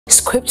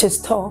Scriptures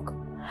talk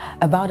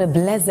about a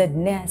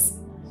blessedness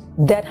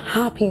that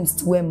happens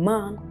to a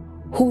man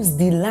whose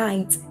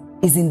delight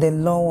is in the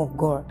law of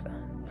God.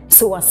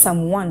 So as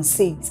Psalm 1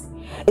 says,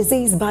 it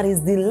says, but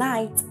his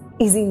delight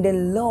is in the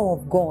law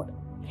of God,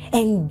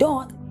 and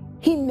doth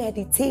he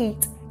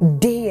meditate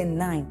day and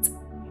night.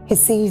 He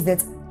says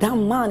that that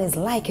man is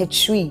like a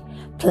tree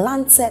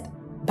planted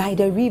by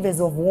the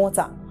rivers of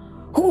water,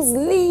 whose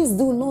leaves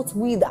do not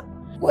wither,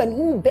 and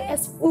who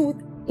bears fruit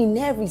in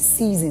every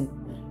season.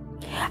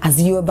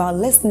 As you're about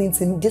listening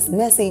to this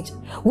message,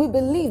 we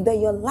believe that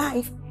your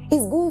life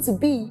is going to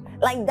be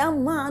like that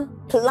man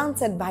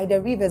planted by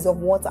the rivers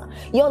of water.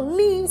 Your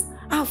leaves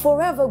are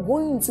forever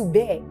going to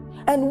bear.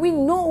 And we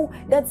know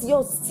that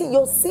your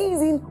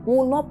season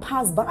will not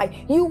pass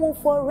by. You will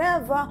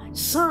forever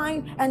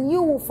shine and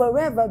you will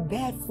forever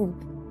bear fruit.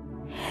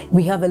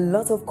 We have a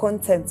lot of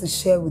content to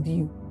share with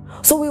you.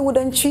 So we would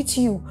entreat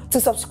you to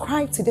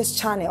subscribe to this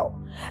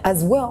channel,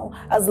 as well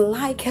as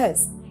like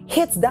us.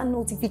 Hit that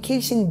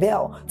notification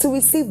bell to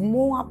receive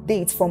more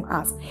updates from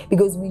us,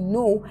 because we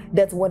know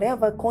that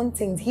whatever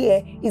content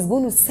here is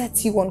going to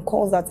set you on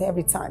course at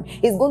every time.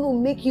 It's going to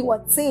make you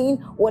attain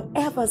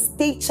whatever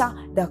stature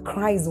that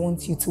Christ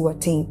wants you to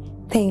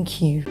attain. Thank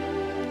you.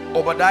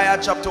 Obadiah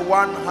chapter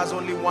 1 has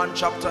only one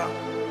chapter,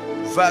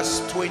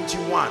 verse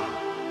 21.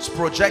 It's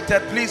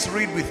projected. Please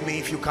read with me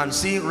if you can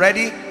see.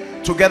 Ready?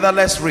 Together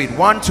let's read.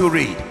 1, 2,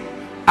 read.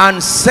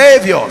 And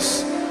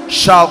saviors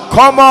shall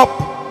come up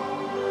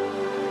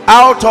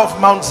out of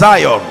Mount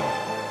Zion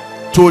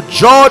to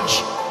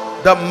judge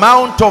the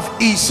mount of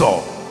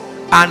Esau,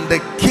 and the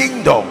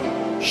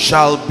kingdom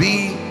shall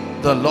be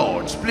the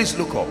Lord's. Please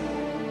look up.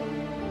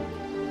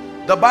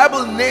 The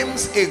Bible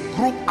names a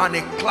group and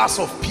a class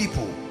of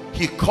people.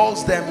 He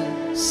calls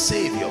them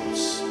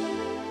saviors.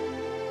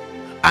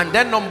 And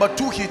then number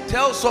 2, he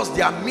tells us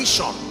their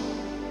mission,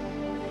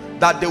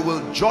 that they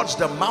will judge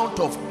the mount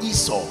of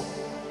Esau,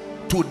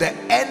 to the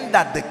end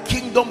that the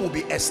kingdom will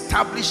be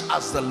established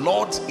as the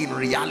Lord's in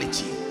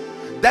reality.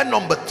 Then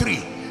number 3,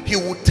 he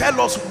will tell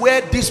us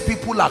where these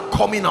people are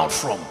coming out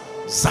from.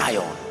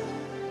 Zion.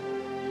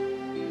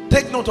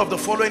 Take note of the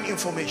following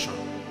information.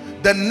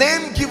 The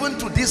name given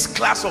to this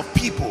class of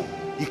people,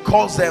 he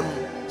calls them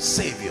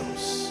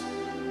saviors.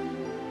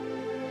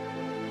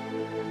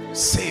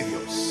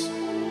 Saviors.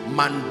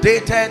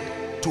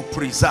 Mandated to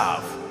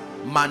preserve,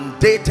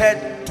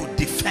 mandated to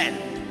defend,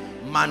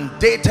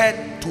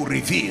 mandated to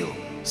reveal.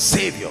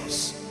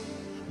 Saviors,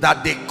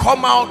 that they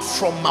come out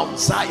from Mount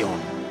Zion,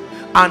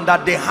 and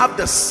that they have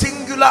the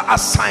singular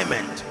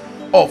assignment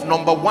of,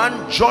 number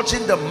 1,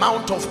 judging the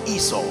mount of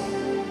Esau,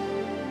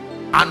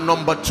 and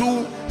number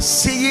 2,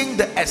 seeing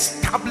the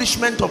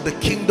establishment of the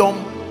kingdom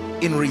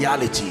in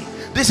reality.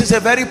 This is a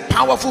very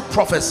powerful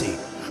prophecy,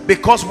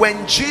 because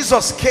when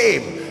Jesus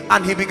came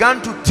and he began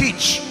to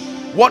teach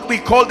what we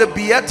call the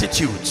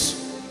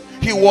Beatitudes,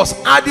 he was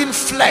adding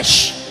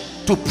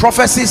flesh to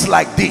prophecies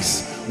like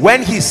this.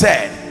 When he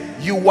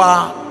said, you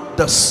are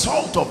the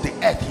salt of the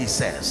earth, he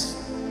says.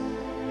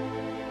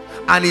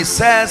 And he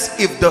says,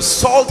 if the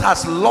salt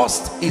has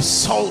lost its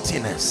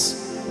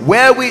saltiness,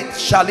 wherewith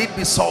shall it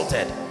be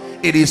salted?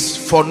 It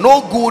is for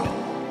no good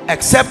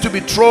except to be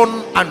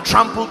thrown and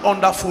trampled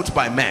underfoot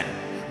by men.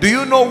 Do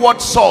you know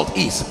what salt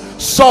is?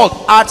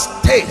 Salt adds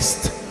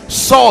taste,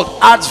 salt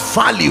adds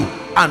value,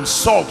 and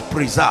salt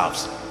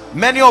preserves.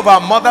 Many of our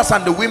mothers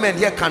and the women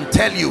here can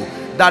tell you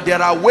that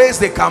there are ways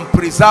they can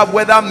preserve,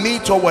 whether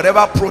meat or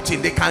whatever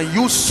protein. They can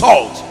use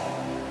salt.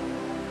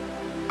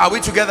 Are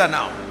we together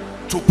now?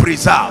 To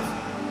preserve.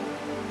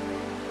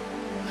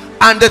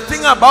 And the thing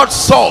about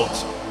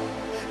salt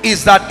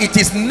is that it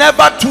is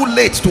never too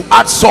late to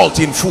add salt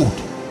in food.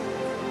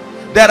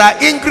 There are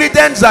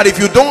ingredients that if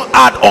you don't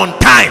add on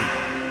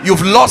time,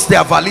 you've lost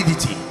their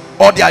validity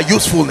or their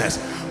usefulness.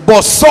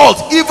 But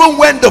salt, even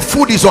when the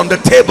food is on the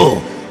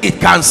table,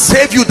 it can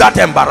save you that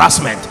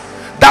embarrassment.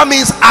 That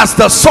means as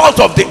the salt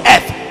of the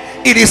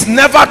earth, it is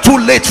never too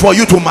late for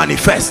you to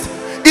manifest.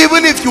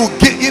 Even if you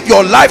give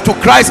your life to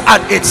Christ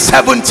at age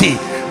 70,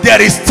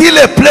 there is still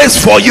a place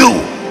for you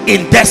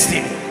in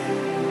destiny.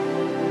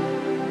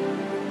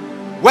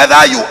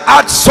 Whether you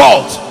add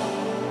salt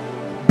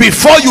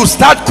before you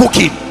start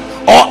cooking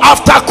or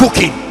after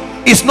cooking,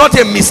 is not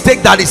a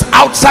mistake that is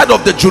outside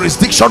of the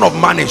jurisdiction of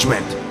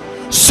management.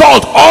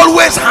 Salt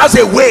always has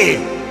a way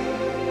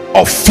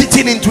of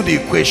fitting into the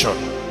equation.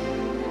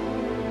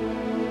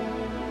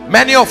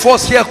 Many of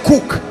us here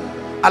cook.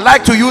 I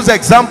like to use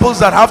examples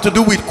that have to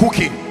do with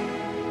cooking,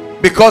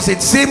 because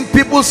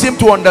people seem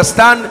to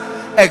understand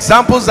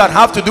examples that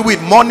have to do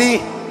with money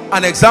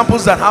and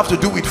examples that have to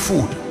do with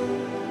food.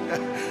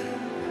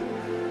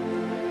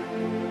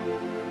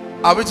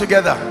 Are we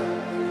together?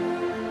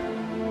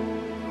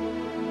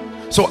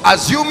 So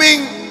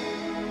assuming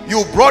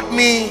you brought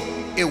me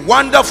a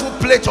wonderful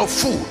plate of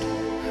food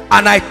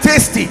and I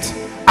taste it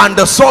and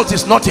the salt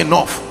is not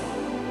enough,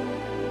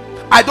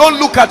 I don't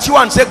look at you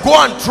and say, go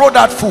and throw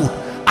that food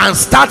and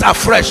start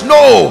afresh.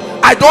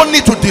 No, I don't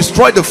need to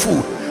destroy the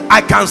food.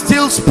 I can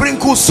still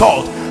sprinkle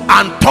salt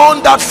and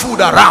turn that food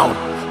around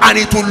and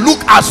it will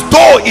look as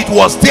though it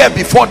was there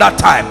before that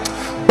time.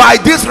 By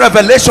this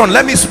revelation,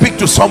 let me speak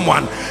to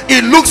someone.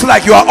 It looks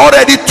like you are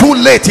already too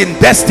late in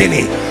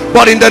destiny,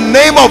 but in the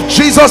name of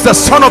Jesus, the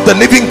Son of the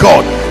living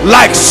God,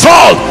 like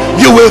Saul,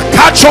 you will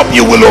catch up,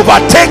 you will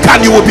overtake,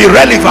 and you will be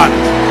relevant.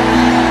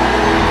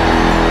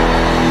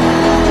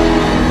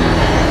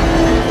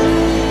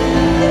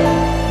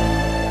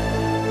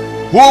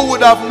 Who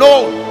would have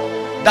known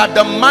that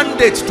the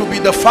mandate to be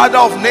the father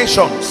of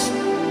nations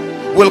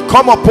will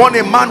come upon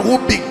a man who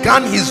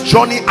began his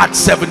journey at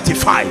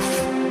 75?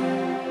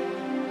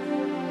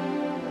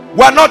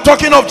 We're not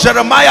talking of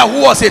Jeremiah,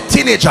 who was a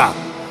teenager.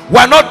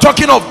 We're not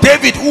talking of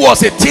David, who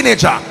was a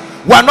teenager.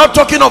 We're not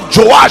talking of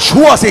Joash,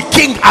 who was a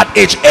king at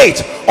age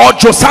 8, or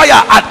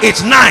Josiah at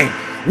age 9.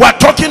 We're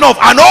talking of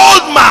an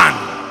old man.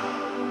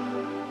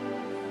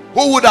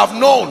 Who would have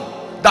known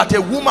that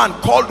a woman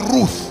called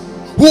Ruth,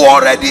 who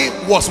already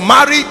was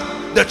married,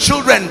 the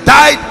children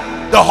died,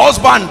 the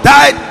husband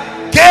died,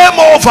 came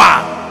over,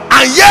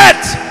 and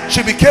yet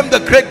she became the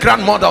great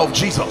grandmother of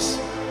Jesus?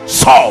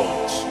 Salt.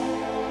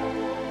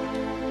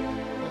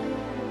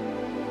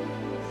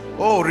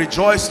 Oh,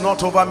 rejoice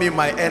not over me,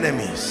 my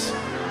enemies.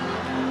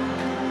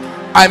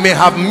 I may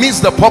have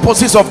missed the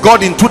purposes of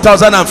God in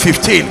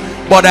 2015,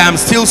 but I am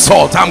still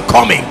salt. I'm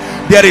coming.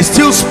 There is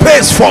still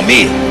space for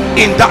me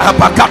in the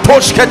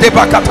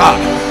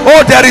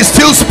oh, there is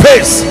still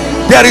space.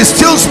 There is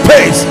still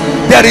space.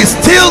 There is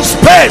still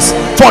space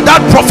for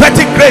that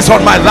prophetic grace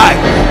on my life.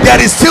 There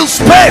is still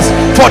space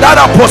for that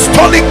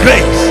apostolic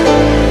grace.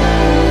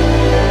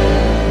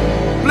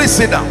 Please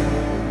sit down.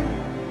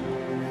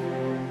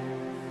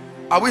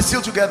 Are we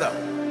still together?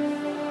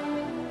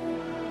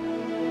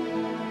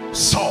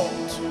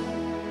 Salt.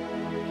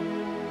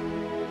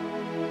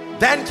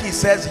 Then he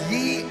says,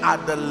 ye are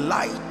the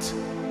light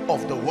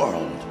of the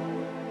world.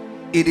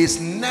 It is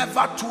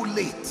never too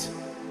late.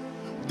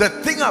 The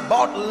thing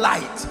about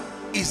light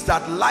is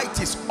that light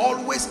is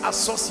always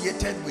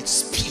associated with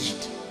speed.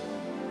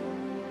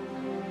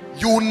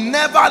 You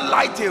never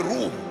light a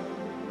room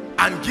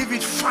and give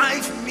it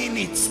 5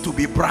 minutes to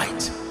be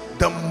bright.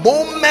 The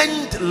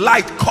moment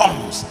light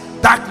comes,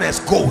 darkness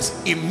goes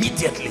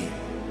immediately.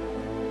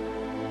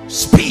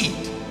 Speed.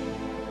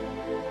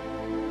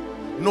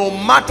 No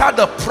matter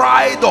the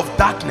pride of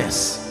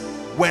darkness,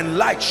 when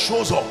light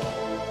shows up,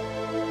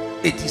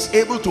 it is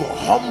able to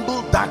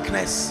humble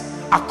darkness,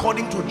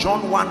 according to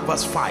John 1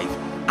 verse 5.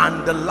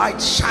 And the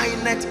light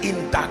shineth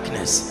in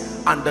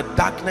darkness, and the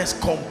darkness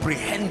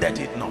comprehended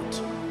it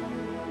not.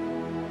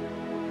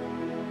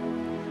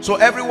 So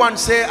everyone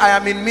say, I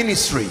am in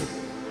ministry.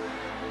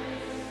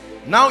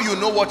 Now you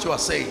know what you are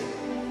saying.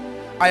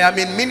 I am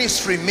in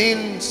ministry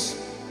means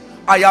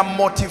I am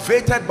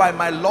motivated by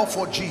my love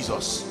for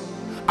Jesus,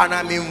 and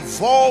I'm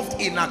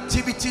involved in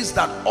activities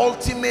that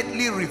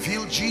ultimately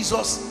reveal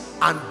Jesus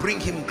and bring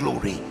him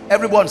glory.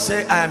 Everyone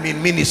say, I am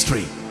in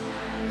ministry.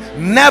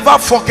 Never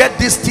forget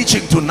this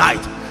teaching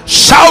tonight.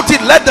 Shout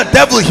it, let the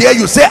devil hear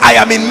you. Say, I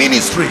am in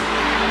ministry.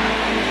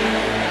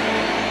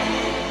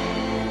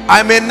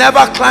 I may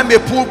never climb a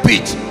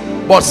pulpit,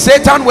 but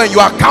Satan, when you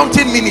are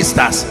counting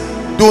ministers,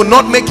 do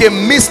not make a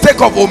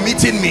mistake of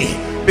omitting me,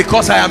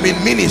 because I am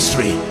in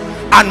ministry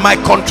and my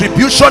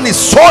contribution is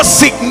so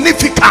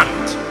significant.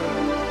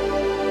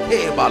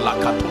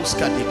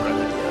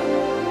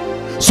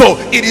 So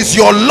it is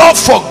your love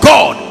for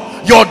God,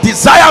 your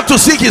desire to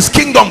seek his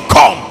kingdom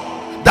come,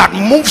 that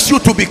moves you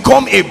to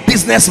become a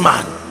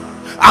businessman.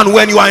 And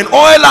when you are in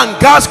oil and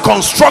gas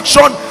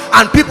construction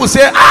and people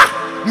say,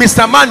 ah,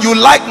 Mr. Man, you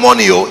like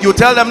money, you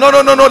tell them, no,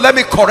 let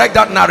me correct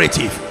that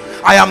narrative.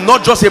 I am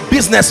not just a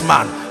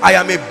businessman, I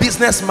am a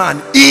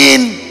businessman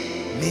in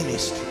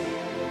ministry.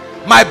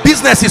 My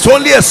business is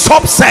only a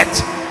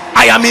subset.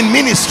 I am in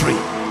ministry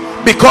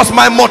because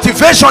my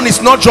motivation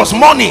is not just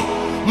money.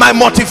 My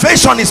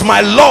motivation is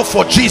my love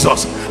for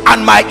Jesus,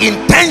 and my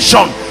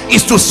intention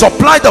is to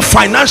supply the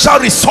financial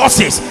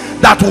resources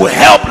that will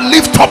help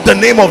lift up the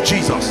name of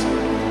Jesus.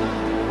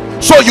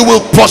 So you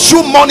will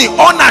pursue money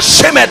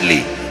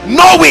unashamedly,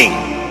 knowing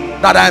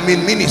that I am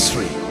in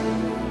ministry.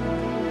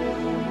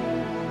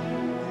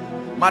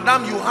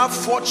 Madam, you have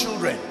 4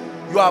 children.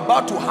 You are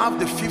about to have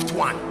the 5th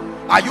one.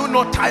 Are you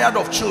not tired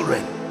of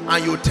children?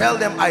 And you tell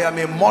them, I am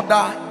a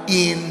mother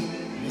in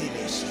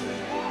ministry.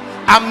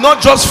 I'm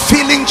not just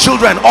feeling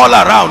children all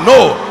around.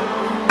 No,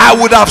 I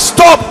would have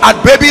stopped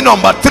at baby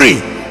number 3,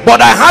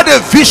 but I had a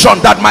vision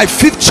that my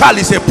 5th child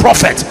is a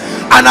prophet,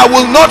 and I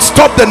will not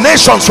stop the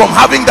nations from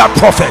having that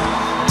prophet.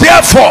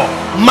 Therefore,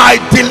 my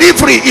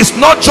delivery is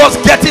not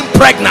just getting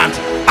pregnant.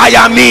 I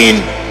am in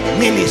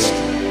ministry.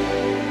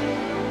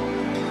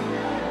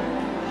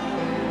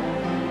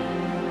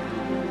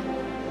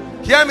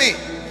 Hear me.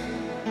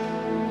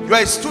 You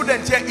are a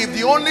student here. If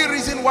the only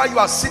reason why you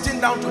are sitting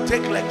down to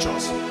take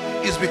lectures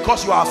is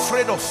because you are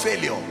afraid of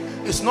failure,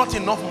 it's not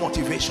enough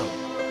motivation.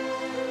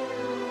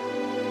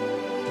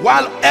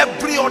 While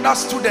every other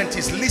student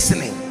is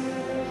listening,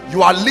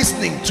 you are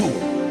listening too.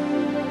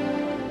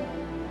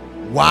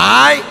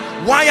 Why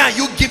are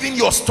you giving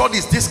your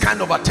studies this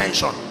kind of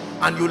attention?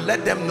 And you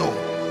let them know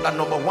that,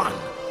 number 1,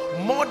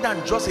 more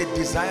than just a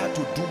desire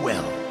to do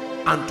well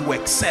and to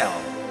excel.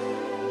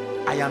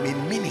 I am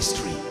in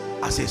ministry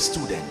as a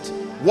student.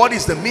 What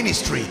is the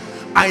ministry?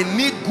 I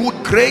need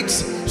good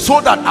grades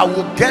so that I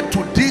will get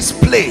to this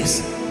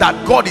place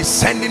that God is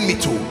sending me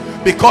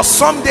to, because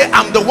someday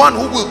I'm the one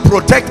who will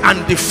protect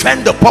and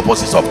defend the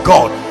purposes of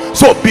God.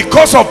 So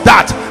because of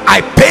that,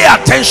 I pay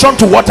attention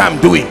to what I'm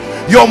doing.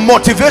 Your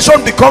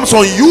motivation becomes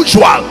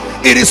unusual.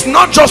 It is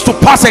not just to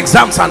pass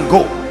exams and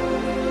go.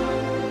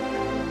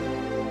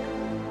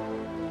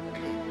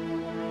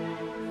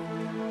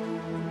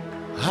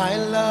 I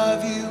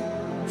love you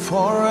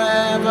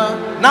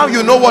forever. Now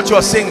you know what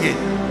you're singing.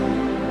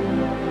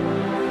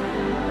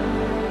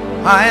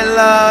 I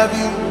love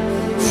you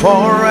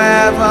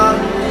forever,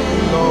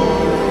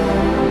 Lord.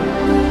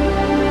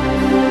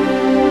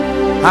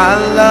 I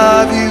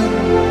love you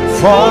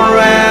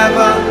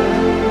forever.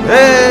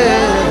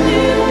 Hey.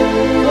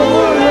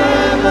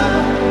 Forever.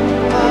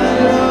 I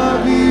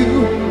love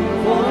you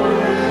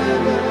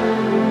forever.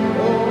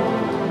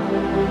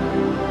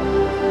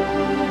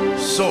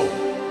 So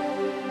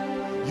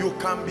you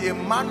can be a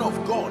man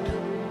of God,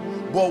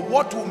 but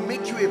what will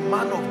make you a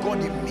man of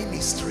God in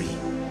ministry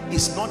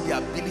is not the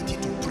ability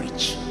to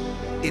preach.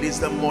 It is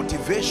the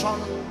motivation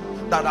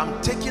that I'm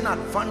taking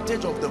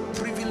advantage of the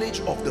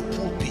privilege of the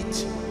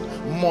pulpit.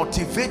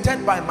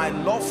 Motivated by my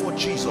love for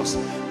Jesus,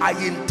 I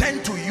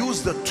intend to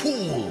use the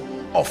tool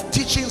of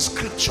teaching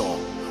scripture,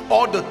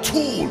 or the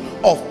tool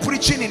of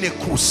preaching in a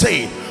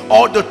crusade,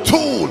 or the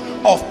tool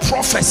of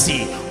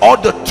prophecy, or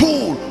the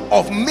tool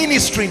of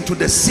ministering to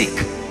the sick,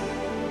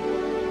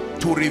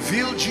 to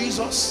reveal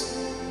Jesus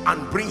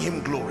and bring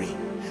him glory.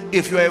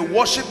 If you're a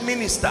worship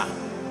minister,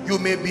 you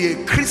may be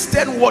a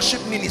Christian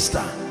worship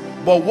minister,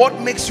 but what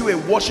makes you a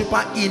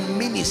worshiper in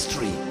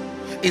ministry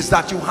is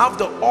that you have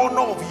the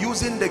honor of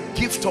using the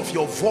gift of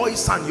your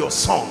voice and your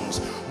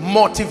songs,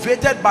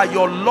 motivated by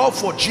your love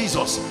for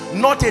Jesus,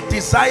 not a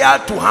desire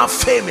to have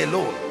fame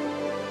alone.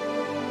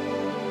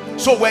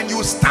 So when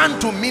you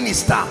stand to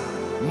minister,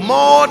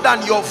 more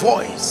than your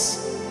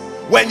voice,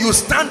 when you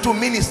stand to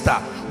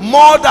minister,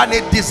 more than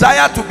a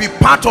desire to be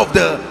part of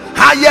the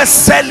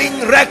highest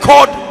selling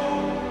record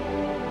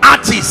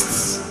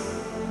artists,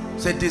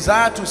 it's a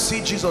desire to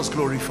see Jesus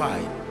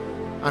glorified,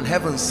 and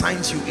heaven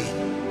signs you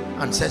in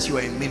and says you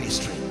are in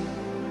ministry.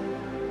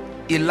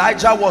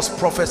 Elijah was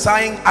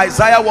prophesying,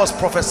 Isaiah was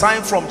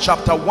prophesying from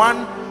chapter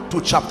 1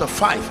 to chapter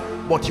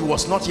 5, but he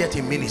was not yet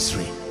in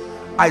ministry.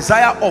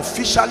 Isaiah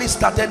officially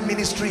started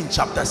ministry in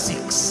chapter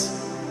 6.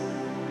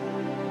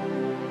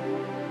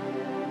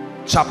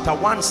 Chapter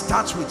 1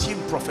 starts with him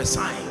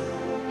prophesying.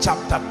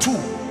 Chapter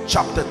 2,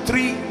 chapter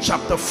 3,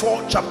 chapter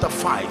 4, chapter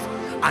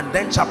 5, and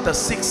then chapter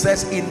 6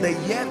 says, in the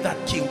year that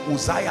King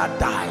Uzziah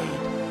died,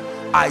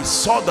 I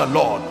saw the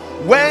Lord.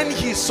 When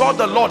he saw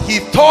the Lord, he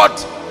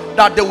thought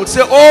that they would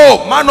say,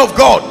 oh, man of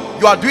God,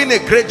 you are doing a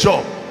great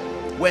job.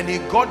 When he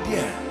got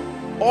there,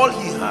 all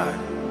he heard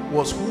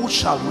was, who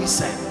shall we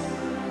send?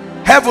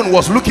 Heaven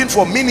was looking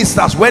for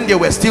ministers when they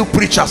were still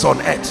preachers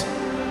on earth.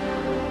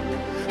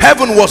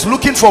 Heaven was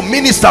looking for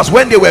ministers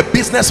when they were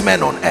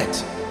businessmen on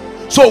earth.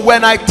 So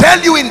when I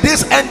tell you in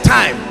this end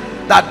time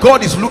that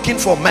God is looking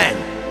for men,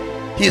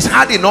 he's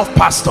had enough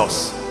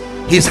pastors,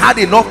 he's had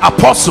enough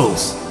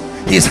apostles,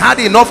 he's had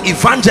enough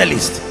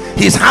evangelists,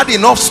 he's had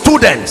enough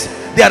students.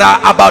 There are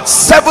about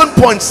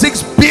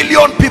 7.6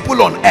 billion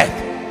people on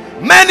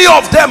earth. Many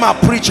of them are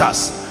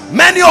preachers,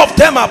 many of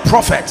them are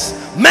prophets,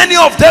 many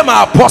of them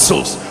are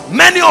apostles,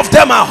 many of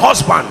them are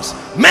husbands,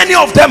 many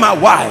of them are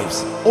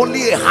wives.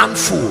 Only a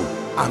handful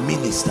are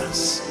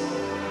ministers.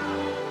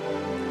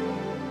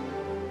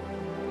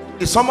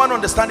 Is someone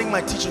understanding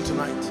my teaching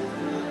tonight?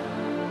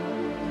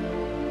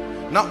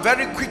 Now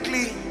very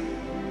quickly,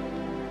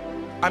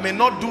 I may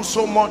not do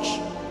so much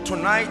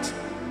tonight,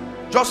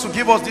 just to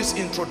give us this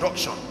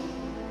introduction.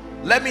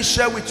 Let me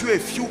share with you a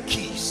few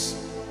keys.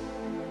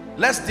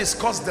 Let's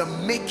discuss the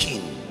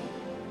making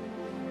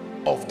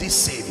of these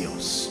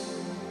saviors.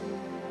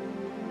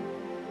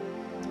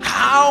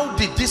 How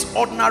did these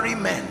ordinary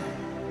men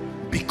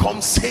become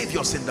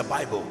saviors in the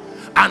Bible?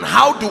 And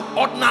how do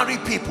ordinary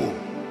people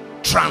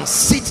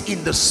transit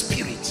in the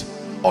spirit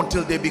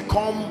until they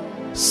become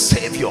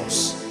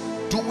saviors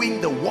doing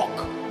the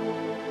work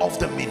of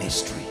the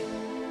ministry?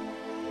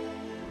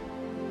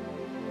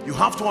 You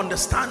have to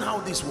understand how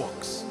this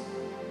works.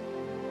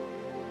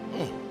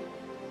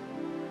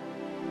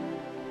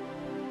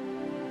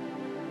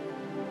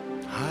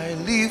 I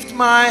lift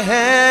my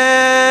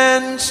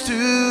hands to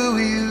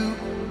you.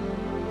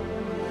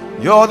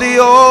 You're the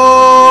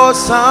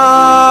awesome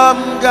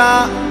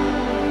God.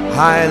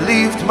 I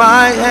lift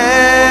my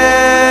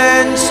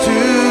hands to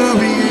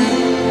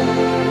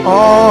you.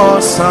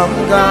 Awesome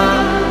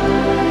God,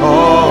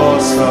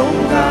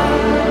 awesome God.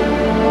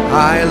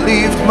 I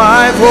lift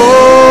my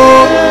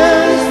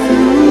voice to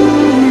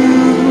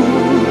you.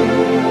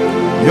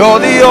 You're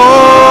the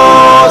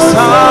awesome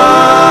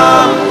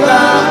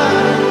God.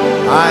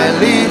 I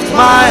lift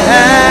my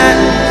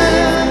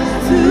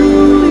hands to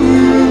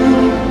you.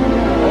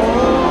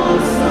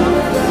 Awesome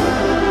God,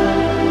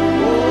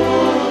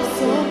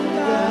 awesome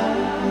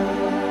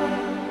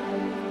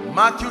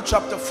Matthew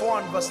chapter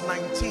 4 and verse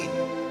 19.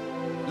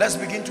 Let's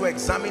begin to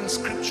examine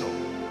scripture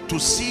to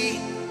see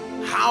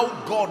how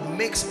God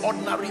makes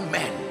ordinary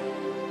men.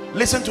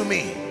 Listen to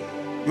me.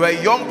 You are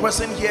a young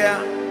person here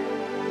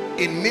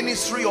in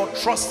ministry or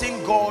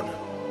trusting God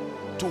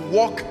to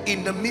walk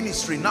in the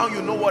ministry. Now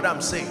you know what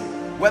I'm saying.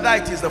 Whether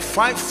it is the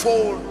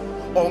fivefold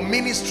or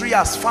ministry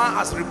as far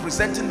as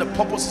representing the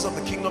purposes of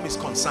the kingdom is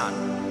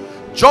concerned.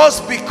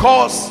 Just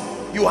because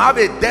you have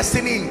a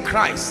destiny in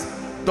Christ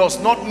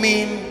does not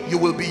mean you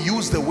will be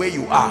used the way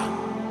you are.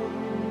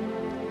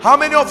 How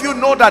many of you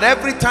know that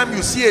every time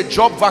you see a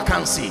job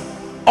vacancy,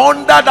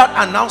 under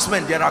that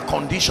announcement there are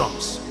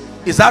conditions?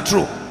 Is that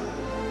true?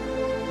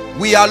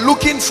 We are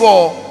looking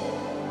for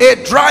a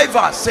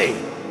driver, say,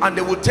 and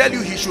they will tell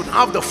you he should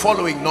have the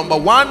following. Number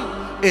one,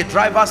 a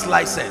driver's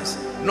license.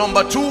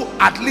 Number two,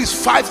 at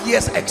least 5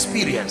 years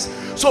experience.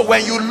 So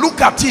when you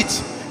look at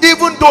it,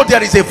 even though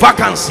there is a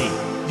vacancy,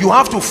 you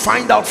have to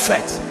find out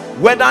first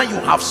whether you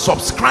have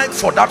subscribed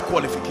for that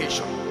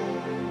qualification.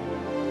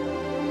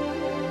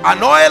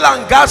 An oil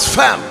and gas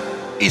firm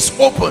is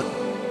open.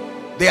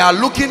 They are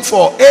looking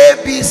for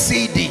A, B,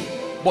 C, D,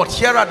 but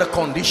here are the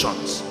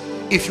conditions.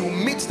 If you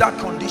meet that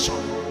condition,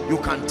 you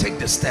can take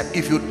the step.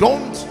 If you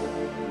don't,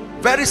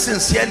 very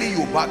sincerely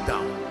you back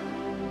down.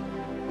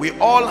 We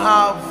all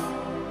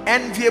have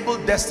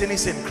enviable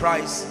destinies in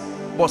Christ,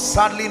 but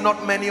sadly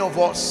not many of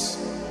us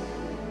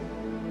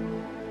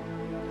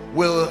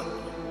will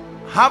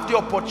have the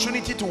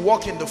opportunity to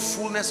walk in the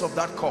fullness of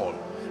that call,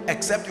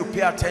 except you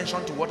pay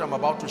attention to what I'm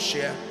about to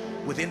share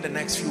within the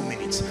next few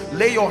minutes.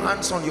 Lay your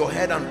hands on your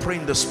head and pray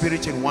in the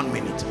spirit in 1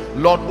 minute.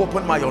 Lord,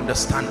 open my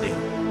understanding.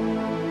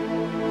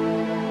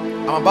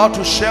 I'm about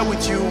to share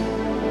with you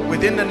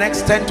within the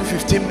next 10 to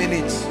 15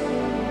 minutes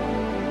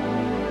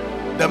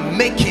the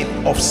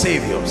making of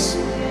saviors.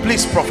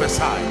 Please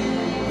prophesy.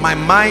 My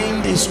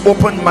mind is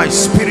open, my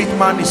spirit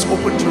man is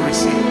open to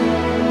receive.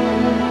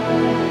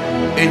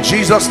 In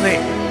Jesus'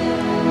 name.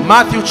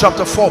 Matthew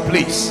chapter 4,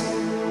 please,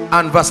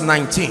 and verse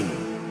 19.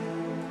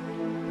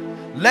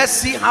 Let's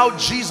see how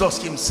Jesus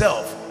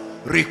himself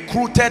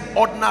recruited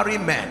ordinary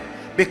men.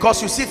 Because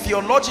you see,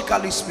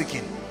 theologically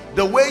speaking,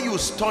 the way you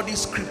study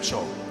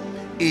scripture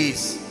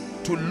is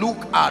to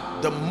look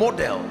at the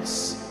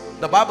models.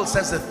 The Bible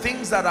says the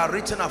things that are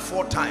written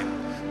aforetime,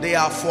 they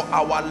are for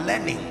our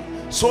learning,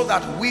 so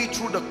that we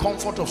through the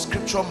comfort of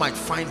scripture might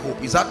find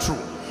hope. Is that true?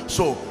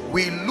 So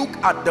we look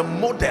at the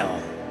model,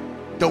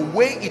 the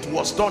way it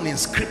was done in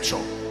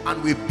scripture,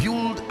 and we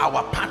build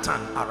our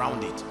pattern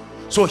around it.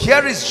 So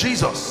here is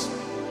Jesus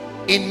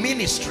in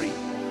ministry,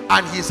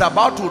 and he's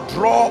about to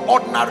draw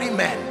ordinary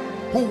men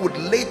who would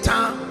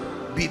later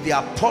be the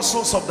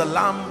apostles of the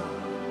Lamb,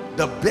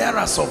 the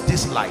bearers of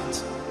this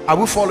light. Are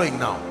we following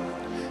now?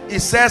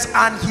 It says,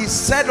 and he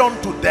said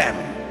unto them,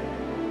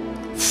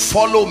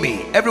 follow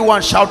me.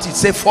 Everyone shout it,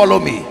 say follow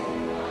me,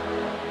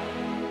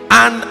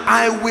 and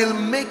I will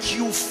make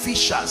you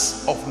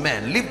fishers of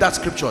men. Leave that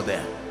scripture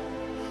there.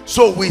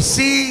 So we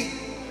see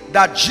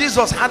that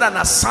Jesus had an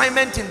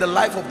assignment in the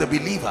life of the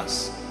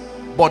believers,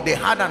 but they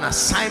had an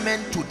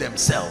assignment to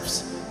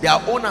themselves. Their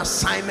own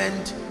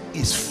assignment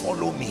is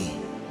follow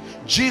me.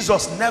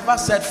 Jesus never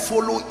said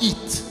follow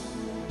it.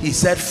 He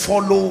said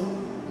follow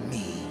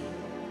me.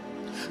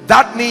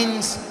 That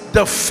means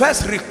the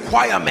first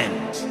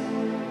requirement,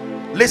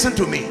 listen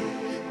to me,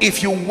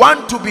 if you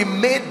want to be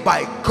made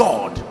by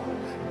God,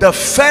 the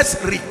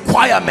first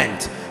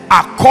requirement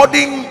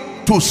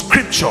according to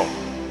scripture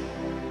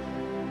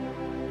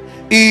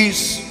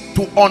is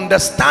to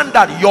understand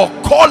that your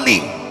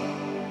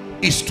calling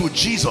is to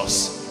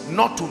Jesus,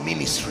 not to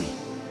ministry.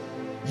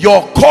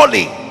 Your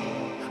calling,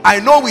 I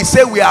know we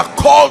say we are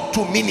called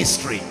to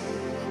ministry,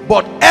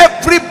 but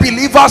every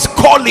believer's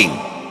calling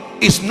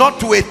is not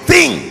to a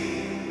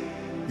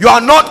thing. You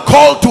are not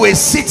called to a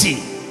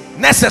city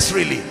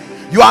necessarily.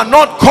 You are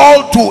not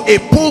called to a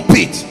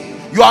pulpit.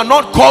 You are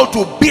not called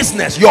to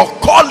business. Your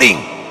calling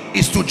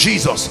is to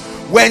Jesus.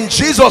 When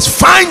Jesus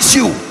finds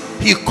you,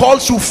 he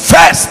calls you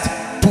first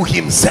to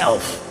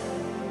himself.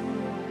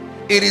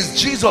 It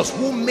is Jesus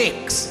who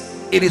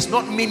makes. It is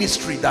not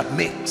ministry that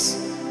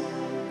makes.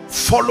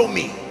 Follow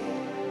me.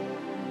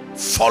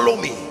 Follow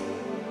me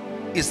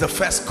is the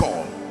first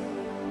call.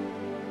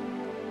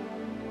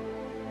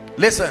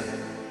 Listen,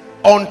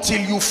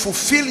 until you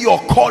fulfill your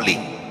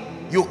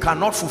calling, you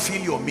cannot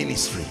fulfill your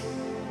ministry.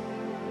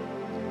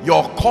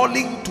 Your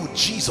calling to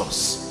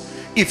Jesus,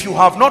 if you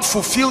have not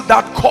fulfilled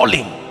that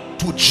calling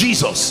to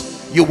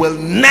Jesus, you will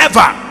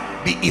never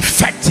be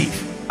effective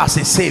as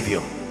a savior.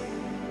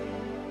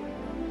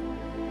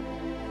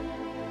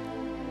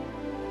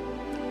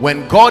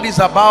 When God is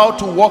about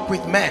to walk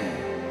with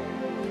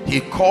men,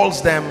 he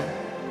calls them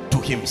to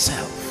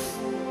himself.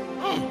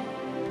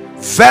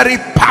 Very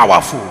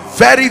powerful,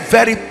 very,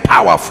 very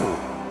powerful.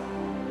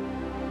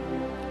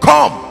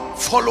 Come,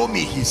 follow me,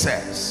 he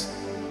says.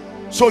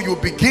 So you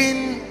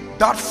begin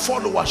that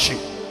followership.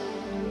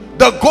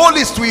 The goal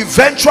is to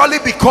eventually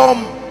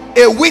become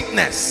a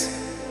witness,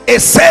 a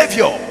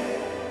savior,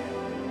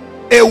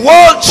 a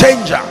world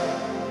changer.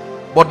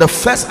 But the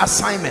first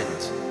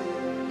assignment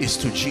is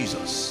to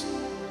Jesus.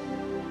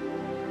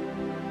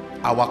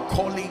 Our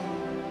calling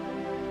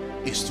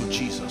is to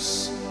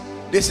Jesus.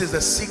 This is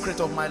the secret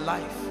of my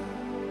life.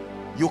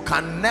 You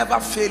can never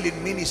fail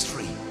in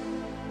ministry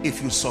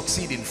if you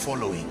succeed in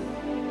following.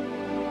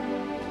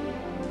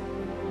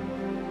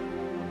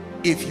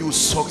 If you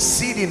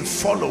succeed in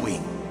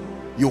following,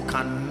 you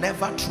can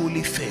never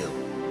truly fail.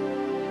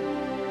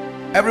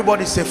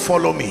 Everybody say,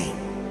 follow me.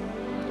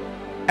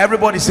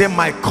 Everybody say,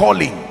 my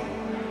calling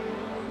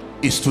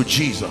is to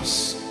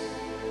Jesus.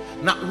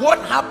 Now, what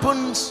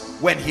happens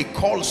when he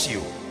calls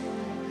you?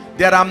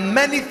 There are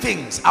many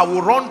things. I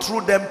will run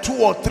through them, 2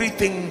 or 3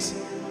 things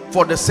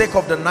for the sake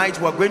of the night.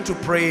 We're going to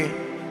pray,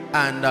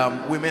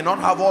 and we may not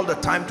have all the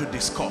time to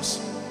discuss.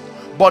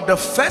 But the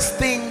first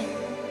thing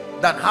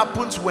that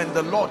happens when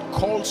the Lord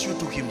calls you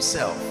to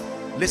himself,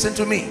 listen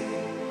to me,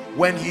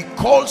 when he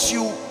calls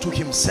you to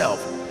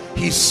himself,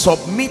 he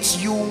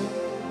submits you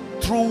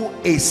through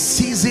a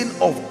season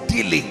of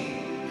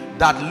dealing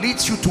that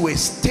leads you to a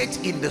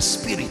state in the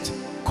spirit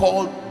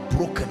called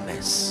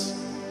brokenness.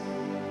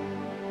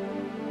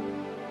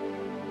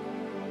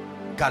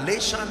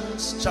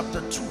 Galatians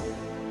chapter 2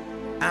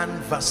 and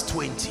verse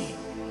 20.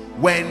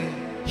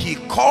 When he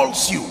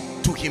calls you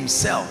to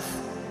himself,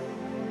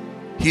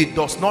 he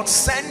does not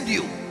send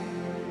you,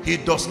 he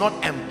does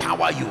not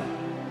empower you.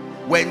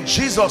 When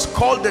Jesus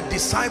called the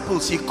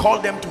disciples, he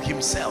called them to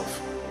himself.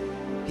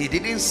 He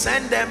didn't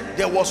send them.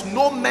 There was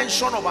no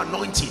mention of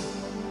anointing.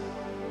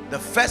 The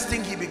first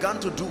thing he began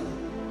to do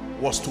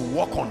was to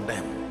work on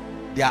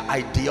them, their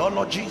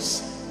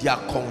ideologies, their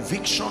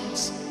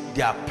convictions,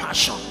 their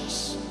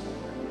passions.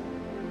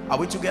 Are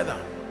we together?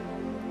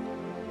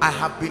 I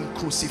have been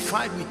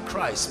crucified with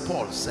Christ,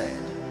 Paul said.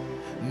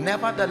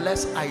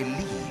 Nevertheless I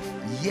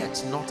live,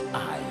 yet not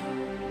I,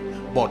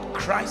 but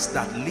Christ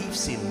that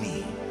lives in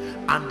me.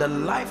 And the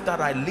life that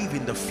I live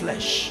in the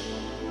flesh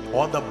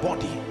or the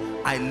body,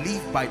 I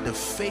live by the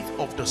faith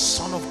of the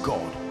Son of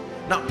God.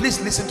 Now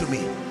please listen to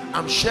me.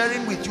 I'm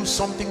sharing with you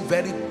something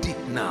very deep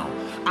now.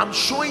 I'm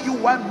showing you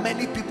why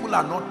many people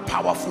are not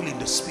powerful in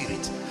the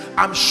spirit.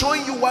 I'm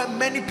showing you why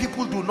many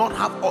people do not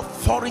have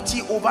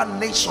authority over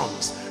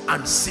nations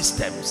and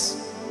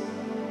systems.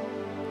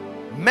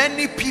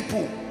 Many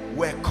people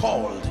were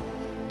called,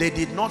 they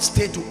did not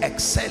stay to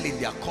excel in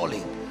their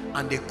calling,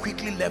 and they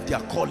quickly left their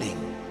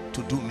calling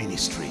to do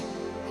ministry.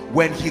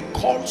 When he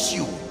calls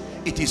you,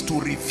 it is to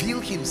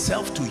reveal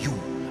himself to you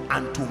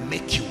and to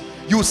make you.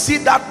 You see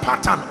that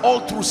pattern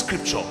all through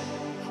scripture.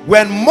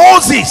 When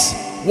Moses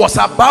was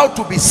about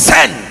to be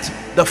sent,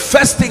 the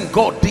first thing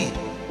God did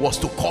was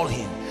to call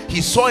him.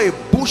 He saw a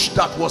bush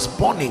that was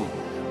burning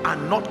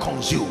and not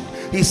consumed.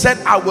 He said,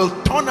 I will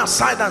turn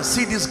aside and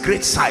see this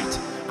great sight.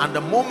 And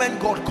the moment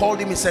God called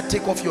him, he said,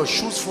 take off your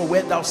shoes, for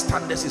where thou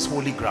standest is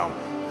holy ground.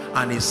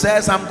 And he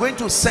says, I'm going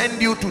to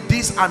send you to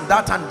this and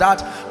that and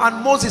that.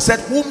 And Moses said,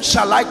 whom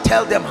shall I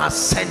tell them has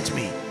sent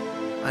me?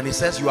 And he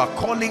says, you are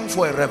calling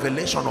for a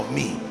revelation of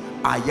me.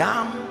 I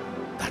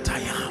am that I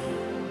am.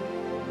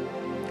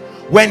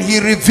 When he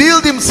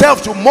revealed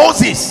himself to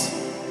Moses,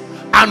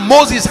 and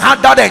Moses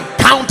had that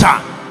encounter,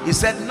 he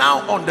said,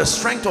 now on the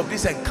strength of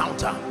this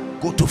encounter,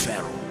 go to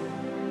Pharaoh.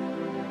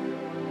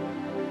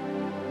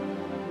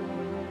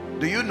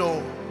 Do you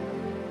know,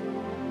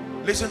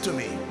 listen to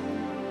me,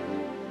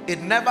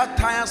 it never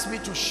tires me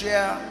to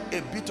share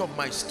a bit of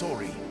my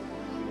story.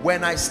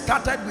 When I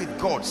started with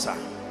God, sir,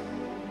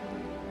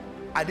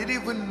 I didn't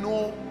even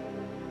know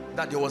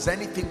that there was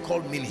anything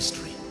called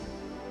ministry.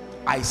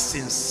 I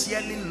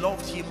sincerely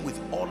loved him with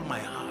all my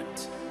heart.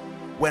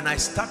 When I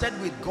started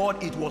with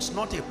God, it was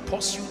not a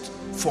pursuit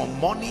for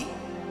money.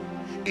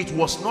 It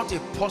was not a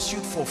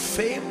pursuit for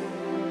fame.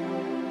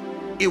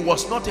 It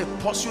was not a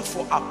pursuit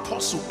for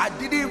apostle. I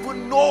didn't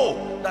even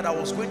know that I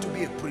was going to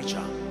be a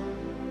preacher.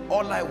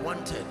 All I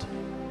wanted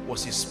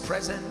was his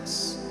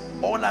presence.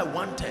 All I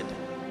wanted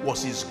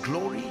was his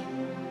glory.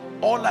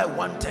 All I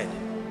wanted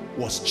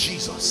was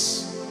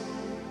Jesus.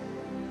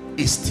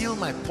 Is still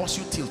my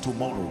pursuit till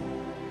tomorrow.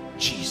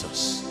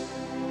 Jesus.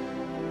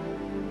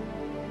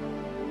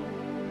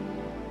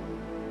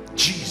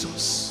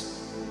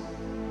 Jesus.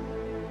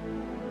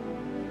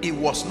 It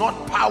was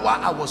not power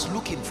I was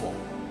looking for.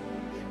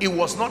 It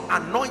was not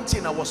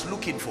anointing I was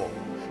looking for.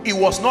 It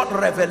was not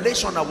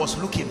revelation I was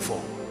looking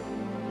for.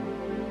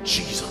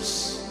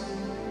 Jesus.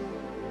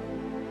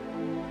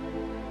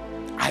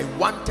 I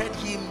wanted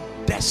him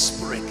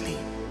desperately.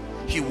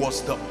 He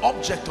was the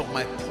object of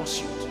my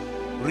pursuit.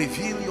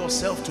 Reveal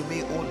yourself to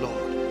me, O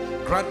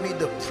Lord. Grant me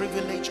the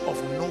privilege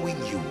of knowing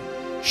you.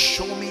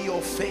 Show me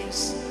your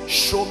face.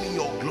 Show me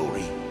your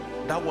glory.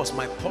 That was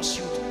my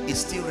pursuit. It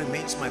still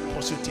remains my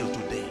pursuit till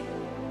today.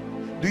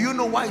 Do you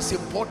know why it's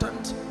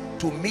important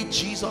to meet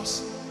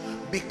Jesus?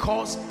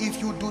 Because if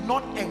you do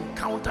not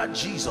encounter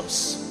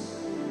Jesus,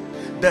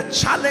 the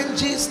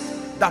challenges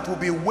that will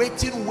be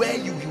waiting where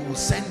he will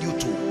send you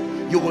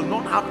to, you will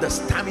not have the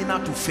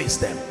stamina to face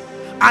them.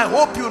 I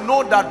hope you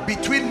know that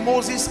between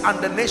Moses and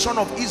the nation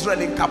of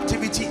Israel in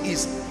captivity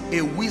is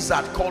a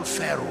wizard called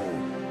Pharaoh.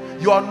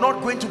 You are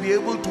not going to be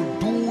able to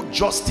do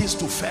justice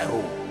to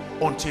Pharaoh.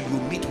 until you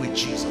meet with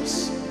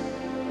Jesus.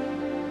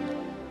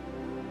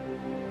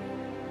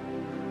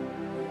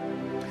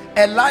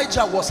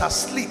 Elijah was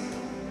asleep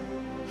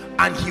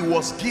and he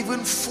was given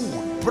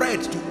food,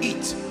 bread to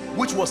eat,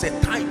 which was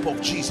a type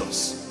of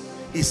Jesus.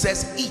 He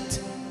says,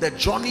 eat. The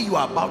journey you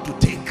are about to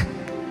take,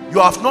 you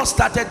have not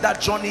started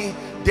that journey.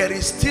 There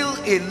is still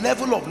a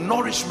level of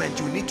nourishment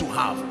you need to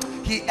have.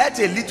 He ate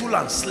a little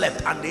and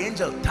slept, and the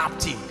angel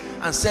tapped him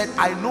and said,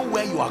 I know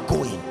where you are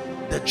going.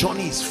 The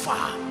journey is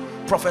far.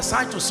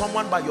 Prophesy to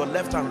someone by your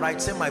left and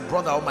right. Say, my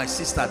brother or my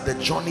sister, the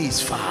journey is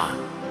far.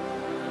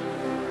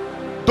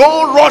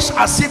 Don't rush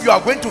as if you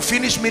are going to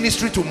finish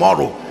ministry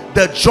tomorrow.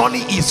 The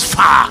journey is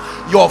far.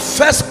 Your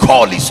first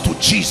call is to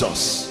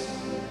Jesus.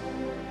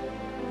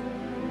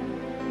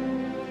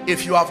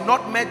 If you have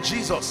not met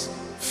Jesus,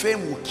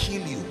 fame will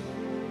kill you.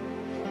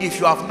 If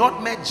you have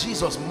not met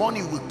Jesus,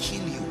 money will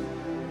kill you.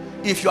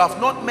 If you have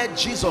not met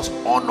Jesus,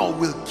 honor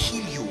will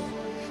kill you.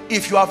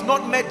 If you have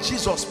not met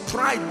Jesus,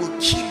 pride will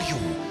kill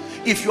you.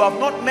 If you have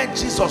not met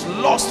Jesus,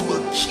 lust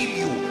will kill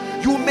you.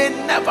 You may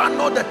never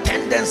know the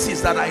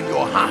tendencies that are in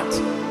your heart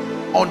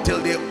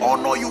until they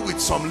honor you with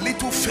some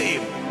little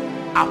fame.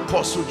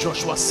 Apostle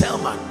Joshua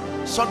Selman,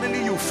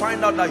 suddenly you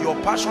find out that your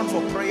passion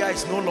for prayer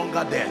is no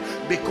longer there,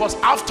 because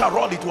after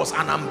all it was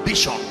an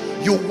ambition.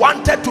 You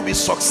wanted to be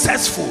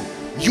successful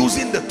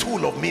using the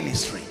tool of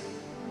ministry.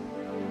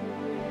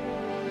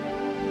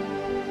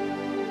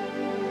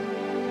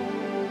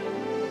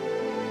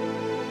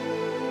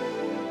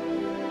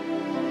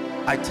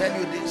 I tell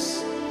you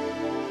this,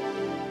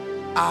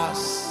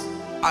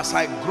 as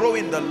I grow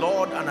in the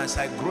Lord and as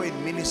I grow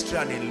in ministry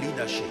and in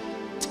leadership,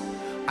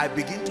 I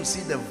begin to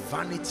see the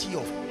vanity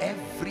of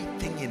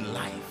everything in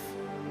life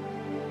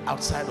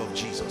outside of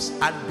Jesus.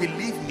 And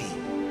believe me,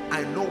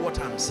 I know what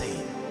I'm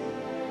saying.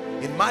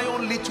 In my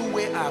own little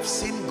way, I have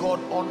seen God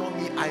honor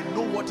me. I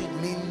know what it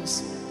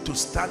means to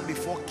stand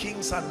before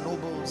kings and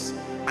nobles.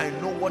 I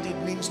know what it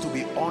means to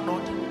be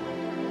honored.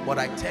 But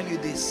I tell you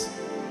this,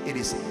 it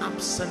is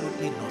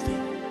absolutely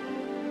nothing.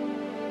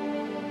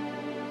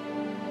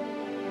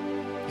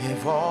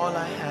 If all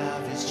I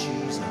have is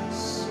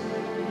Jesus,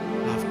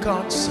 I've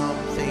got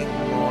something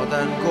more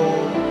than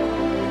gold.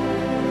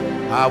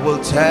 I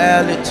will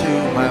tell it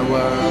to my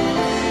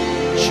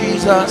world.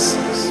 Jesus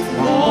is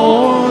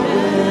more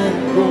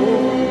than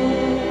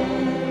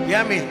gold.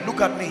 Hear me,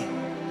 look at me.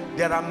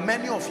 There are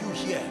many of you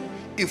here.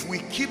 If we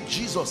keep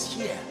Jesus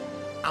here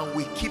and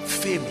we keep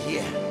fame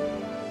here,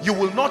 you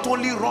will not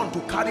only run to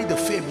carry the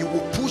fame, you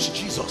will push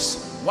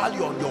Jesus while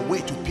you're on your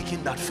way to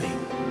picking that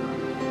fame.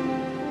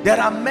 There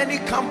are many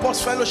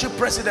campus fellowship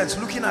presidents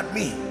looking at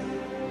me.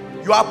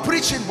 You are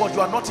preaching, but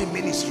you are not in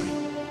ministry,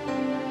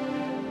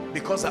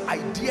 because the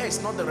idea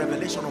is not the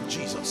revelation of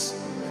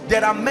Jesus.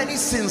 There are many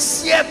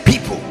sincere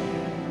people.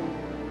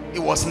 It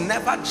was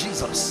never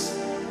Jesus.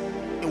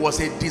 It was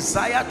a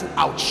desire to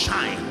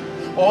outshine,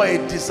 or a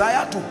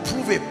desire to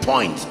prove a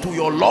point to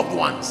your loved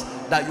ones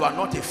that you are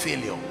not a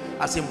failure.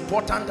 As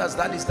important as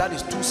that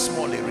is too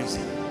small a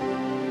reason.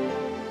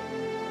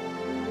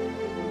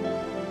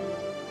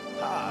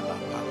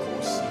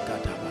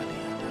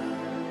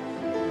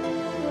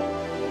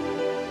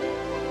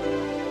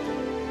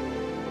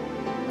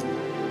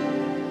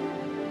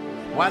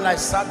 While I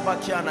sat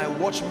back here and I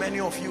watched many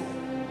of you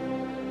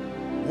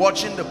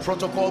watching the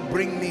protocol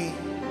bring me,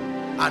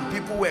 and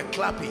people were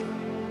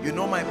clapping, you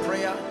know my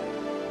prayer?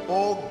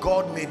 Oh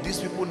God, may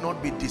these people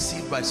not be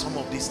deceived by some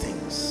of these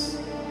things.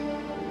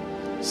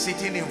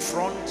 Sitting in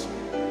front,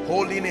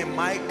 holding a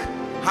mic,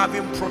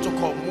 having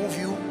protocol move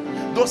you,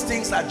 those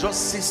things are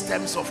just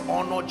systems of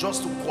honor,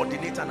 just to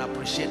coordinate and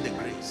appreciate the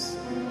grace.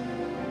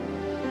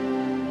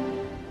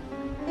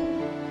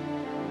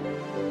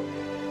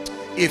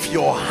 If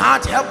your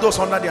heart, help those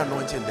under the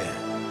anointing there,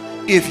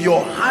 if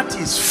your heart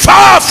is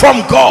far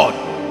from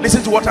God,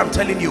 listen to what I'm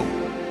telling you,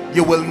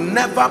 you will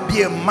never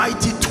be a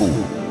mighty tool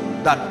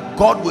that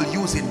God will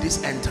use in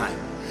this end time.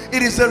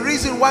 It is the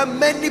reason why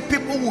many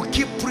people will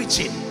keep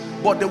preaching,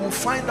 but they will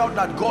find out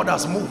that God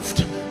has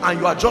moved and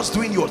you are just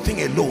doing your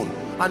thing alone,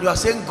 and you are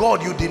saying,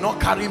 God, you did not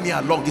carry me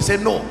along. He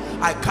said, no,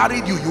 I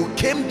carried you. You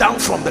came down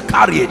from the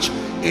carriage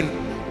in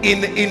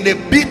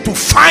a bid to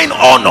find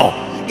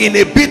honor, in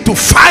a bid to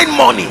find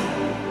money.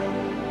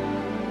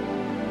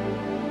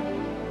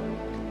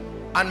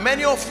 And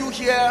many of you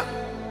here,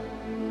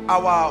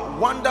 our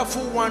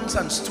wonderful ones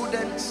and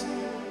students,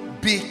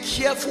 be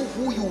careful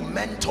who you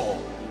mentor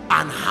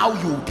and how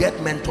you get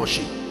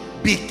mentorship.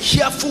 Be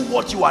careful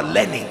what you are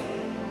learning,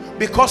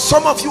 because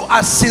some of you,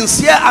 as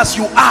sincere as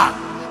you are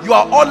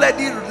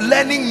already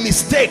learning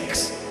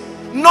mistakes,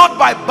 not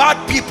by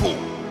bad people.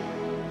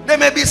 They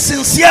may be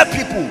sincere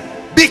people.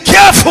 Be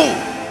careful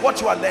what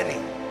you are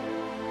learning.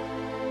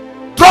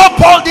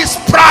 Drop all this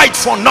pride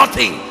for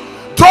nothing.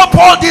 Drop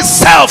all this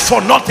self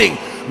for nothing,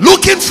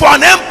 looking for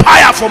an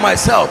empire for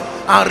myself,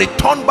 and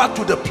return back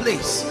to the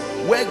place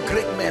where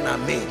great men are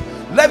made.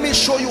 Let me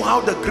show you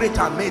how the great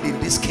are made in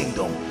this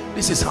kingdom.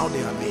 This is how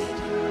they are made.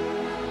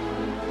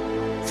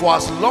 For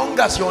as long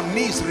as your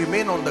knees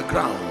remain on the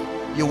ground,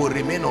 you will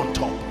remain on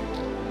top.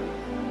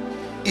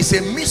 is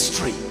a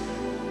mystery.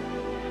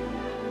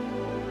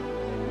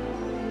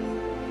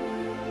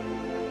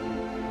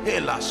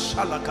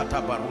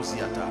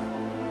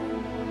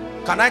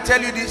 Can I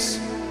tell you this?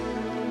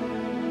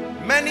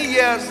 Many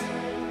years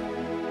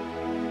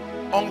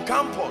on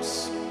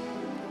campus,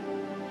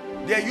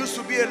 there used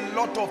to be a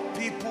lot of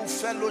people,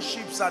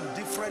 fellowships and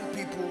different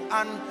people,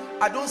 and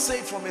I don't say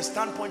it from a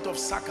standpoint of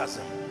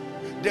sarcasm.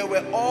 There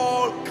were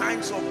all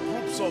kinds of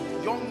groups of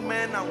young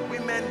men and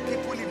women,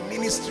 people in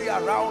ministry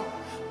around,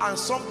 and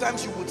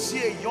sometimes you would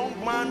see a young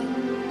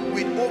man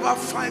with over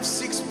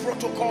 5-6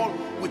 protocol,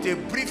 with a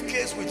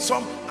briefcase, with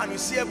some, and you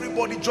see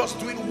everybody just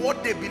doing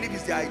what they believe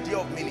is the idea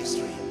of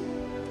ministry.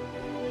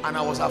 And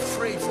I was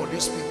afraid for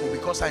these people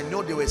because I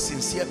know they were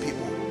sincere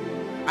people.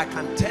 I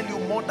can tell you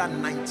more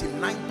than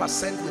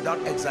 99% without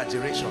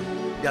exaggeration,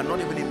 they are not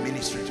even in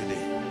ministry today.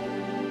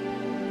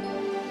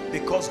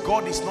 Because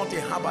God is not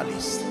a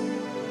herbalist.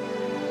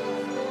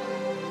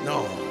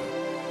 No.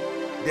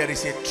 There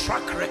is a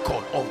track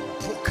record of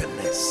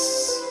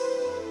brokenness.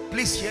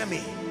 Please hear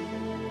me.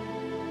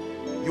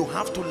 You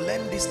have to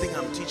learn this thing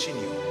I'm teaching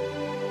you.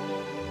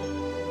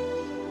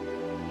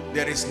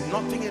 There is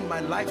nothing in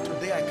my life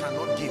today I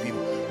cannot give you.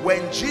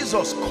 When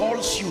Jesus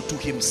calls you to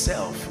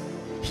himself,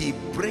 he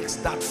breaks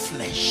that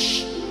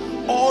flesh.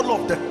 All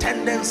of the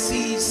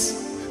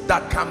tendencies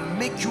that can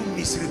make you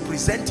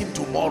misrepresent him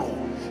tomorrow,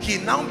 he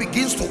now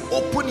begins to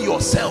open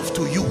yourself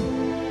to you.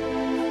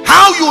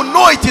 How you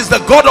know it is the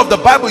God of the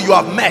Bible you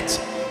have met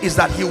is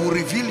that he will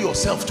reveal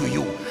yourself to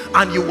you,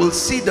 and you will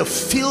see the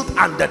filth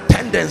and the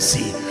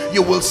tendency.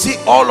 You will see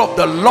all of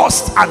the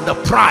lust and the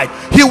pride.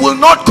 He will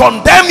not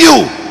condemn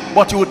you,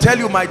 but he will tell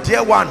you, my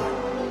dear one,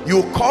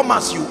 you come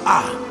as you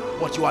are,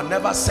 but you are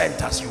never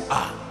sent as you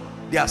are.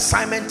 The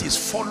assignment is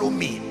follow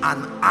me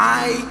and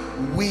I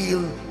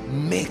will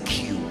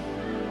make you.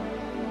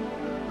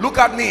 Look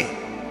at me.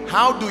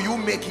 How do you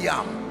make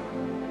yam?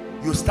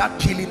 You start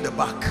peeling the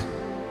back.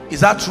 Is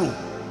that true?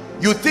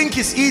 You think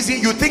it's easy?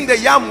 You think the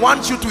yam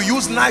wants you to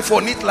use knife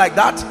on it like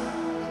that?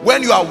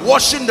 When you are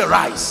washing the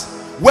rice,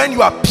 when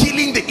you are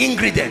peeling the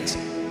ingredients,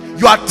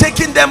 you are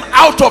taking them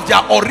out of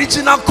their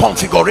original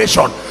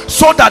configuration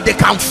so that they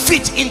can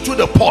fit into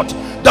the pot.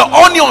 The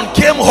onion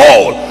came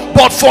whole,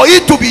 but for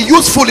it to be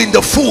useful in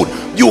the food,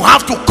 you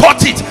have to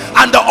cut it,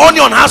 and the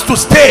onion has to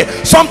stay.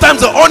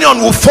 Sometimes the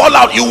onion will fall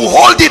out. You will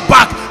hold it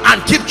back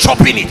and keep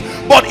chopping it,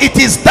 but it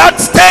is that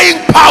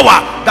staying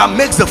power that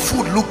makes the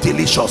food look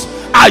delicious.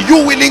 Are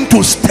you willing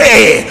to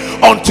stay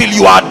until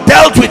you are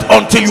dealt with,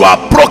 until you are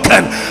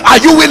broken? Are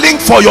you willing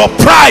for your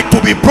pride to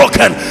be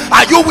broken?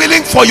 Are you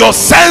willing for your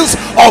sense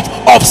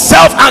of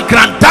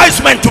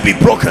self-aggrandizement to be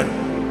broken?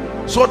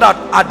 So that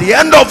at the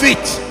end of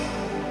it,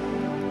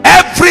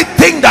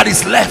 everything that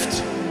is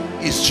left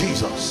is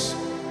Jesus.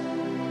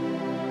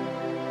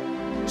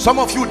 Some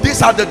of you,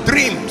 these are the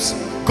dreams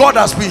God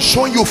has been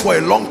showing you for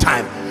a long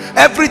time.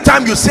 Every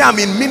time you say I'm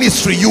in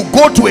ministry, you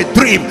go to a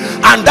dream,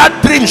 and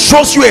that dream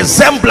shows you a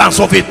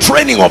semblance of a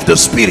training of the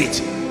spirit.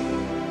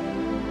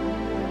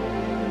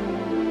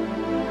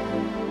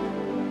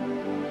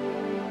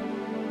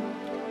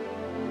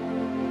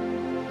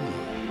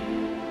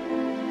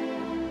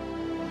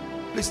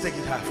 Please take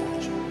it high for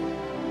me.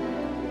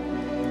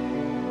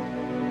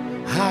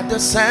 At the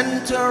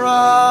center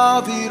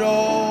of it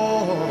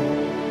all,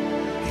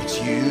 it's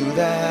you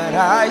that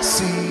I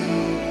see.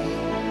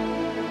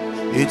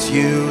 It's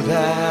you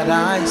that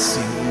I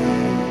see.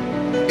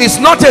 It's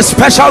not a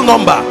special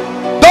number.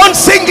 Don't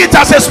sing it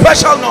as a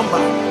special number.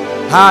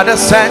 At the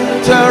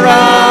center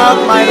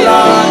of my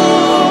life,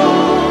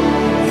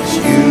 it's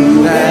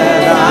you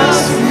that I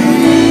see.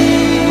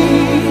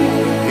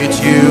 It's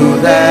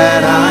you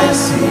that I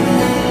see.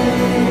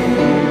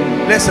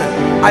 Listen,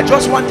 I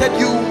just wanted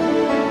you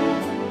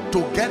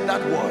to get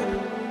that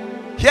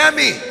word. Hear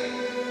me,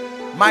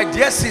 my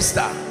dear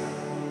sister.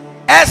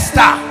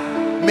 Esther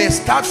may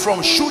start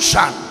from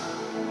Shushan,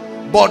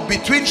 but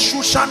between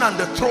Shushan and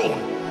the throne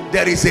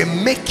there is a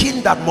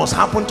making that must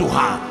happen to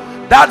her.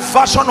 That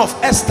version of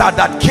Esther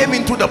that came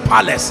into the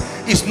palace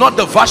is not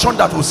the version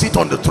that will sit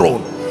on the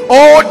throne.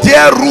 Oh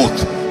dear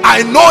Ruth,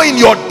 I know in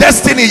your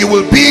destiny you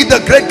will be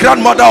the great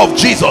grandmother of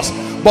Jesus,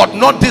 but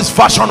not this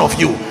version of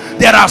you.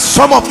 There are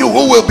some of you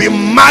who will be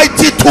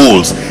mighty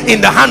tools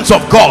in the hands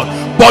of God,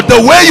 but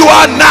the way you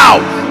are now,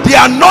 the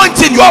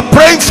anointing you are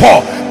praying for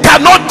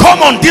cannot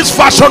come on this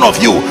version of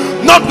you,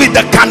 not with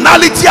the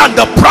carnality and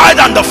the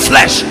pride and the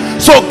flesh.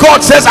 So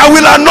God says, I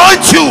will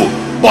anoint you,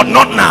 but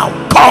not now.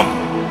 Come,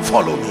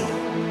 follow me.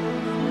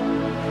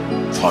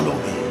 Follow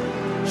me.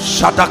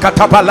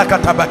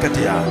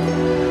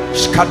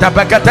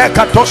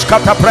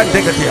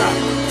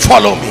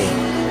 Follow me.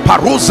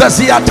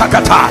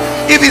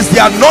 If it's the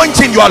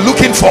anointing you are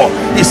looking for,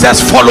 he says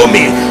follow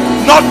me.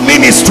 Not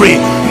ministry,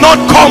 not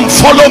come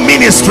follow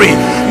ministry,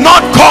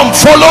 not come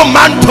follow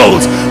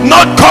mantles,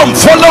 not come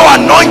follow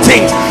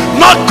anointings,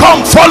 not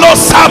come follow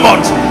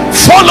sermons.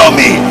 Follow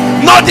me.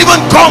 Not even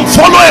come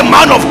follow a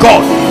man of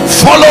God.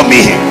 Follow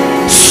me.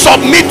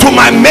 Submit to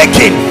my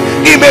making.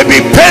 It may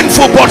be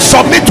painful, but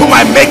submit to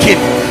my making.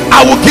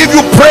 I will give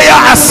you prayer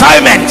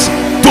assignments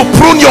to to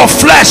prune your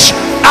flesh,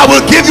 I will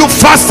give you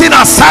fasting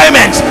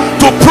assignments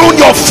to prune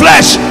your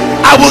flesh.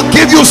 I will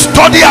give you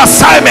study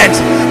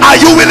assignments. Are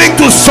you willing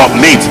to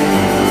submit?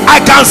 I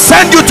can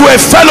send you to a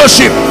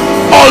fellowship.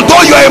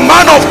 Although you're a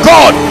man of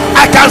God,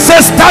 I can say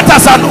start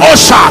as an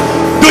usher.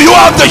 Do you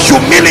have the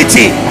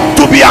humility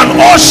to be an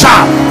usher,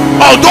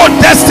 although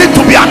destined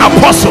to be an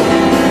apostle?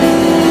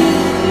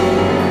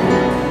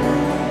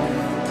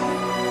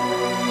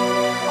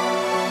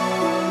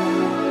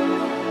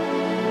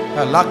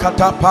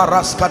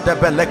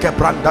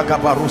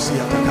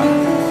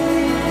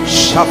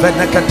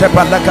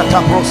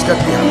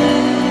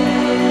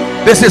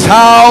 This is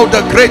how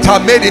the great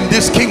are made in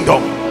this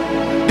kingdom.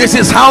 This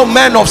is how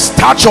men of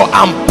stature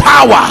and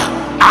power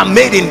are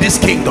made in this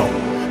kingdom.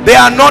 They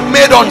are not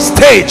made on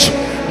stage.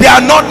 They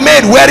are not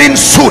made wearing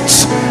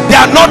suits. They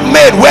are not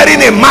made wearing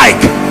a mic.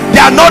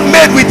 They are not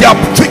made with their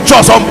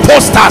pictures on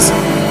posters.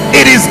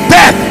 It is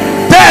death.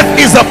 Death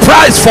is the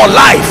price for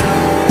life.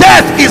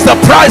 Death is the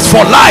price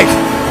for life.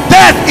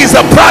 Death is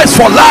the price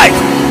for life.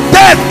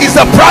 Death is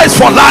the price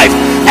for life.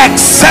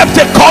 Except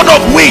a corn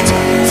of wheat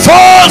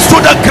falls to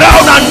the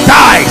ground and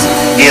dies,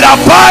 it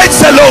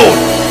abides alone.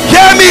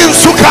 Hear me in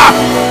Sukkah.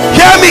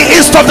 Hear me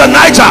east of the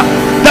Niger.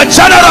 The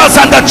generals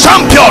and the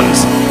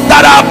champions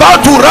that are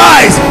about to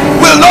rise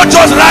will not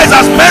just rise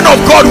as men of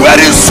God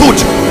wearing suit.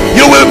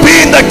 You will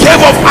be in the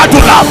cave of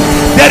Adullam.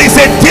 There is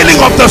a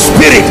dealing of the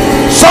spirit.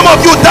 Some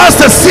of you,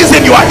 that's the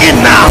season you are in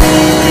now.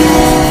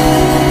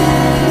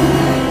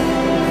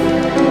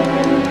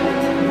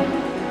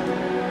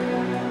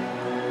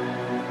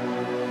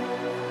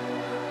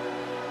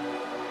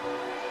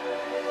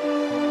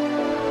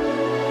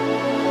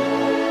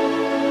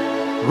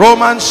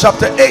 Romans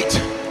chapter 8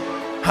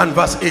 and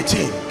verse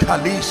 18.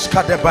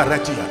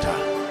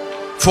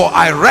 For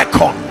I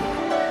reckon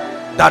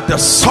that the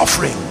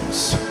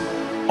sufferings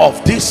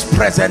of this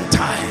present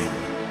time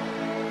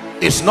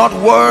is not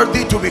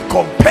worthy to be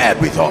compared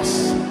with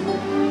us.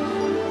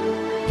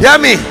 Hear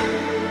me.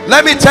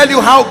 Let me tell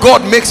you how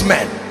God makes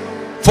men.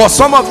 For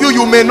some of you,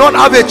 you may not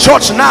have a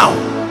church now.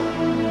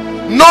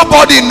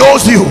 Nobody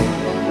knows you.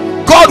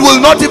 God will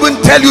not even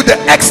tell you the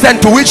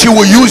extent to which he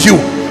will use you,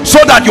 so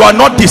that you are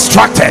not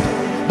distracted.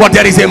 But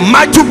there is a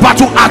mighty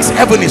battle axe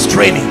heaven is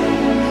training.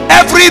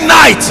 Every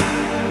night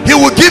he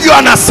will give you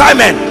an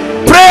assignment.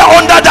 Pray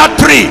under that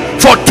tree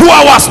for 2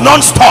 hours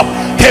non-stop.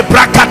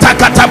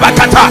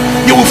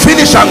 You will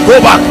finish and go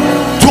back.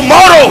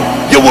 Tomorrow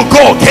you will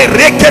go.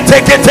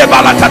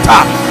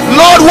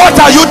 Lord, what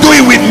are you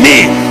doing with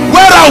me?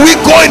 Where are we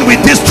going with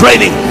this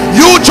training?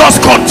 You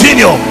just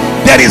continue.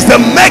 There is the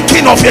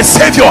making of a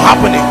savior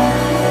happening.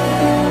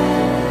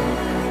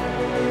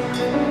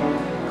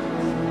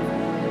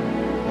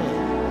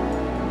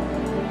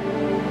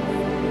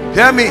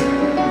 Hear me.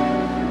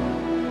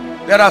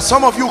 There are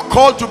some of you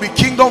called to be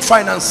kingdom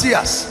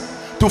financiers,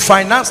 to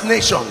finance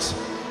nations.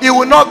 It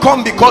will not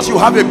come because you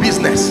have a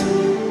business.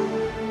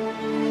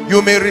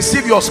 You may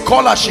receive your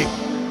scholarship,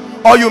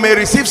 or you may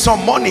receive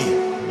some money,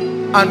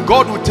 and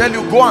God will tell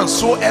you go and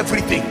sow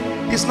everything.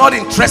 He's not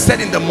interested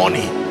in the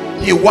money.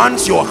 He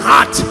wants your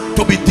heart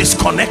to be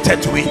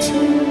disconnected to it.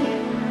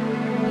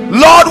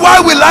 Lord, why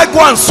will I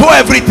go and sow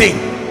everything?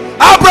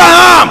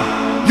 Abraham,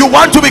 you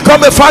want to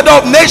become a father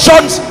of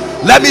nations?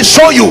 Let me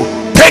show you.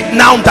 Take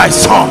now thy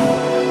son,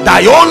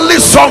 thy only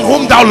son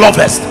whom thou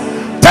lovest.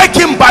 Take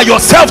him by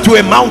yourself to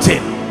a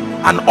mountain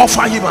and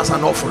offer him as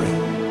an offering.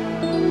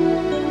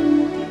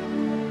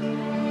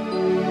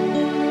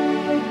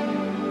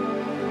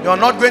 You're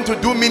not going to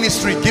do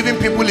ministry giving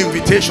people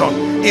invitation.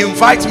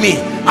 Invite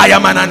me, I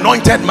am an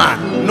anointed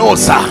man. No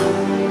sir,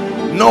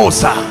 no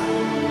sir.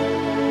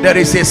 There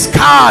is a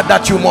scar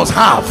that you must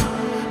have.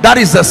 That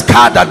is the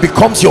scar that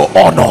becomes your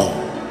honor.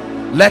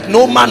 Let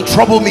no man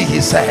trouble me,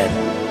 he said,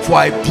 for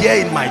I bear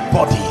in my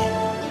body.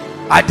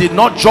 I did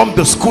not jump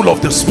the school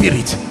of the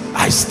spirit.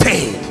 I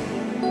stayed.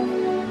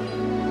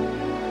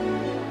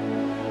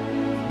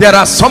 There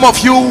are some of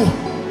you,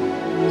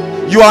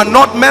 you are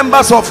not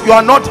members of, you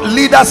are not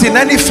leaders in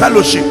any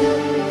fellowship.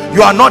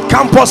 You are not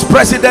campus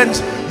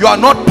presidents. You are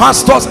not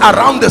pastors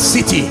around the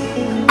city.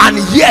 And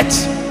yet,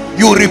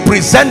 you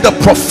represent the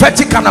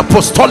prophetic and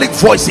apostolic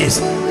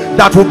voices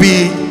that will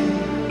be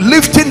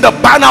lifting the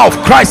banner of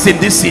Christ in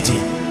this city.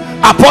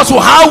 Apostle,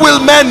 how will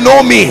men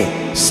know me?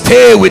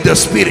 Stay with the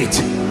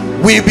spirit.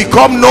 We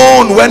become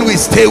known when we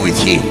stay with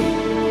him.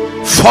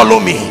 Follow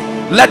me.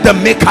 Let the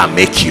maker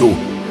make you.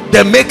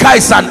 The maker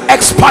is an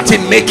expert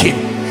in making.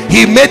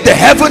 He made the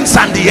heavens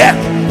and the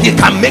earth. He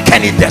can make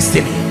any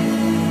destiny.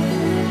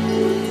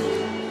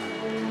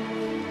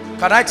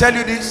 Can I tell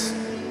you this?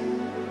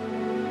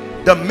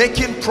 The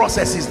making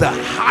process is the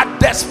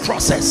hardest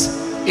process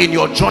in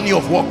your journey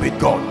of walk with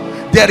God.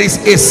 There is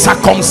a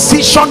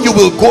circumcision you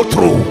will go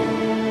through.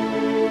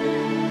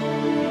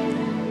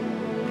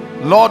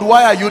 Lord,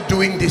 why are you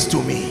doing this to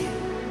me?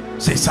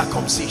 Say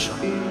circumcision.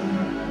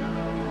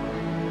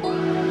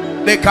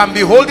 They can be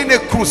holding a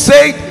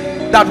crusade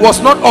that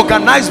was not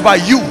organized by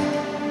you,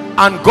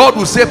 and God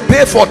will say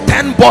pay for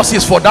 10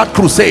 buses for that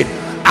crusade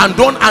and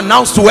don't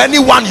announce to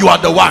anyone you are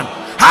the one.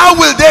 How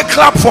will they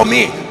clap for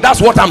me? That's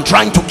what I'm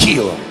trying to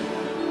kill.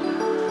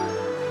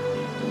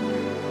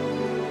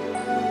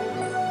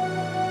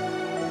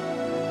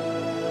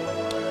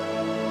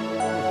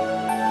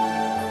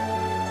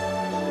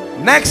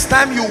 Next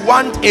time you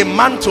want a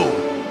mantle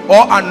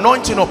or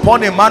anointing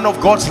upon a man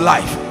of God's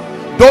life,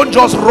 don't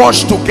just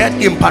rush to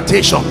get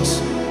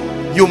impartations.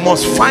 You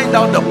must find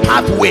out the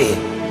pathway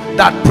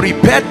that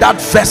prepared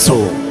that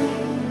vessel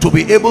to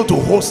be able to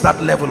host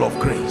that level of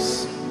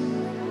grace.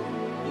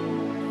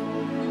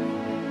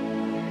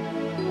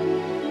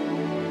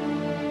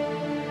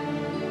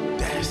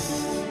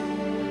 Death.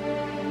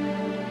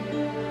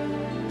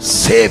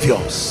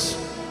 Saviors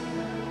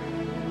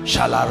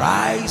shall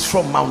arise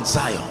from Mount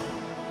Zion.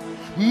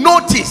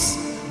 Notice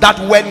that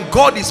when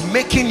God is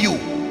making you,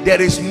 there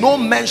is no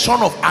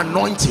mention of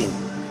anointing,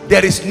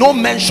 there is no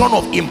mention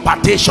of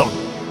impartation.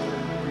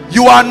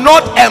 You are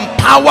not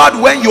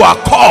empowered when you are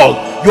called,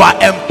 you are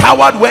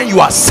empowered when you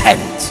are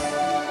sent.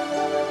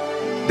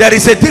 There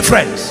is a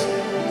difference.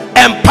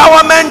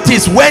 Empowerment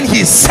is when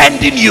he's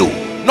sending you,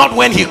 not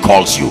when he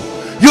calls you.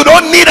 You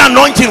don't need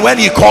anointing when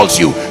he calls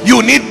you.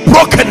 You need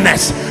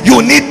brokenness,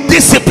 you need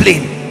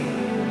discipline.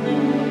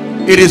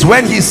 It is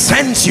when he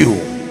sends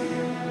you.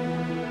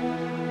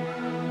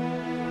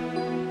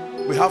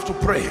 We have to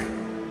pray.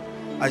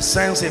 I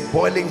sense a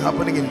boiling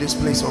happening in this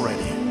place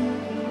already.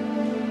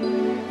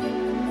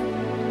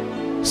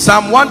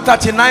 Psalm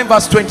 139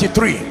 verse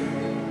 23.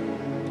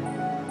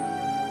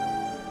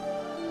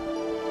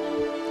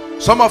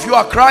 Some of you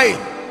are crying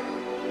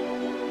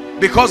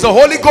because the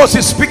Holy Ghost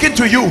is speaking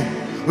to you.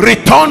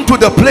 Return to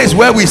the place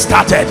where we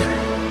started.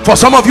 For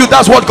some of you,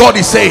 that's what God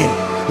is saying.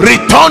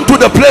 Return to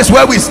the place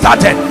where we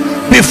started,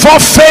 before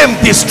fame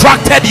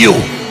distracted you.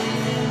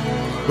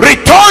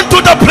 Return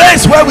to the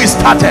place where we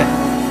started.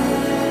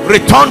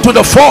 Return to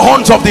the four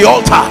horns of the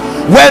altar,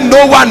 where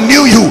no one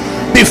knew you,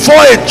 before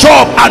a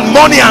job and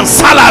money and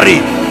salary,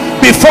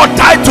 before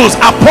titles,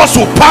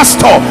 apostle,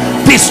 pastor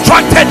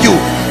distracted you.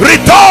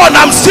 Return.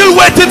 I'm still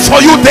waiting for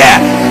you there.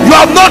 You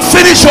have not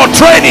finished your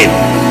training.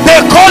 They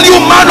call you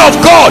man of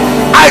God,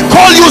 I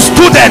call you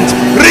student.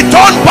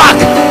 Return back.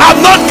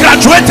 I've not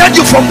graduated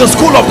you from the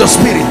school of the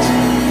Spirit.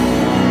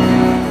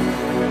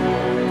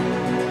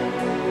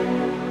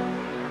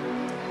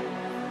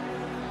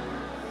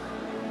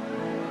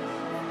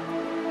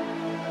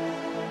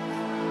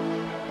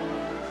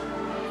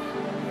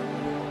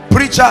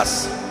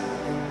 Preachers,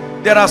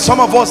 there are some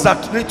of us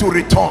that need to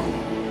return.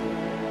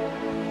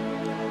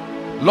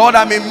 Lord,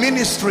 I'm in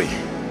ministry,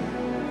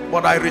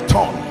 but I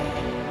return.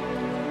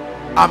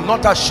 I'm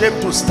not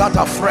ashamed to start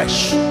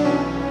afresh.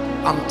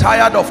 I'm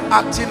tired of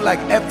acting like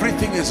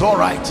everything is all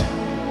right.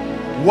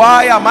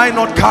 Why am I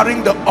not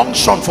carrying the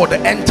unction for the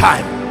end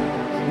time?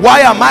 Why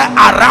am I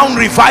around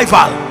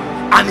revival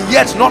and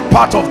yet not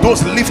part of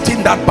those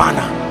lifting that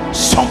banner?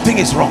 Something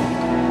is wrong.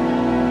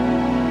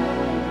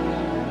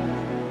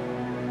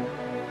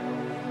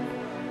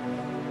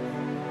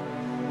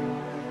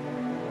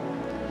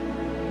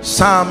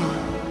 Psalm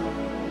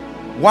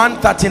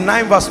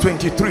 139 verse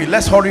 23.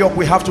 Let's hurry up,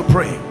 we have to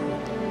pray.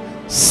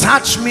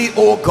 Search me,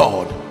 O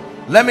God.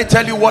 Let me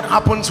tell you what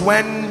happens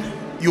when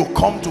you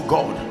come to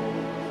God.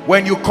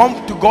 When you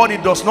come to God,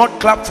 it does not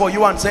clap for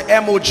you and say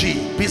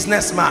MOG,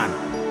 businessman.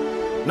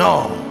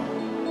 No.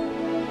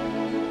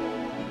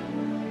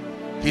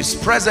 His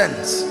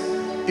presence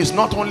is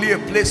not only a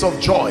place of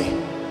joy.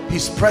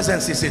 His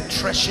presence is a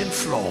threshing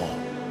floor.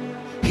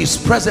 His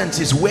presence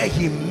is where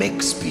he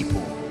makes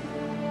people.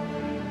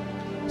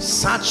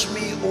 Search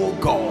me, O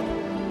God,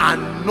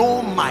 and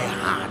know my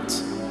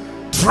heart.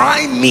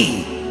 Try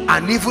me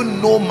and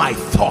even know my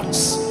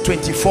thoughts.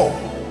 24,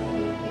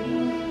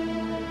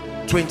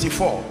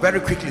 very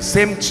quickly,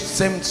 same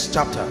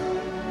chapter.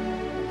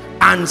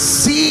 And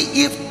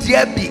see if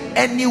there be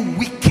any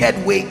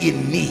wicked way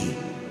in me.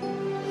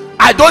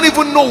 I don't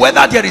even know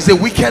whether there is a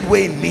wicked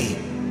way in me.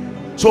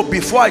 So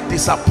before I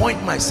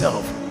disappoint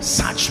myself,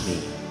 search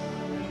me.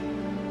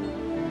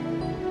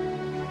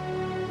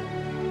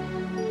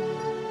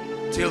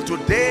 Till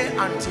today,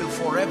 until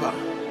forever,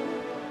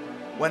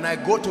 when I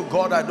go to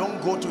God, I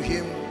don't go to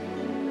him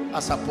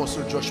as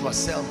Apostle Joshua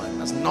Selman.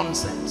 That's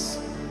nonsense.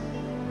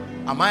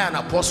 Am I an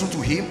apostle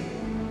to him?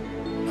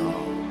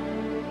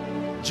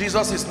 No.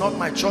 Jesus is not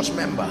my church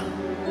member.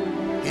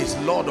 He's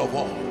Lord of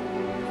all.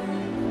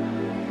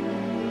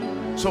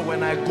 So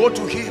when I go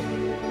to him,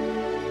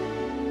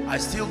 I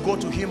still go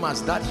to him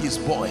as that his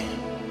boy.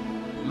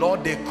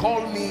 Lord, they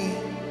call me,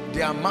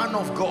 they are man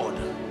of God,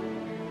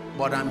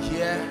 but I'm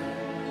here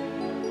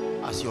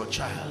as your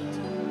child.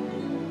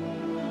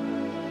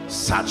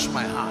 Search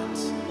my heart.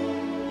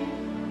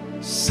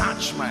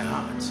 Search my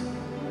heart.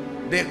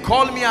 They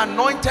call me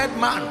anointed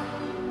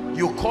man,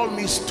 you call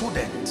me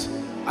student.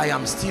 I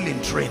am still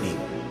in training.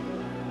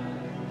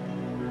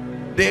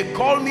 They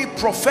call me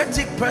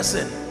prophetic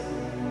person,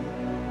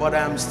 but I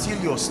am still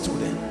your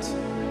student.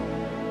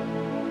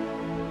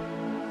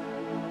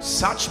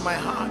 Search my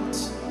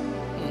heart.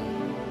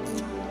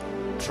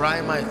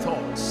 Try my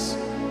thoughts.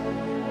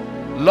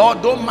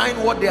 Lord, don't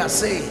mind what they are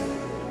saying.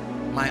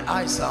 My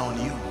eyes are on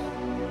you.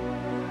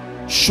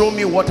 Show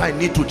me what I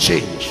need to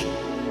change.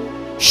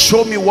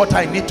 Show me what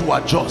I need to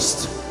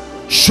adjust.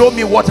 Show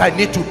me what I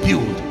need to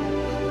build.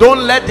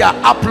 Don't let their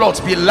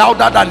applause be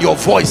louder than your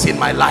voice in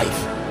my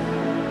life.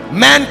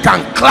 Men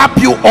can clap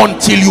you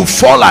until you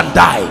fall and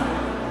die.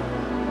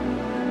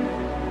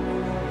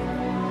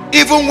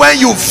 Even when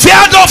you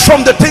veered off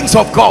from the things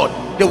of God,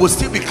 they will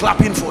still be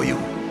clapping for you.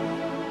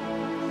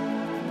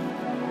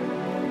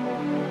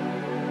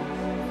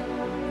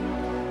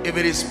 If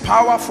it is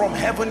power from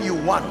heaven you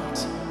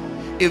want,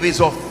 if it's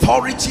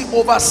authority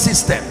over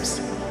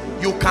systems,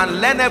 you can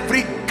learn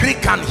every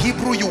Greek and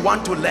Hebrew you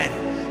want to learn.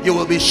 You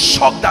will be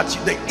shocked that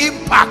the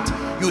impact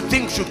you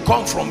think should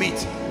come from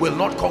it will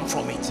not come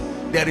from it.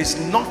 There is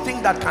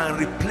nothing that can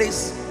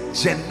replace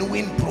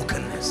genuine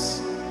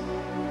brokenness.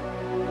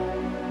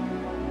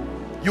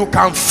 You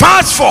can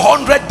fast for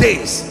 100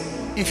 days.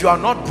 If you are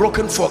not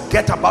broken,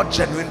 forget about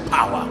genuine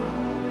power.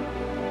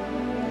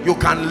 You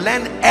can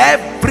learn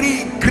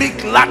every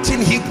Greek, Latin,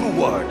 Hebrew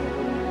word.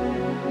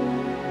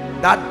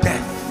 That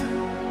death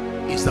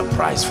is the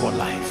price for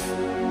life.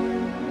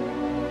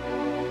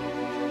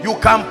 You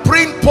can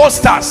print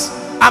posters.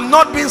 I'm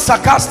not being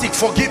sarcastic,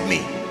 forgive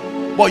me.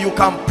 But you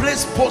can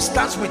place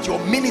posters with your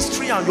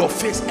ministry and your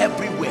face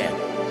everywhere.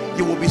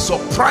 You will be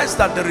surprised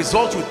that the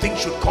result you think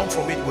should come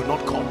from it will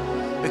not come.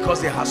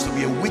 Because there has to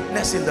be a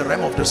witness in the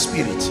realm of the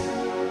spirit.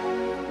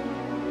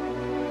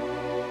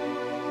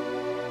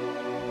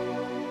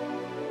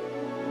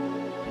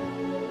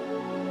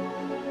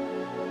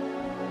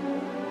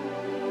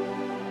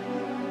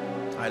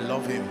 I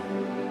love him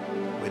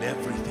with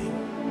everything.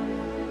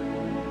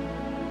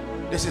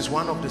 This is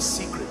one of the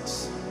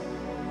secrets.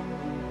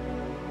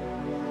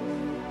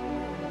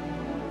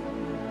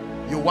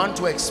 You want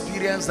to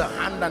experience the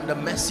hand and the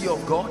mercy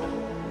of God?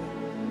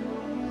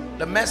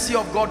 The mercy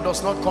of God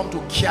does not come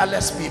to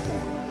careless people.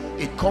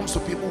 It comes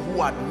to people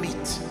who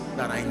admit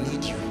that I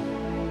need you.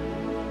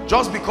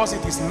 Just because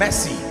it is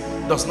mercy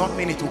does not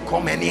mean it will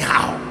come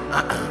anyhow.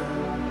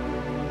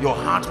 Your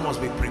heart must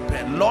be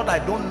prepared. Lord, I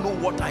don't know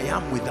what I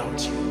am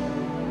without you.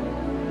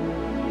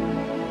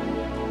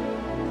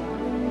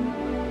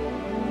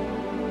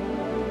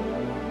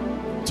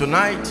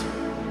 Tonight,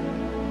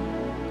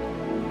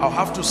 I'll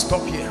have to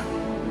stop here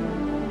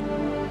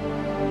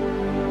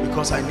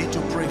because I need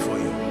to pray for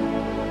you.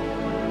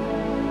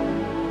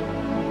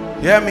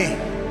 Hear me.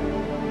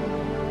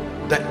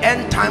 The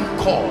end time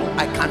call,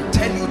 I can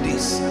tell you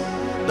this,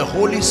 the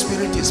Holy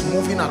Spirit is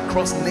moving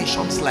across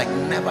nations like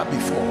never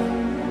before.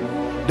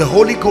 The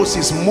Holy Ghost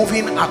is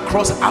moving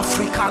across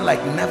Africa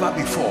like never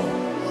before,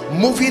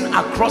 moving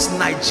across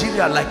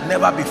Nigeria like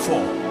never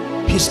before.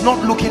 He's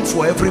not looking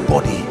for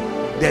everybody.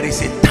 There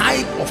is a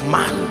type of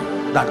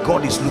man that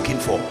God is looking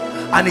for,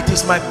 and it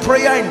is my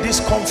prayer in this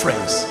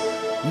conference,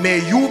 may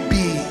you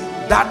be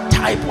that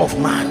type of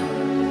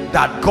man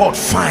that God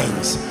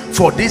finds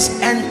for this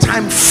end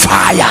time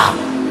fire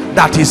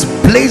that is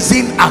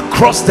blazing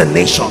across the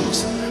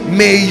nations.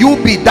 May you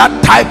be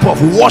that type of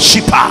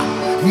worshiper.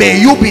 May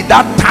you be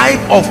that type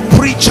of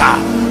preacher.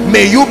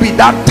 May you be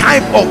that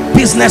type of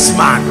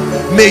businessman.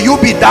 May you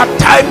be that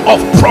type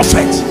of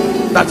prophet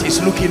that he's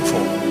looking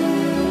for.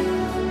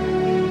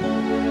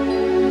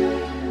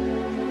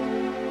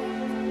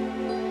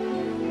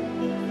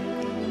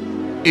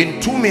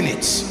 In 2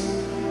 minutes,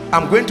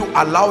 I'm going to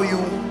allow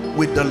you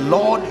with the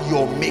Lord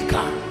your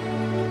maker.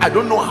 I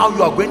don't know how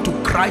you are going to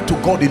cry to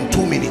God in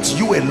 2 minutes,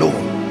 you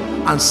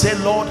alone, and say,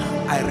 Lord,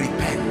 I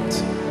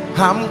repent.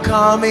 I'm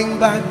coming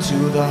back to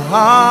the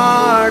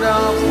heart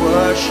of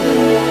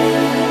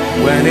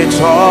worship, when it's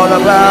all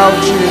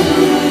about you.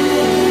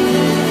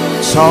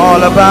 It's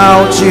all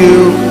about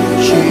you,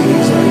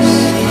 Jesus.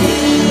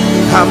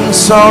 I'm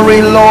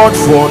sorry, Lord,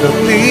 for the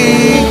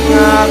thing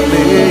I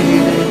made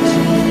it.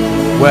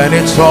 When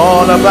it's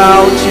all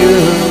about you,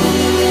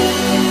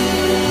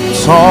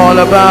 it's all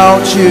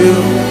about you,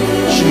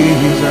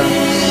 Jesus.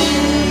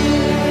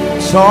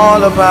 It's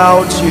all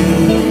about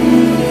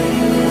you.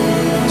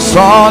 It's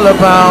all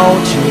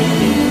about you.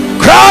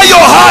 Cry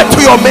your heart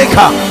to your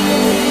maker.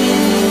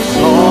 It's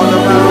all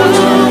about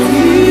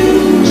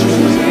you,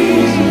 Jesus.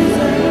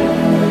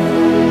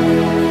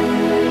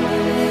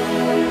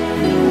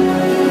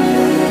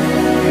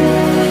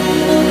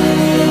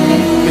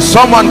 Is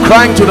someone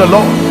crying to the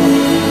Lord?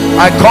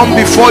 I come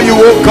before you,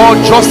 oh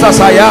God, just as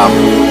I am.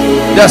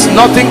 There's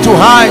nothing to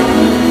hide.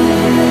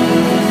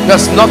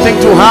 There's nothing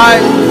to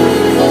hide.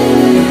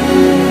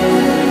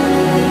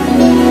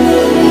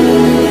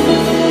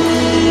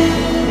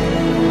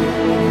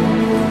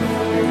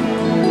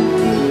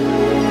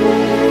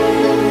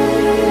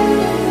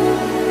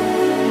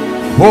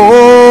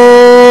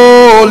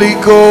 Holy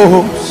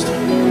Ghost,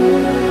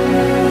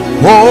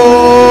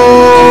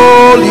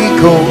 Holy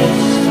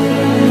Ghost,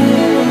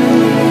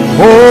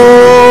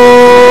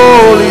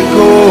 Holy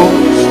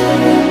Ghost,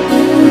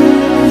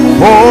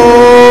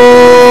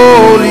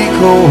 Holy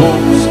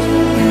Ghost,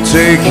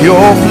 take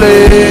your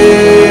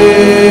place,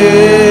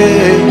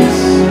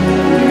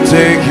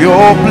 take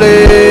your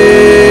place,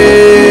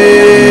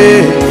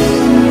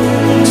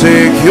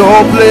 take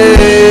your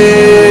place.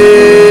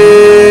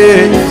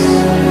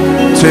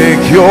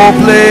 your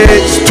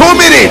place. 2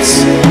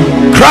 minutes.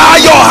 Cry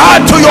your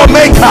heart to your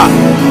maker.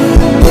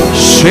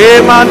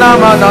 Shema na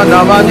mana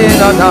na mani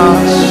na na.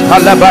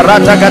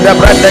 Halabarata gada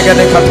brande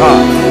gada kata.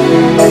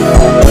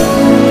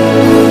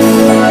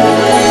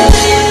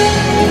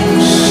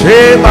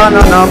 Shema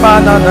na na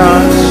mana na.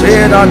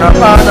 Shema na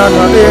mana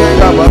na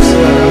na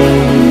basara.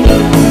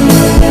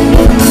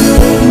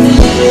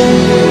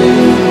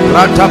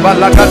 Rata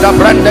balaga da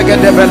brande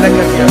gada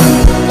belekaya.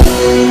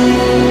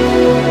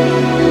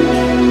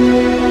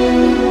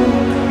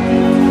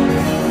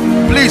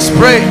 Please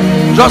pray.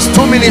 Just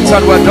 2 minutes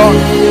and we're done.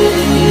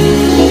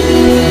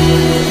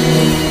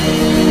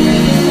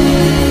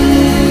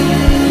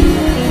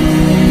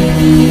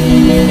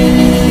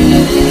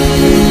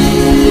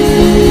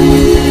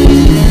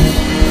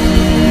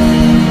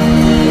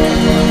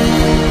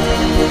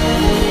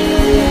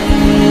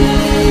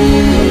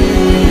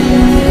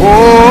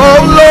 Oh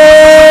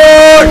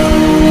Lord,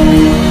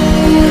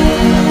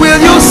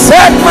 will you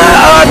set my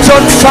heart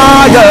on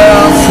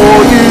fire for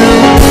you?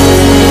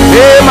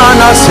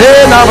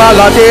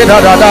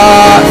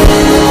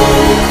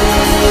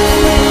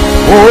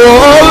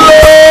 Oh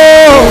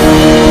Lord,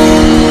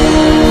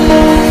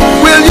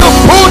 will you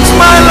put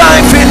my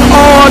life in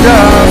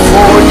order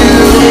for you?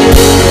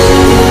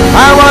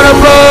 I want to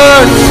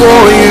burn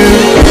for you.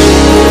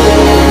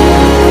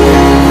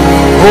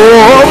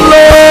 Oh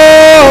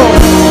Lord,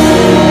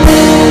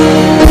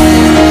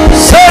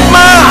 set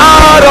my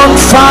heart on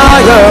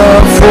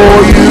fire for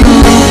you.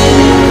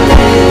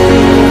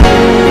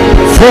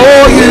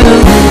 For you.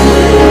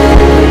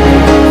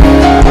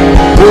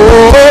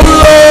 Oh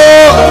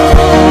Lord,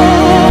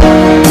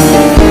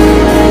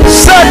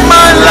 set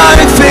my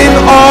life in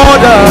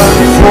order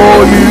for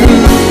you.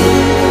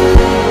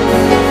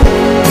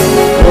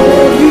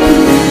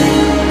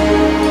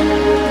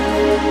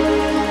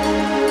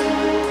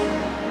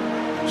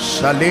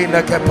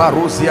 Shalina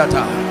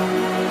keparuziata.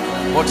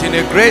 But in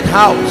a great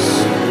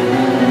house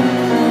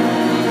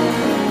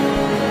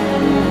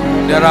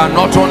there are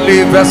not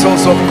only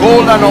vessels of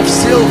gold and of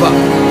silver,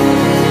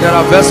 there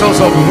are vessels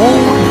of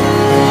wood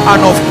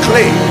and of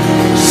clay,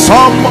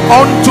 some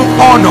unto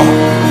honor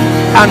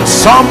and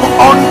some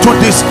unto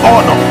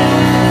dishonor.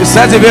 He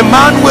says, if a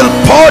man will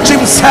purge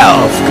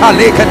himself,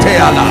 purge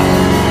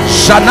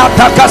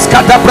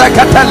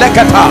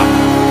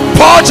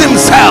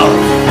himself,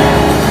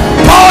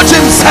 purge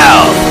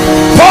himself,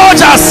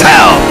 purge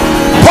herself,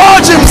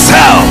 purge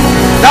himself,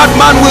 that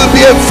man will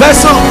be a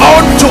vessel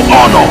unto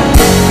honor,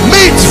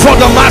 meet for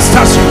the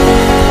master's use.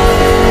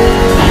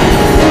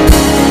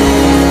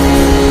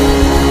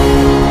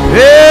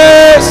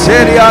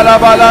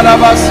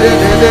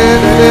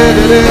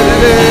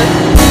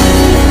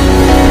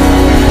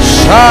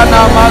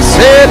 Shana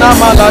masena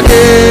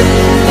malage,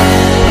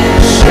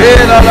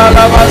 shela la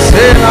la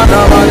masena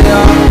na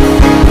maria.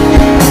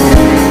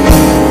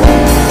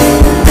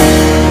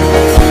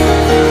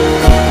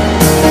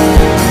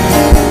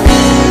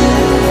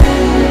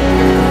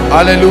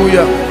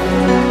 Hallelujah.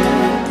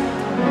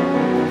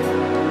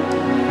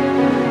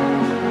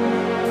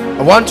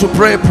 I want to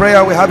pray a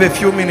prayer. We have a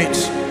few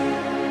minutes,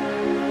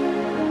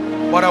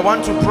 but I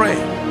want to pray.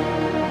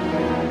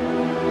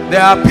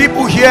 There are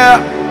people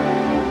here.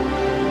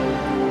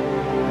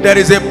 There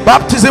is a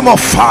baptism of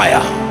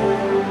fire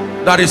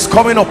that is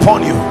coming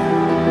upon you.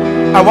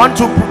 I want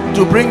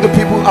to bring the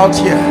people out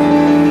here.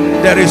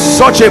 There is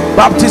such a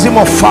baptism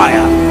of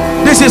fire.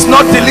 This is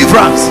not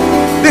deliverance.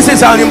 This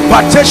is an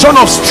impartation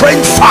of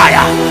strange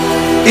fire.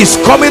 Is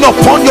coming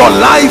upon your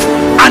life,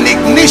 an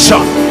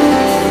ignition.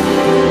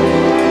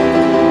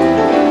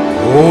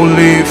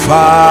 Holy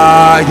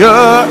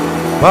fire,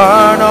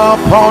 burn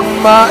upon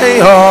my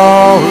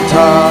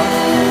altar,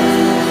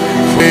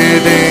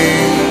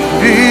 feeding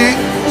the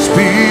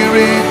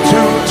Spirit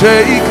to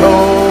take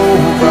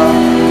over.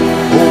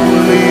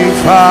 Holy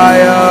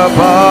fire,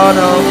 burn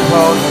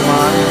upon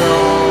my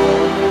altar.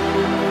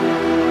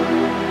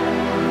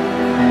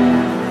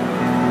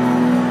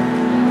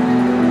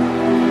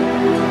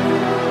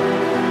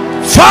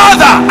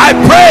 Father, I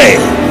pray,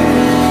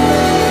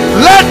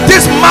 let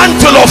this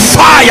mantle of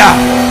fire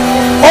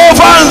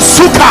over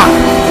Nsuka,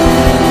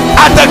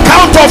 at the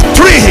count of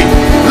 3,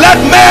 let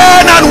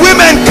men and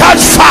women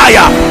catch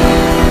fire.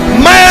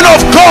 Men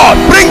of God,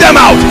 bring them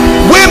out.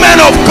 Women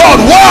of God,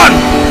 1,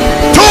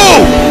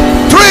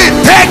 2,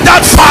 3. Take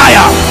that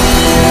fire,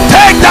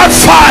 take that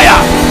fire,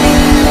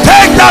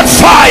 take that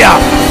fire,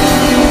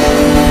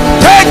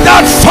 take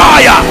that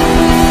fire.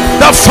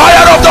 The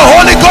fire of the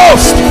Holy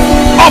Ghost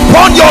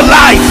upon your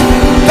life,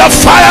 the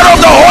fire of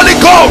the Holy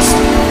Ghost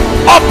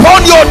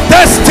upon your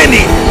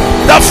destiny,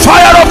 the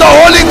fire of the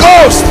Holy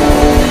Ghost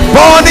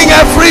burning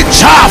every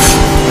chaff,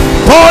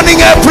 burning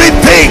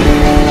everything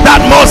that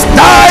must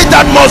die,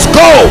 that must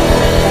go.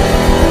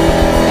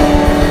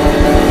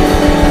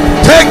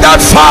 Take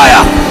that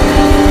fire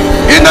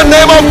in the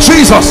name of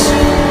Jesus.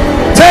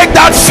 Take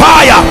that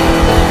fire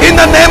in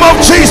the name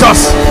of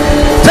Jesus.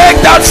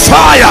 Take that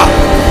fire.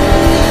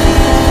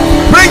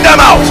 Bring them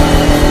out.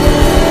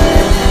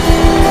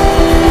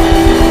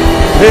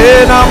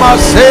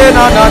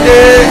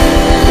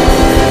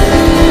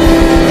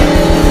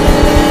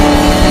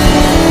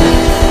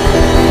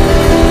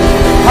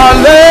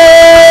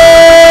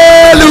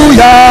 Hallelujah.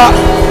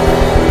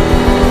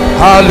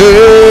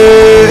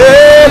 Hallelujah.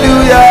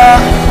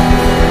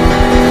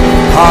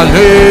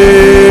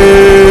 Hallelujah.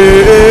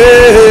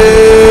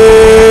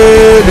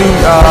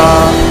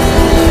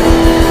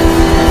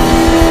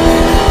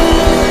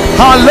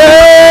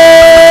 Hallelujah.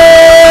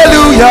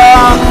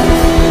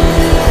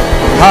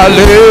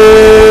 Hallelujah.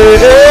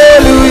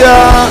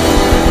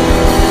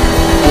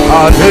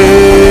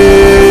 Hallelujah.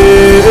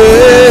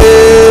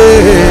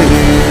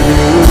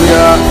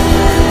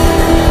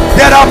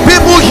 There are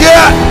people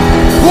here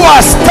who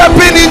are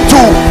stepping into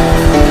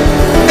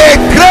a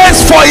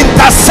grace for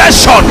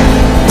intercession.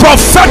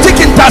 Prophetic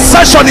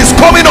intercession is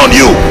coming on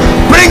you.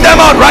 Bring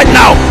them out right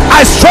now.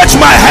 I stretch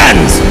my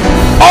hands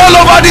all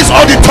over this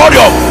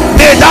auditorium.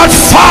 May that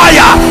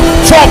fire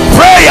for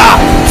prayer,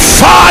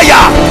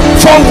 fire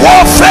for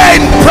warfare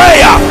in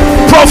prayer,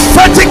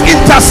 prophetic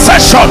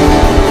intercession,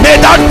 may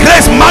that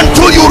grace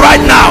mantle you right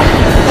now.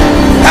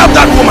 Help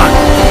that woman.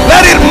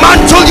 Let it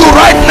mantle you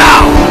right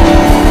now.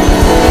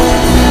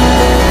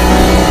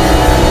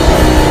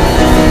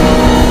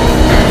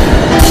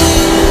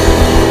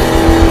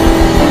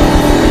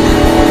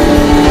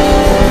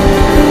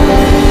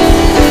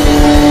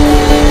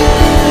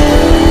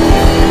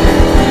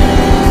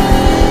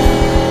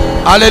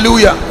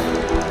 Hallelujah.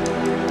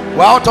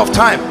 We're out of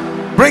time.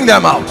 Bring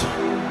them out.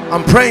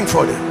 I'm praying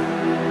for them.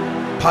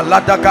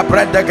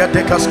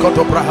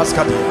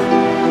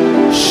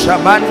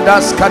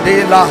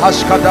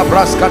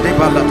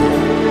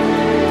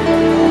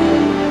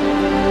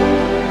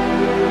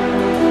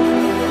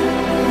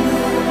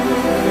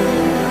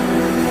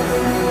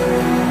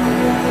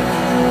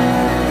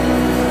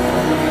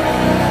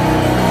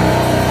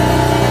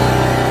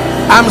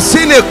 I'm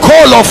seeing a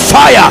coal of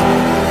fire,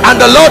 and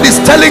the Lord is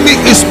telling me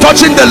He's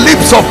touching the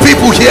lips of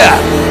people here.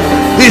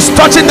 He's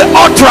touching the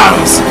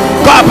utterance.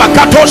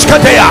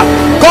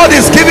 God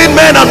is giving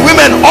men and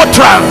women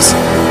utterance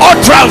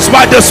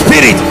by the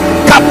Spirit,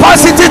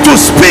 capacity to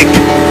speak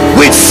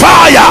with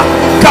fire,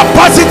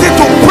 capacity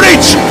to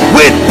preach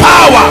with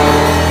power,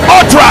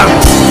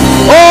 utterance.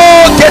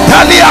 Oh,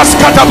 Getalias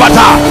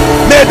Katabata,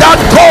 may that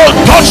coal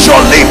touch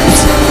your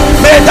lips.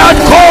 May that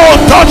coal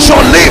touch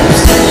your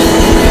lips.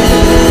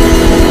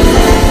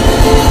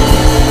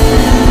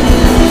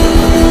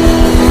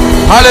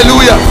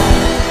 Hallelujah.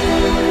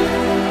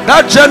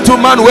 That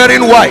gentleman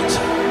wearing white,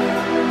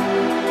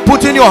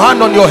 putting your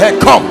hand on your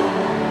head, come.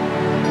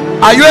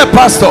 Are you a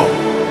pastor?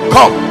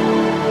 Come.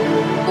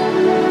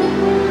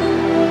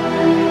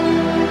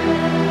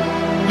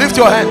 Lift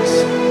your hands.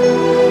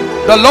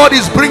 The Lord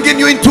is bringing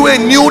you into a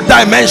new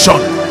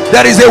dimension.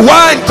 There is a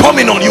wine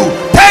coming on you.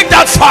 Take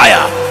that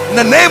fire in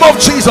the name of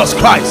Jesus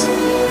Christ.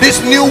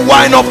 This new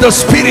wine of the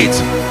Spirit,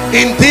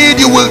 indeed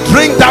you will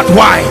drink that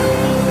wine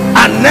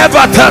and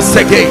never thirst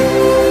again.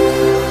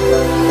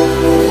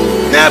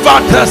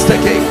 Never thirst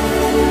again.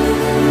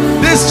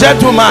 This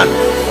gentleman,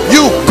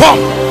 you come.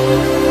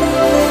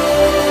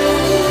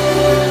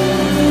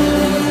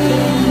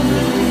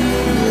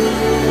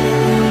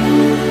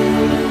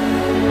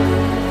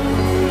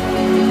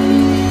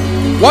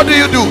 What do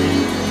you do?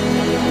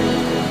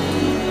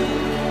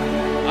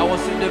 I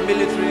was in the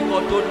military.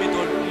 God told me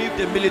to leave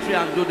the military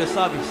and do the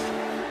service,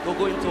 to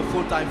go into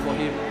full time for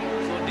Him.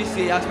 So this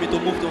year He asked me to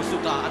move to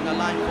Nsuka and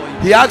align for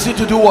Him. He asked you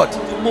to do what?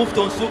 To move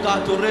to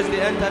Nsuka to raise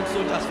the end-time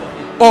soldiers for Him.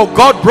 Oh,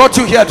 God brought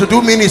you here to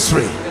do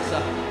ministry. Yes,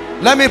 sir.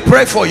 Let me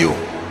pray for you.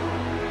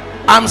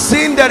 I'm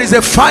seeing there is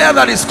a fire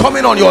that is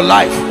coming on your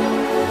life.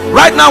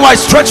 Right now I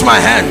stretch my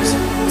hands.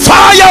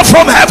 Fire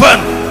from heaven,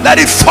 let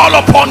it fall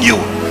upon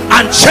you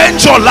and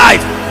change your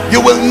life.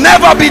 You will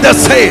never be the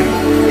same.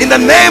 In the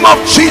name of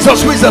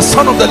Jesus, who is the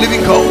Son of the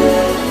living God.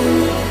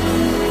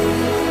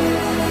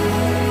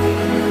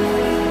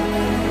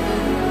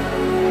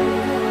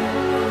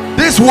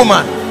 This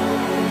woman,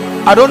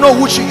 I don't know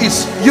who she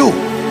is. You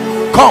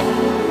come.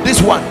 This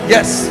one,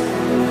 yes.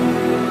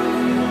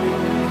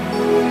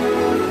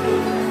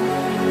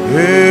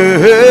 Hey,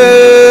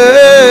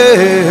 hey,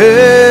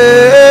 hey,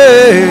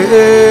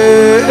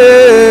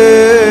 hey.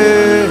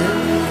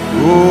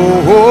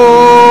 Oh,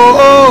 oh,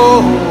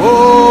 oh,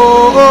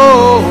 oh,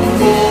 oh.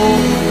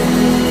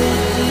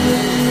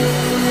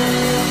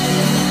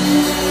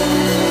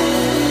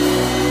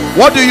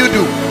 What do you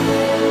do?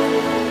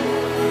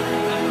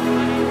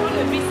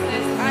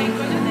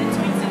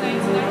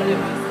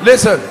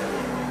 Listen,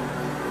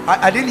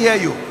 I didn't hear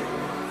you. Sir,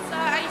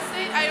 I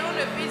said I run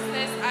a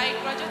business. I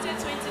graduated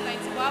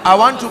 2019. I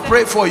want to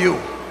pray for you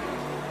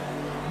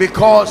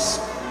because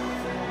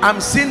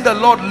I'm seeing the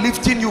Lord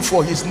lifting you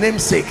for His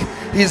name's sake.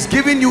 He's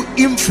giving you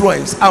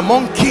influence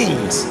among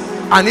kings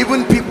and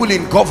even people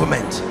in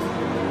government.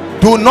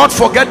 Do not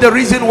forget the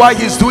reason why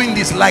He's doing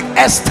this. Like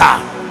Esther,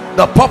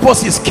 the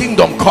purpose is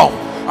kingdom come.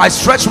 I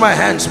stretch my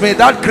hands. May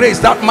that grace,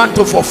 that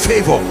mantle for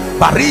favor,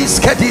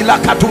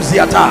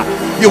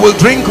 you will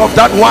drink of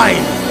that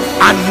wine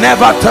and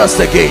never thirst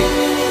again.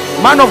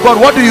 Man of God,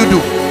 what do you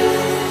do?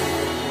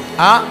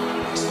 Huh?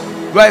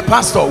 You are a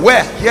pastor.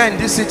 Where? Here in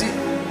this city?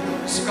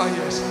 Nsuka,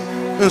 yes.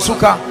 In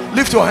Nsuka.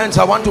 Lift your hands.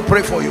 I want to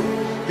pray for you.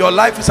 Your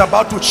life is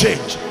about to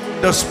change.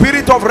 The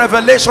spirit of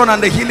revelation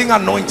and the healing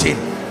anointing,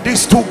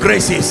 these two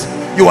graces.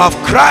 You have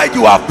cried,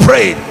 you have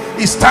prayed.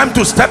 It's time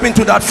to step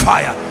into that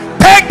fire.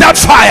 Take that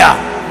fire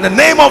in the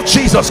name of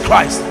Jesus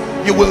Christ.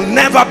 You will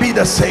never be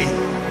the same.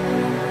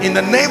 In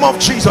the name of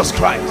Jesus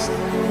Christ.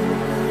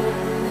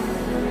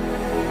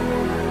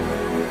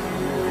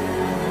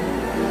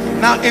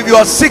 Now, if you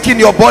are sick in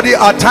your body,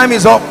 our time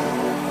is up.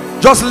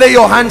 Just lay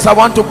your hands. I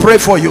want to pray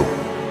for you.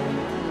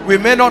 We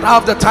may not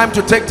have the time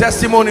to take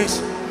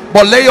testimonies,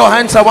 but lay your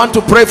hands. I want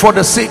to pray for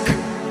the sick.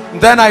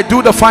 Then I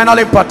do the final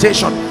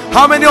impartation.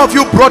 How many of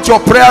you brought your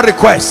prayer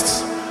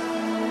requests?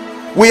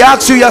 We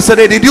asked you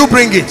yesterday, did you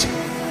bring it?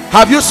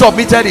 Have you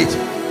submitted it?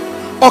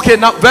 Okay,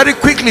 now very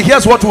quickly,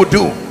 here's what we'll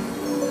do.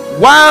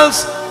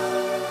 Whilst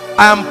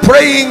I am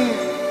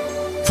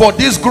praying for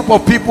this group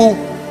of people,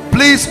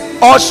 please,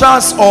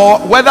 ushers, or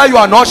whether you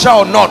are an usher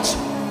or not,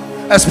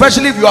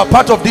 especially if you are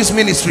part of this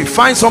ministry,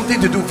 find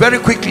something to do very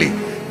quickly.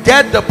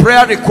 Get the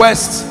prayer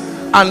requests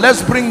and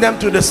let's bring them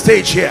to the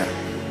stage here.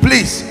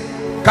 Please,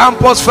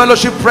 campus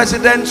fellowship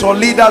presidents or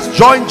leaders,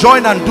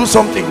 join and do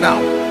something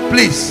now,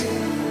 please.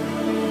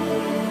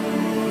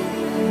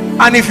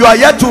 And if you are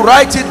yet to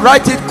write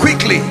it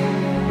quickly.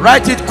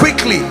 Write it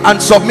quickly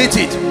and submit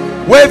it.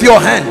 Wave your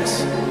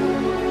hands.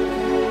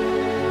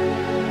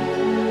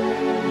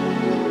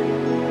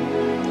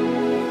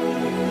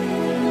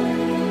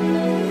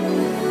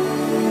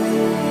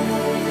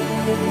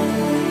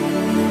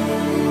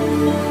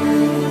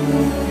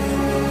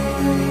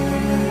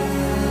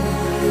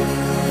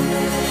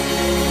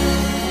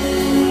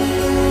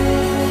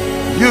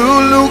 You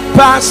look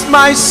past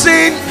my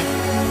sin,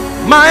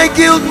 my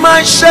guilt,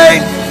 my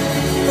shame.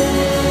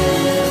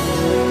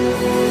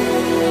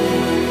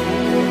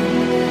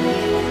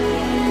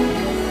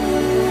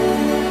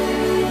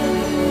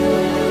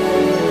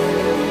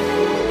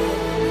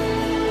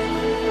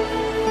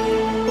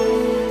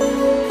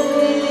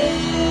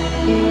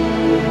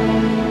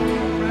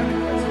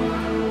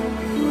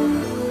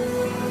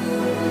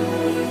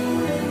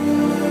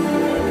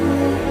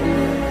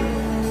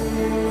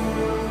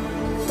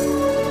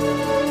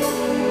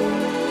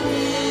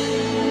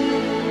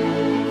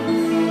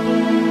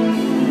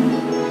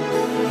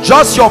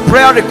 Just your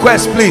prayer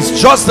request,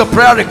 please. Just the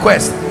prayer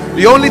request.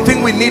 The only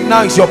thing we need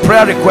now is your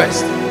prayer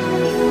request.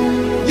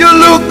 You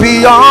look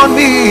beyond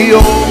me, oh.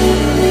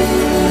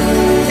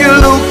 You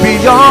look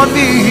beyond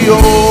me, oh.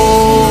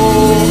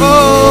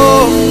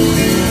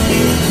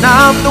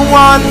 Now I'm the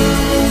one.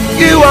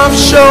 You have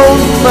shown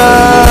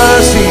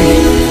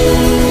mercy.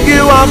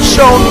 You have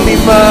shown me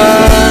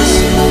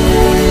mercy.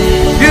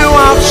 You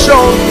have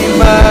shown me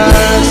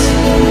mercy.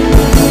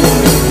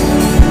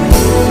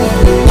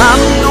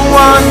 I'm the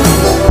one.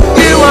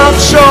 You have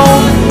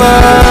shown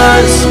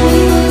mercy.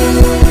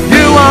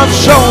 You have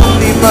shown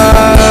me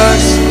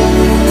mercy.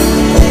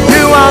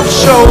 You have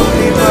shown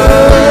me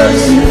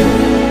mercy.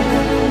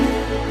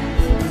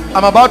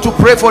 I'm about to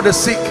pray for the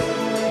sick,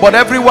 but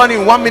everyone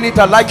in 1 minute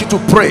I'd like you to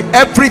pray.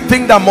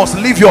 Everything that must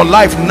leave your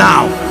life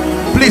now,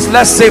 please,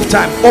 let's save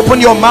time. Open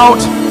your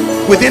mouth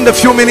within the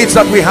few minutes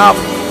that we have.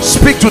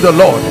 Speak to the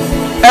Lord.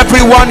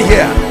 Everyone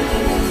here.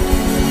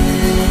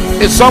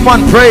 Is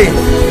someone praying?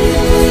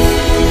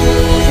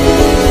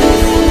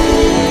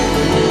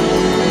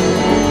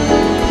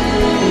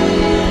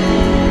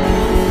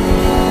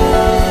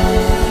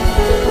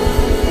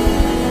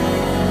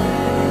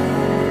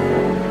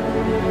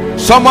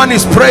 Someone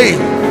is praying.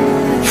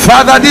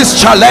 Father,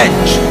 this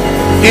challenge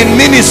in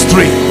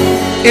ministry,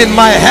 in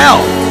my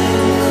health,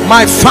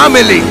 my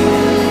family,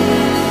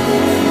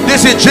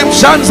 these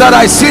Egyptians that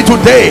I see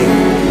today,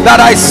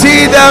 that I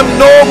see them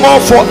no more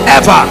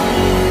forever.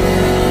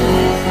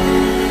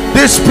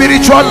 This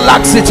spiritual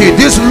laxity,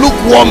 this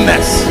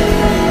lukewarmness.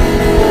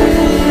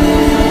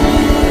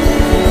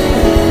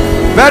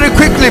 Very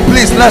quickly,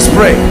 please, let's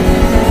pray.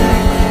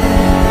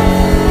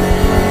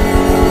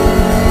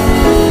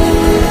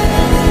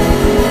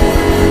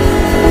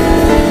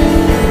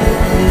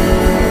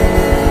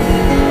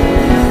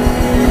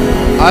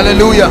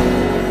 Hallelujah.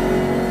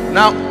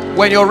 Now,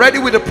 when you're ready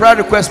with the prayer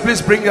request,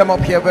 please bring them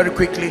up here very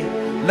quickly.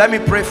 Let me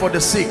pray for the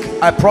sick.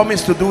 I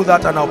promise to do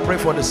that, and I'll pray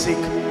for the sick.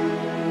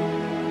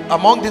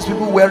 Among these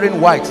people wearing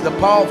white, the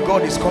power of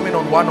God is coming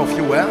on one of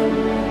you.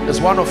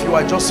 There's one of you.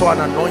 I just saw an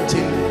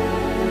anointing,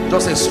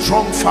 just a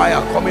strong fire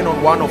coming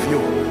on one of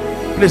you.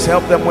 Please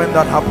help them when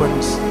that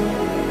happens.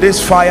 This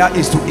fire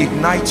is to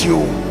ignite you,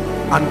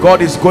 and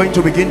God is going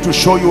to begin to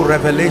show you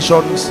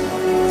revelations.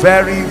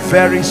 Very,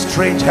 very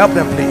strange. Help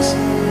them, please.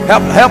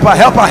 Help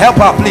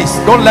her, please.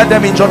 Don't let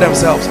them injure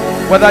themselves.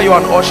 Whether you're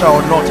an usher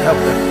or not, help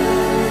them.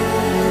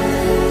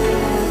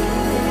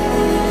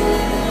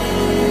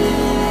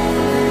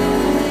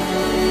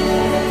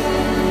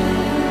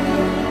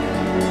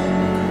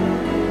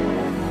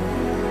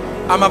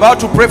 I'm about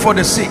to pray for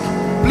the sick.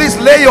 Please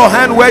lay your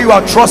hand where you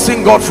are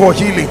trusting God for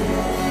healing.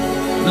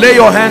 Lay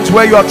your hands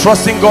where you are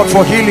trusting God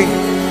for healing.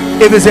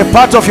 If it's a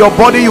part of your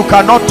body you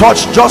cannot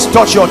touch, just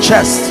touch your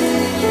chest.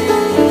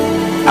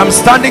 I'm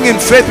standing in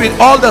faith with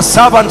all the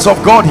servants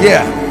of God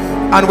here,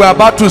 and we're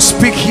about to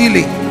speak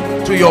healing.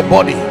 to your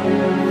body.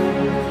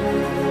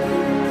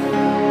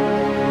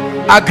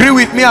 Agree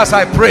with me as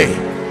I pray.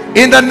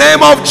 In the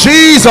name of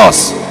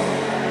Jesus.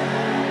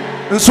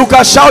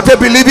 Nsuka, shout a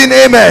believing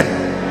amen.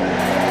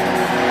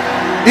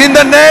 In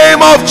the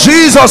name of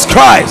Jesus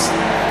Christ.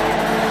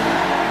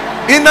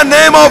 In the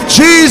name of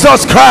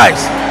Jesus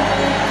Christ.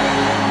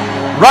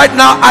 Right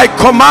now I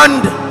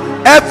command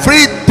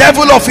every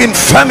devil of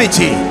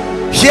infirmity,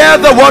 hear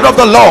the word of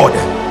the Lord.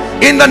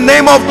 In the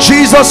name of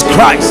Jesus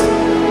Christ,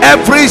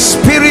 every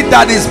spirit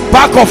that is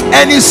back of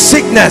any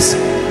sickness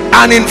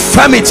and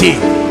infirmity,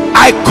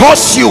 I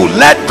curse you.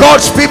 Let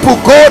God's people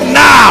go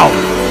now.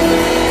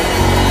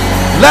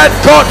 Let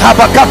God help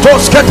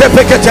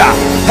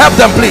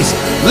them, please.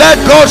 Let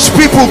God's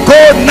people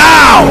go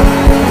now.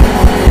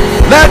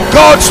 Let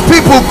God's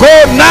people go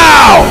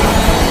now.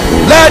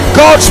 Let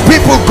God's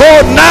people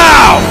go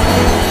now.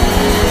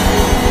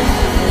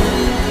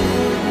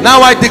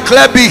 Now I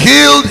declare, be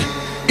healed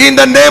in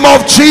the name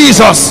of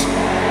Jesus.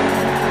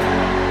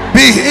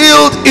 Be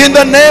healed in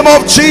the name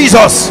of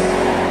Jesus.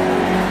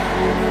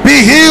 Be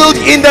healed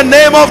in the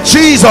name of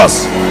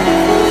Jesus.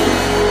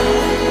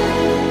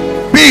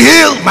 Be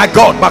healed, my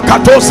God.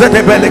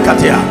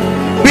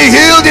 Be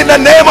healed in the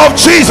name of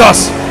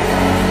Jesus.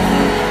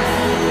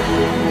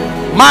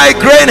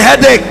 Migraine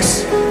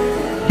headaches,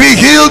 be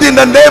healed in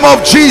the name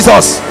of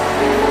Jesus.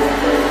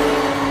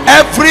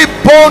 Every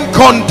bone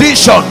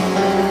condition,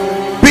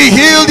 be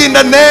healed in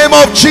the name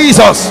of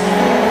Jesus.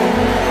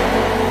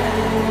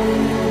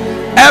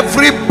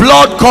 Every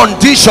blood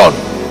condition,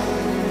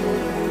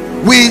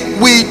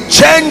 we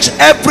change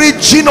every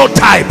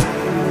genotype,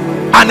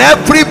 and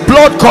every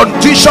blood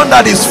condition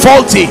that is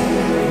faulty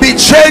be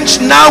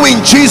changed now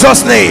in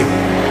Jesus' name.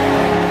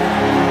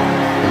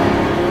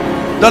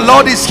 The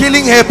Lord is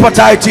healing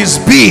hepatitis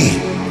B.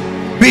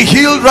 Be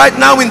healed right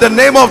now in the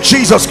name of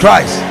Jesus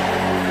Christ.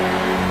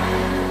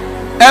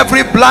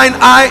 Every blind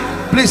eye,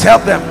 please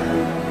help them.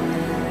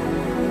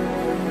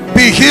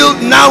 Be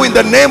healed now in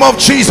the name of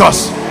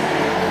Jesus.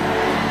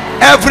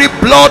 Every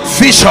blood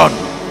vision,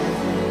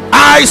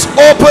 eyes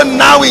open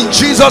now in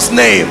Jesus'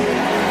 name.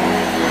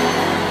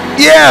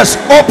 Ears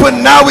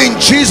open now in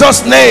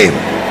Jesus' name.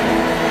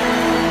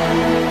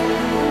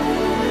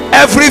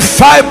 Every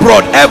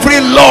fibroid,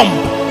 every lump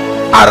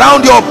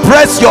around your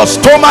breast, your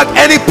stomach,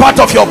 any part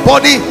of your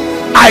body,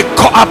 I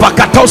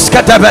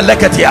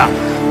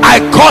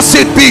cause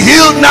it, be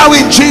healed now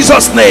in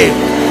Jesus' name.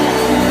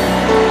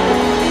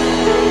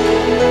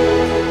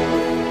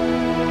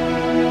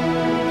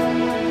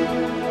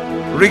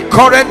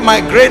 Recurrent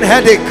migraine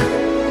headache,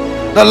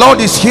 the Lord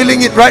is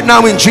healing it right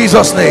now in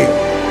Jesus' name.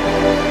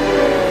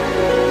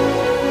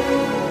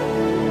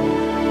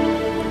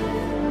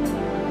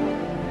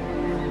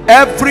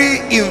 Every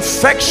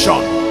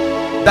infection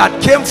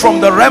that came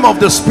from the realm of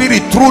the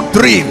spirit through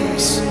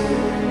dreams,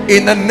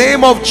 in the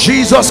name of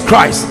Jesus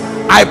Christ,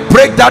 I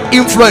break that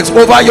influence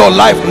over your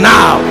life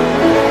now.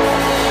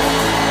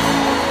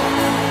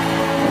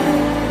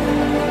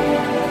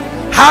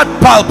 Heart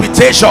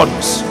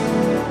palpitations,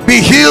 be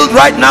healed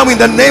right now in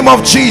the name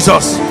of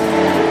Jesus.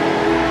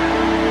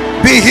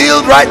 Be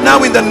healed right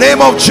now in the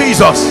name of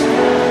Jesus.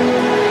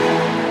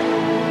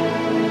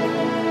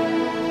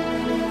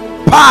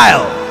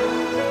 Pile,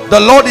 the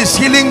Lord is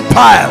healing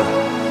pile.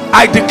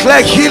 I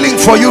declare healing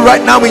for you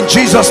right now in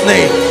Jesus'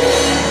 name.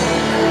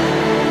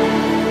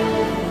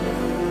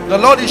 The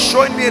Lord is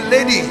showing me a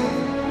lady.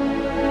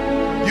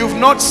 You've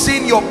not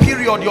seen your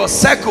period, your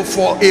cycle,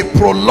 for a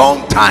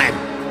prolonged time,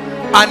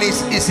 and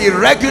it's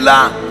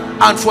irregular,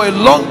 and for a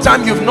long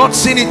time you've not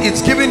seen it.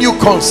 It's giving you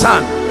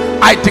concern.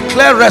 I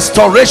declare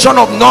restoration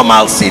of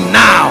normalcy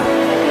now.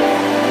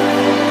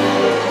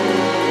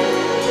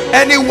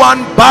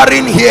 Anyone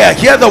barren here,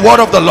 hear the word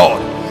of the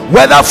Lord.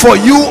 Whether for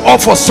you or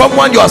for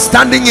someone you are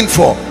standing in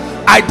for,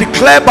 I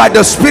declare by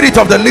the Spirit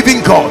of the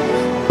living God,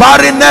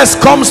 barrenness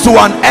comes to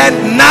an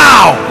end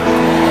now.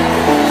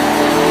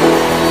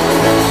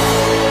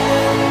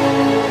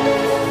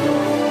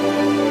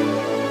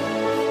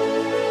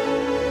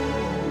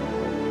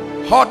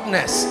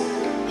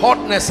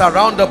 Hotness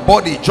around the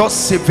body,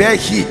 just severe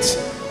heat,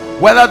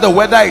 whether the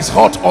weather is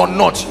hot or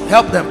not.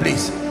 Help them,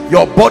 please.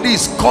 Your body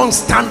is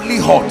constantly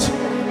hot.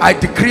 I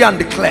decree and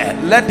declare,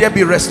 let there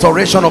be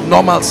restoration of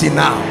normalcy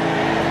now.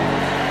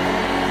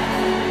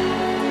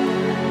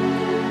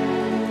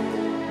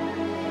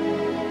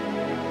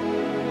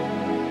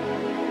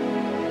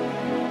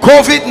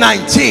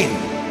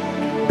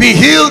 COVID-19, be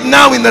healed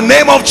now in the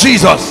name of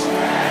Jesus.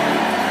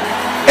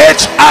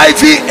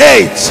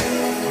 HIV/AIDS,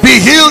 be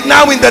healed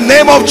now in the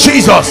name of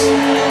Jesus.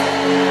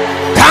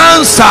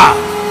 Cancer,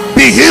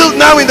 be healed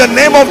now in the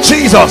name of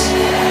Jesus.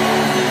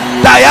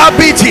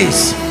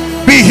 Diabetes,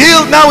 be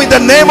healed now in the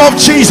name of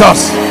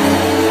Jesus.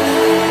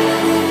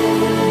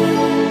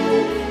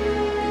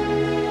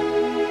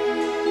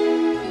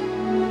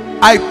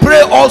 I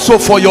pray also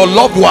for your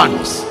loved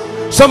ones.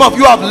 Some of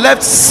you have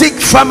left sick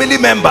family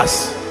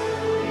members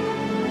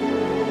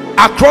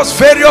across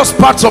various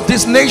parts of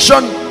this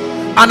nation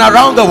and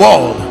around the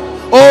world.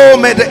 Oh,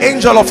 may the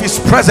angel of his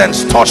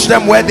presence touch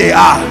them where they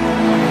are.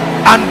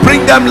 and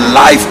bring them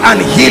life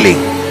and healing.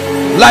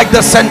 Like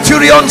the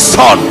centurion's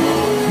son,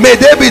 may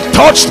they be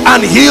touched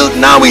and healed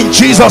now in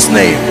Jesus'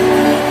 name.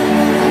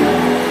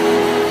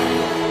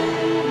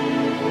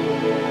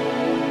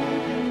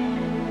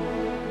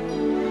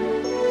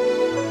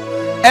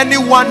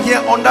 Anyone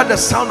here under the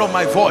sound of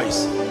my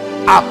voice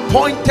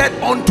appointed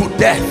unto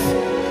death,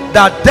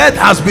 that death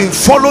has been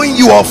following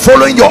you or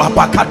following your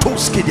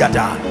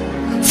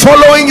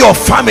following your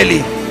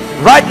family,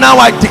 right now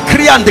I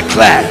decree and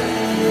declare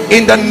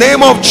in the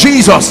name of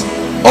Jesus,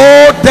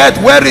 oh death,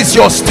 where is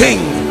your sting?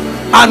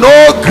 And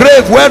oh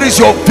grave, where is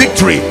your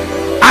victory?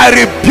 I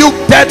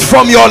rebuke death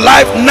from your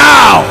life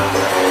now.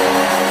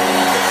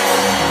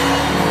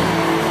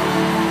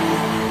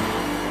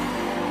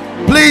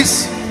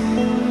 Please,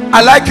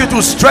 I'd like you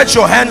to stretch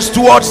your hands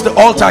towards the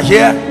altar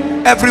here.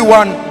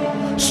 Everyone,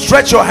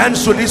 stretch your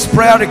hands to these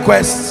prayer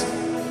requests.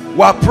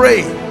 We are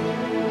praying.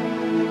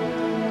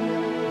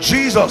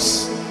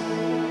 Jesus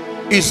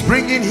is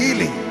bringing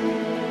healing,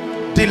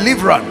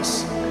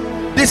 deliverance.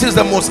 This is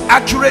the most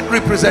accurate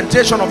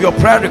representation of your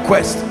prayer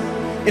request.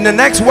 In the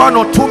next 1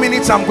 or 2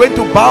 minutes, I'm going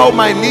to bow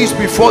my knees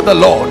before the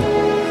Lord,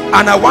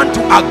 and I want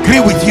to agree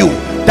with you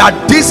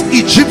that these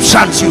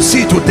Egyptians you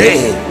see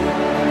today,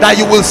 that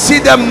you will see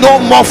them no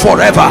more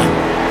forever.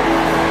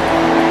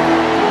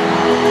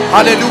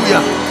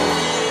 Hallelujah.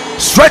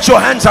 Stretch your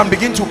hands and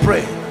begin to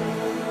pray.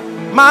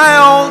 My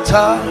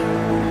altar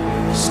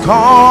is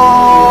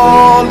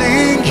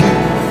calling you,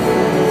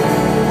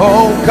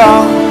 oh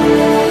God.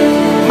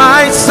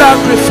 My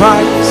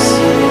sacrifice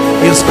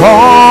is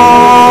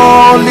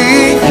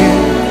calling you,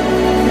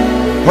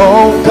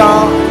 oh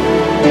God.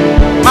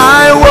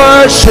 My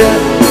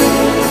worship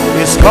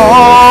is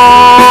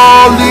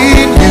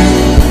calling you,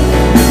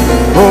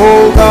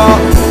 oh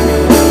God.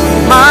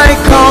 My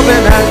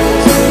covenant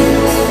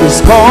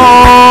is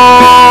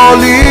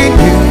calling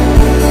you.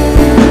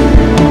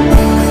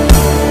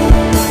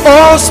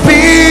 Oh,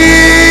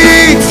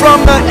 speak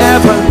from the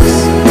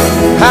heavens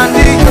and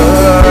the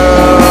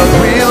earth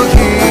will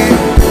hear.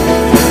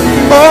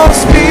 Oh,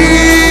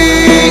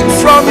 speak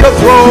from your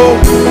throne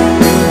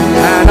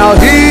and I'll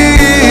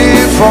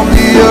hear from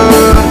the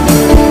earth.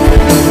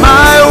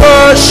 My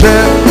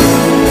worship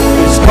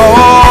is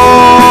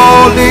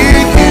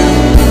calling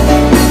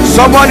you.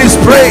 Someone is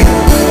praying.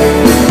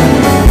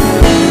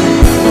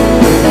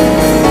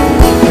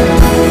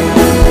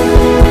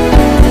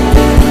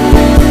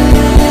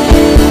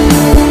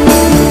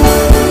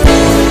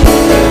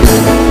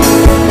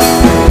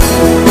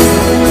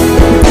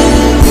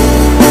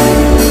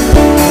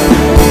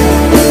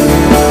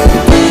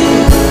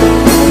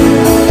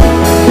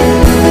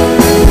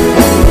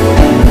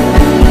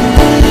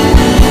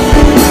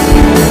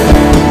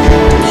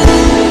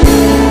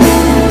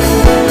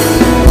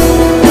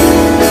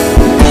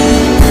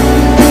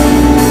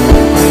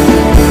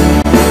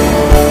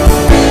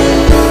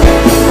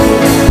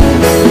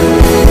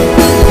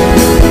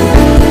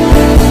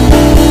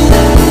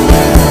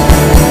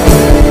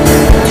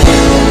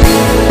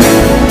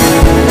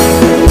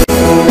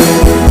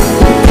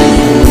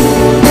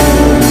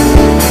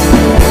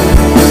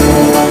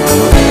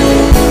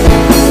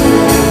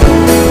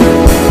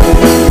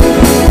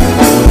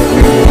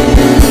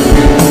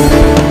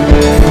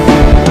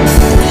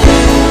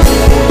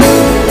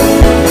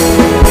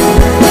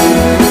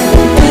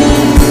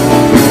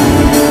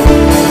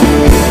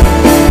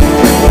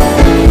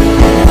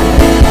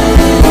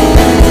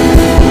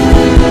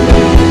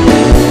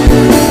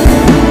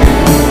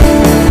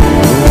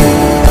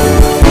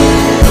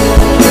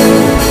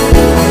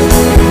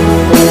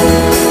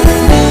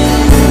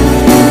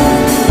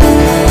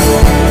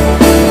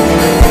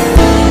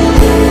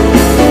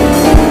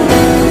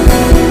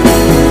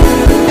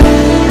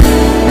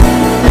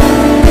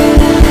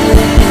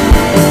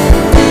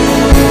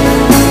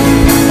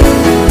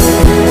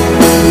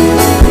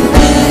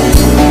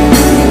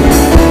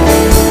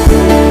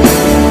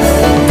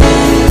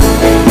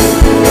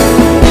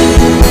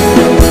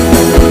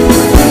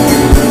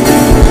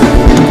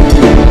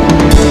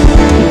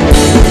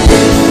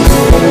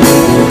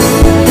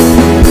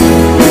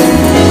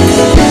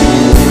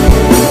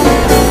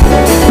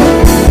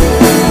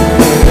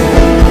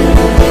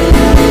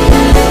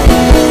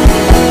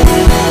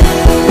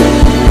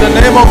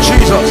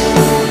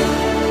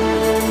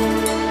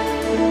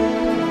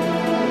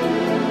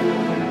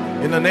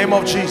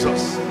 Of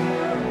Jesus.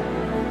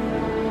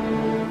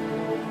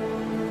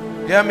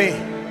 Hear me.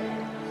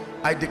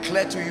 I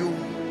declare to you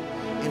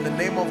in the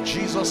name of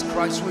Jesus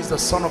Christ, who is the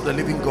Son of the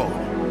living God,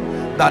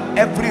 that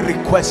every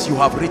request you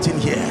have written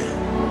here,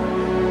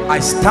 I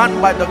stand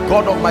by the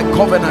God of my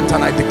covenant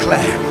and I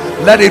declare,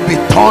 let it be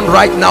turned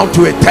right now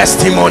to a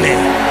testimony.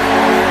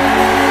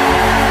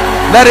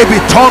 Let it be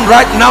turned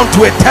right now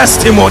to a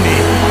testimony.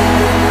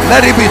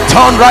 Let it be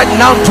turned right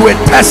now to a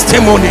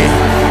testimony.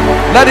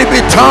 Let it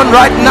be turned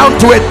right now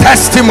to a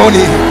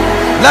testimony.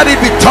 Let it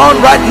be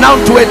turned right now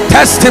to a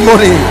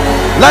testimony.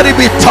 Let it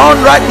be turned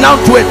right now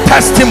to a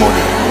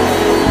testimony.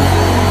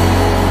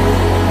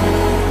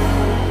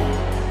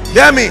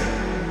 Hear me.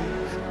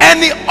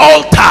 Any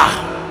altar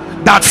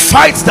that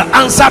fights the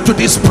answer to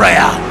this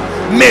prayer,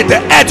 may the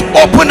earth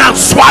open and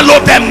swallow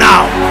them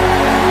now.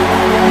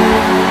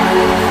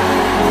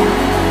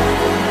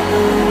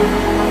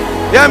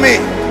 Hear me.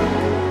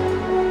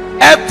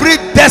 Every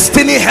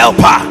destiny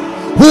helper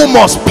who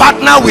must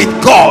partner with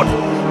God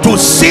to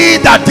see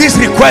that these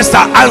requests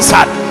are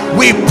answered,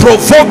 we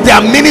provoke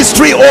their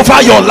ministry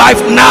over your life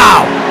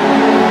now.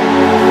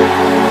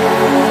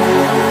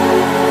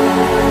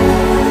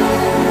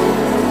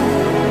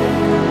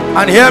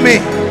 And hear me,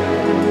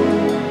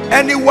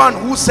 anyone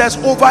who says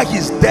over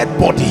his dead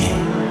body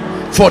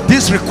for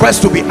this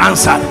request to be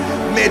answered,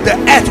 may the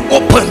earth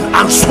open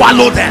and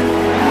swallow them.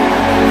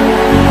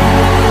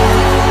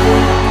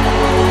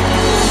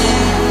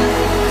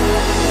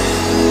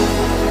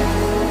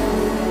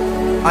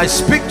 I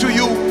speak to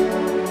you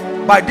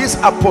by this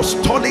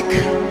apostolic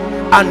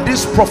and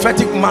this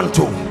prophetic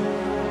mantle.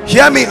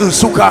 Hear me,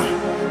 Nsukka.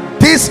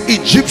 These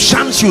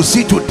Egyptians you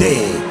see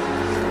today,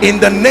 in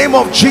the name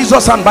of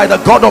Jesus and by the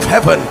God of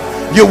heaven,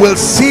 you will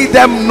see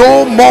them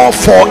no more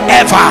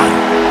forever.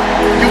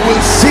 You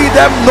will see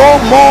them no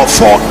more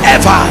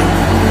forever.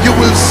 You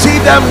will see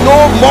them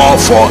no more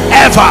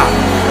forever.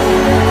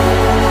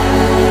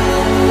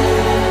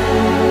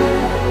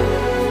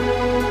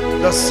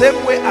 The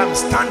same way I'm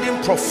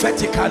standing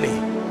prophetically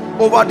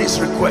over this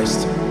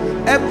request,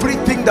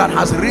 everything that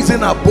has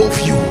risen above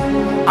you,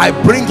 I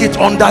bring it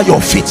under your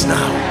feet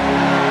now.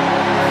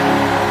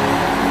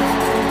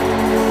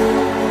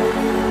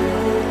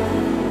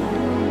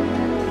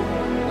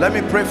 Let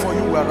me pray for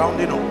you. We're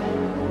rounding up.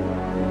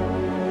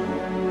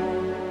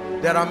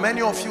 There are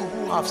many of you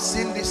who have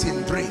seen this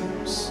in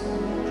dreams.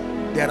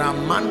 There are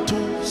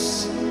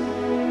mantles,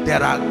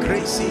 there are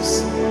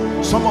graces.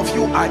 Some of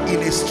you are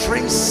in a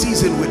strange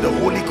season with the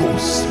Holy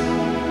Ghost.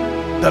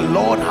 The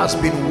Lord has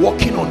been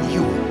working on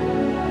you,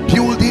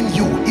 building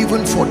you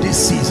even for this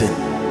season.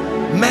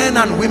 Men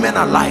and women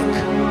alike,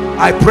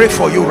 I pray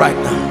for you right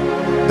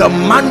now. The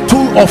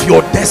mantle of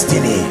your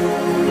destiny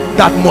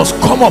that must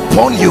come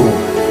upon you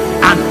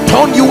and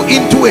turn you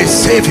into a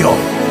savior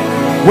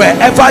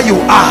wherever you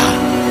are,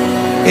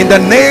 in the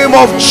name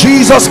of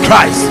Jesus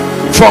Christ.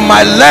 From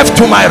my left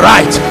to my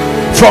right,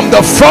 from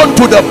the front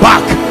to the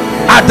back,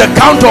 at the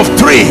count of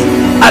 3,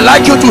 I'd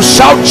like you to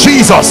shout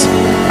Jesus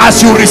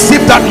as you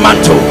receive that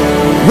mantle.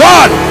 1,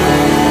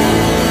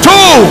 2,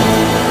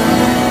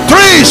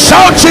 3.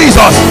 Shout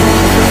Jesus.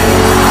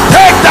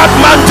 Take that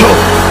mantle.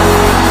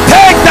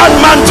 Take that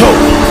mantle.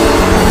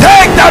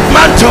 Take that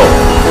mantle.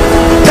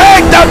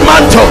 Take that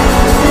mantle.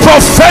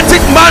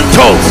 Prophetic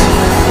mantles,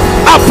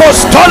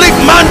 apostolic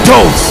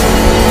mantles,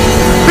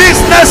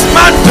 business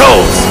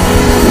mantles,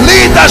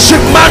 leadership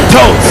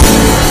mantles,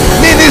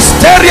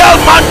 ministerial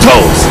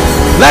mantles.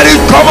 Let it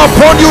come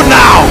upon you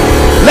now.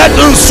 Let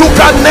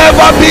Nsukka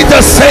never be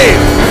the same.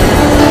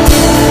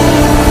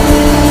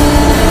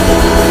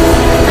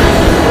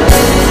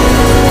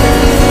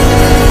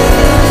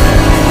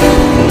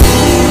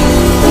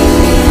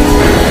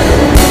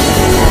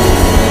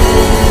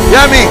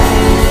 Hear me.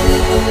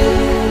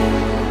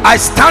 I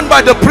stand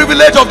by the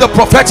privilege of the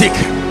prophetic.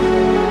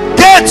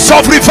 Gates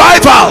of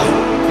revival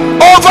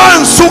over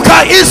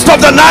Nsukka, east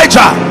of the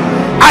Niger.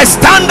 I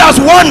stand as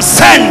one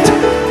sent.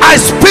 I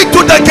speak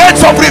to the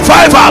gates of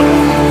revival.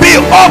 Be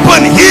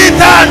open,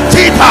 hither and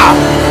thither.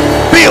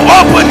 Be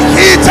open,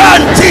 hither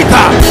and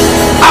thither.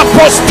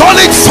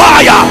 Apostolic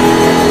fire,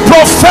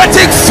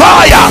 prophetic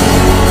fire,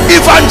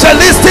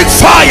 evangelistic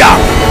fire.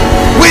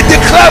 We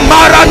declare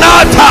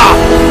Maranatha.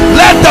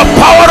 Let the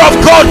power of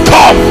God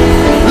come.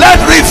 Let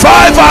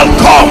revival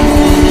come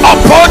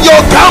upon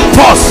your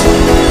campus,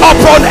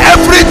 upon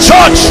every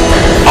church,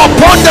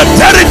 upon the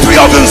territory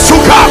of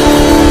Nsukka.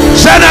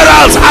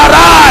 Generals,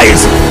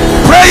 arise.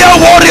 Prayer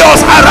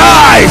warriors,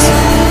 arise.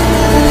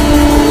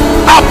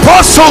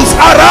 Apostles,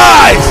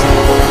 arise.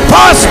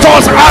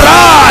 Pastors,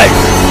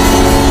 arise.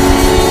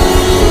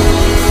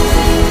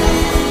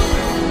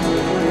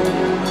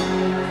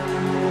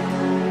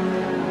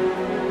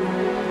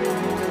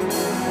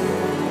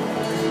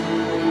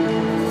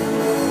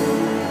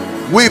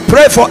 We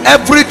pray for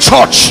every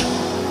church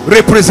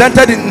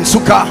represented in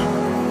Nsukka.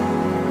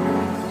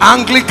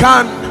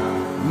 Anglican,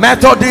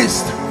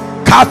 Methodist,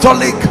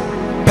 Catholic,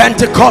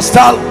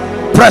 Pentecostal,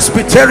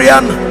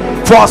 Presbyterian,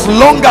 for as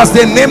long as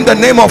they name the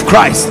name of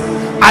Christ.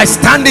 I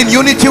stand in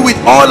unity with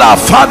all our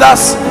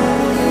fathers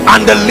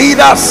and the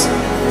leaders,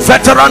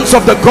 veterans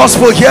of the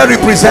gospel here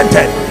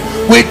represented.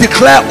 We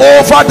declare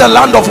over the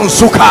land of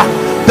Nsukka,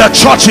 the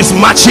church is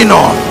marching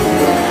on.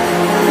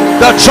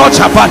 The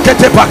church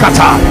apakete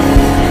pakata.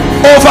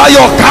 Over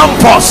your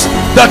campus,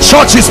 the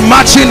church is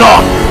marching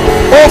on.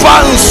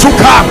 Over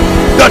Nsukka,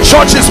 the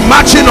church is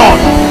marching on.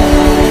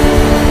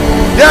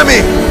 Hear me.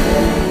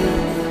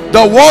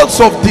 The walls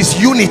of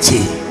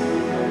disunity,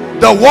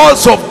 the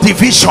walls of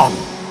division,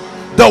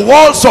 the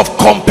walls of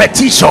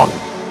competition,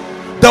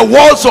 the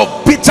walls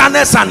of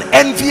bitterness and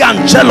envy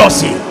and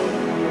jealousy,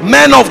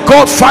 men of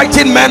God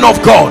fighting men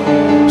of God,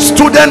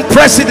 student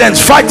presidents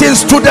fighting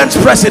students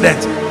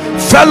presidents,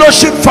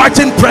 fellowship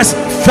fighting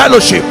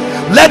fellowship,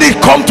 let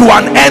it come to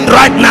an end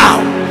right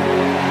now.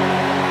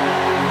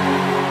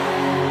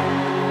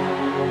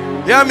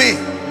 Hear me.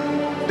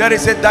 There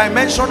is a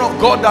dimension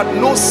of God that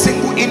no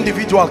single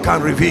individual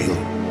can reveal.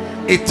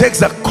 It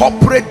takes a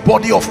corporate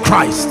body of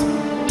Christ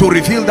to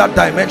reveal that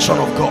dimension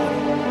of God.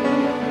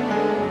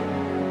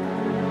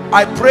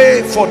 I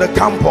pray for the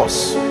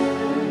campus,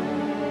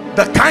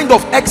 the kind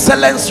of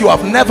excellence you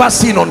have never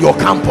seen on your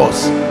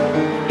campus,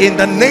 in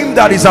the name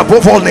that is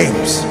above all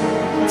names,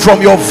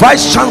 from your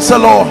vice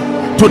chancellor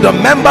to the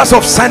members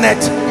of Senate,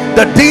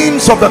 the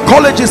deans of the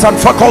colleges and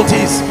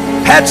faculties,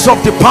 heads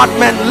of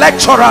department,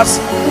 lecturers.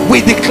 We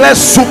declare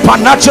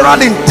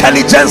supernatural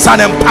intelligence and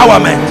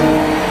empowerment.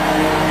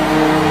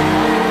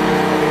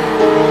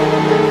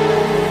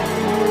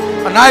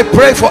 And I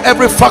pray for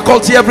every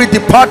faculty, every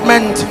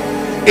department,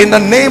 in the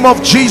name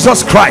of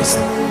Jesus Christ.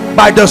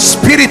 By the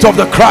Spirit of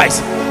the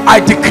Christ, I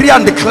decree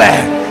and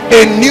declare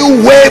a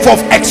new wave of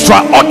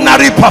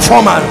extraordinary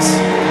performance.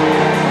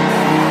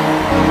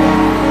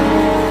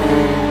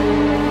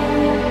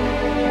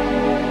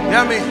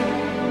 Hear me.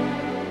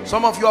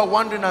 Some of you are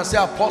wondering and say,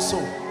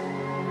 Apostle,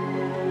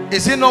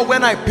 is it not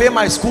when I pay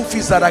my school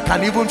fees that I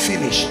can even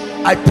finish?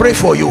 I pray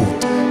for you.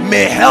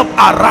 May help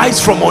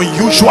arise from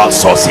unusual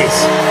sources.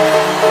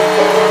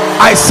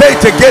 I say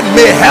it again,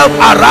 may help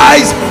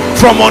arise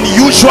from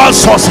unusual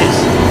sources.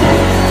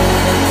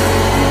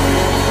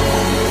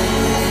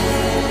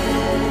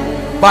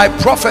 By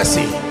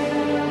prophecy,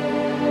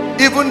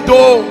 even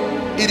though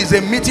it is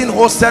a meeting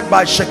hosted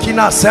by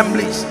Shekinah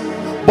Assemblies,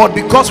 but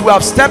because we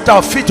have stepped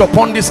our feet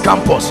upon this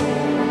campus,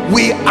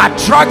 we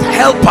attract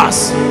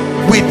helpers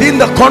within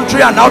the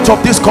country and out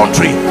of this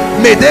country.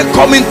 May they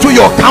come into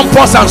your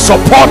campus and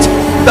support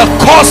the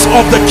cause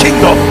of the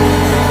kingdom.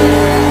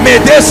 May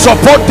they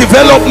support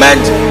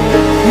development.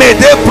 May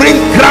they bring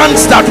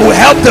grants that will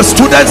help the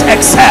students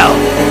excel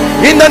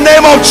in the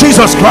name of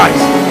Jesus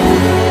Christ.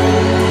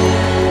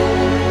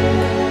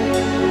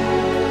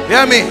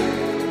 Hear me.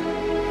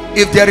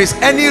 If there is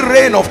any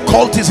reign of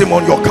cultism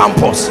on your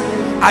campus,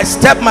 I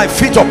step my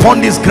feet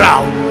upon this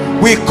ground.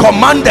 We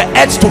command the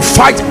earth to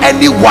fight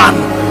anyone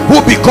who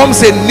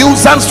becomes a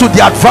nuisance to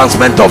the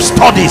advancement of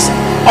studies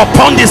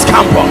upon this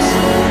campus.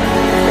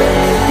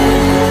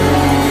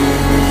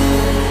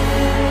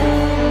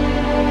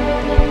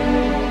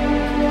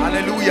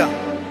 Hallelujah.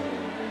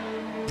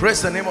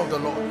 Praise the name of the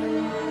Lord.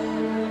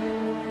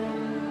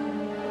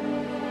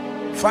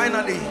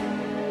 Finally,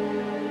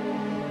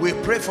 we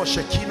pray for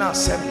Shekinah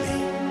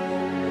Assembly,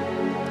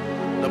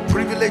 the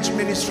privileged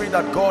ministry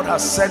that God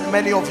has sent.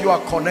 Many of you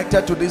are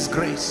connected to this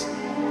grace.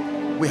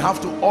 We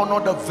have to honor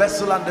the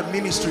vessel and the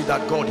ministry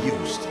that God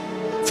used.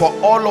 For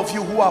all of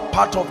you who are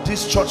part of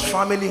this church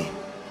family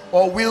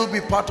or will be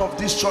part of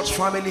this church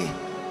family,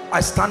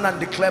 I stand and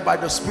declare by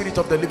the Spirit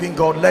of the living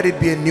God, let it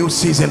be a new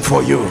season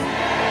for you.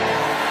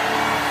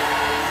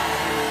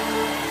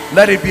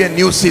 Let it be a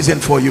new season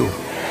for you.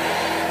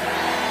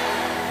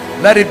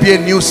 Let it be a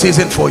new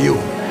season for you.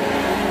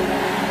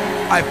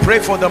 I pray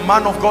for the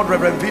man of God,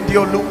 Reverend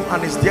Vindiolu,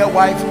 and his dear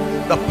wife,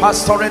 the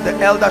pastorate, the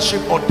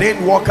eldership,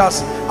 ordained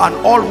workers, and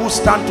all who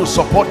stand to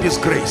support this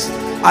grace.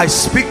 I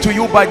speak to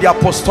you by the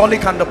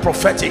apostolic and the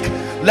prophetic.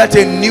 Let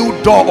a new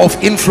door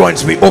of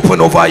influence be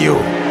open over you.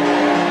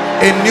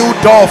 A new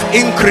door of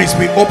increase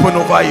be open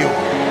over you.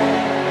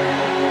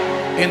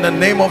 In the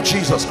name of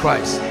Jesus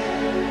Christ.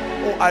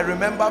 Oh, I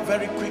remember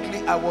very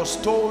quickly, I was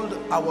told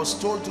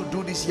to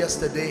do this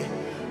yesterday.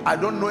 I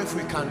don't know if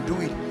we can do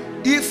it.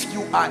 If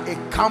you are a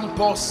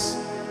campus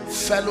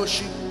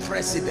fellowship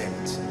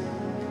president,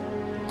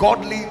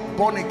 godly,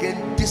 born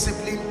again,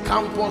 disciplined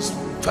campus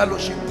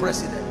fellowship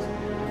president,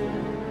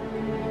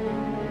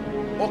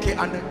 okay,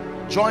 and a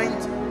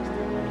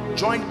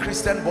joint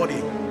Christian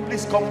body,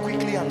 please come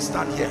quickly and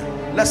stand here.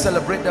 Let's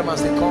celebrate them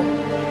as they come.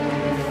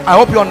 I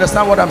hope you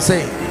understand what I'm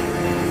saying.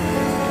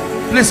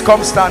 Please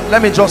come stand.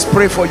 Let me just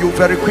pray for you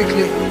very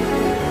quickly.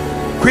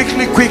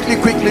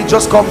 Quickly,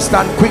 just come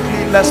stand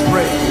quickly. Let's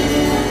pray.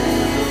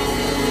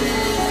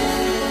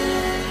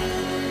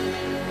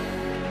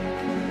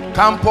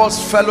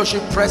 Campus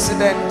fellowship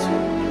president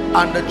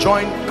and the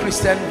joint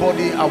Christian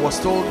body, I was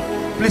told,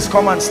 please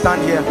come and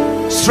stand here.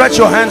 Stretch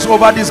your hands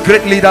over these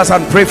great leaders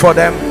and pray for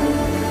them.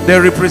 They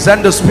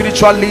represent the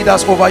spiritual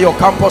leaders over your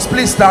campus.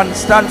 Please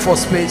stand for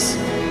space.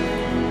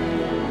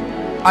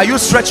 Are you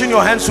stretching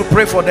your hands to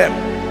pray for them?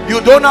 You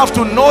don't have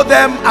to know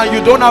them and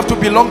you don't have to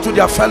belong to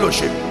their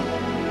fellowship.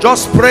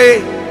 Just pray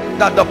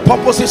that the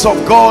purposes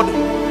of God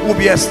will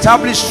be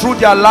established through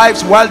their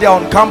lives while they are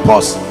on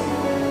campus.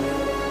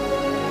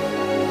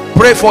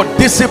 Pray for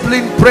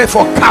discipline, pray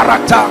for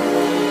character,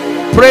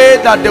 pray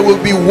that they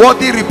will be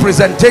worthy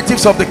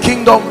representatives of the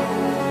kingdom.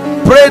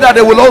 Pray that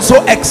they will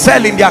also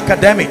excel in the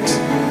academics.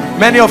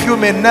 Many of you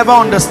may never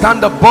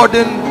understand the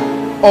burden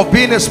of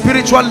being a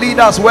spiritual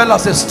leader as well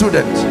as a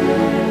student.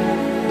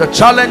 The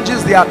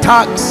challenges, the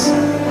attacks,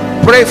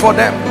 pray for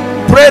them.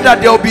 Pray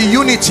that there will be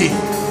unity.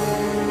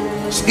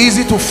 It's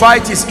easy to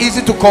fight, it's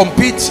easy to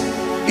compete,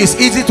 it's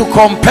easy to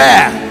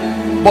compare,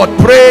 but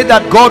pray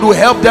that God will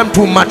help them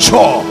to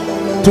mature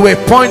to a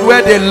point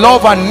where they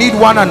love and need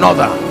one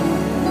another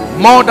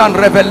more than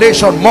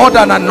revelation, more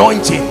than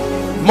anointing,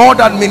 more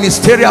than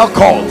ministerial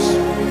calls.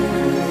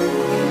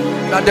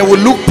 That they will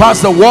look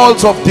past the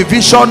walls of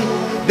division,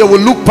 they will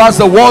look past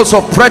the walls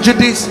of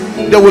prejudice,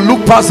 they will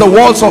look past the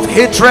walls of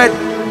hatred,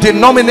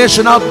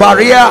 denominational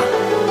barrier,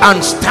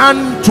 and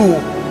stand to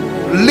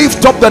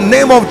lift up the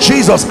name of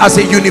Jesus as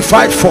a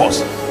unified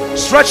force.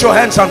 Stretch your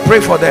hands and pray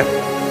for them.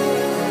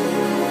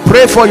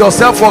 Pray for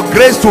yourself for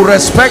grace to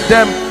respect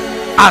them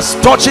as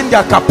touching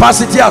their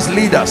capacity as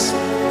leaders.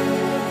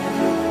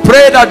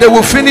 Pray that they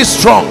will finish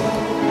strong,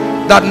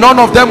 that none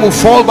of them will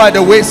fall by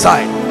the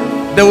wayside.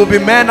 There will be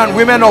men and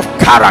women of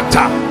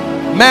character,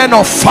 men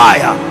of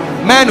fire,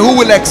 men who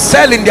will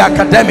excel in the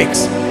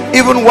academics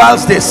even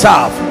whilst they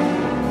serve.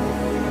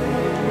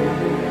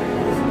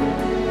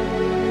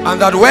 And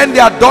that when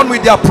they are done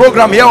with their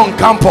program here on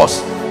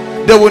campus,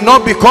 they will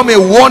not become a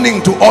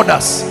warning to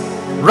others.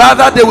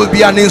 Rather, they will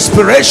be an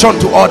inspiration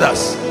to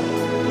others.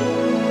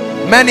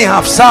 Many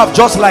have served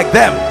just like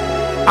them,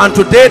 and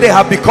today they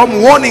have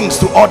become warnings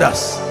to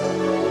others.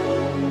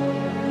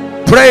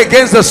 Pray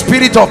against the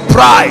spirit of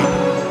pride.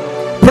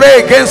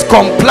 Pray against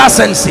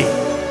complacency.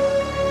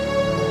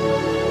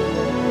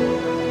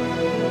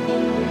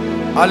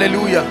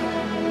 Hallelujah.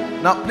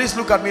 Now please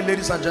look at me,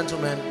 ladies and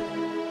gentlemen.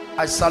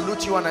 I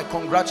salute you and I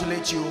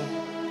congratulate you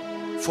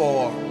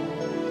for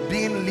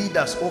being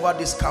leaders over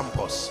this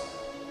campus.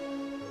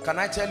 Can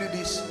I tell you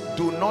this?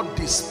 Do not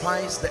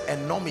despise the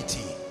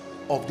enormity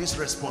of this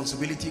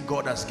responsibility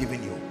God has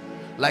given you.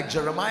 Like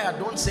Jeremiah,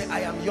 don't say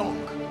I am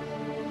young.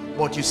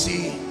 But you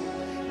see,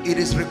 it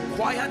is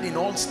required in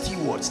all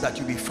stewards that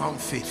you be found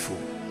faithful.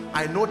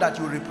 I know that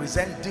you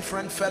represent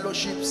different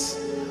fellowships,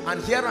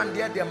 and here and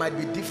there might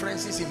be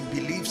differences in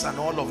beliefs and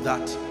all of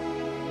that.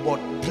 But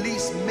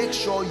please make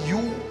sure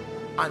you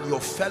and your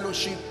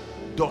fellowship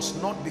does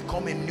not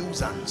become a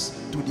nuisance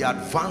to the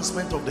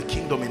advancement of the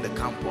kingdom in the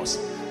campus.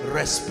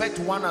 Respect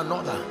one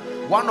another.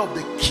 One of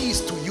the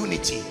keys to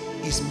unity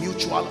is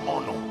mutual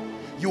honor.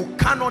 You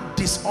cannot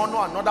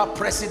dishonor another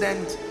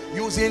president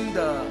using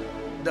the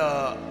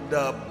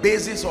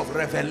basis of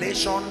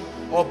revelation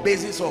or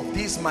basis of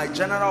this, my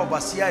general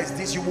overseer is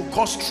this. You will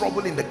cause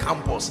trouble in the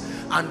campus,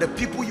 and the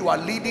people you are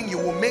leading, you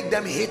will make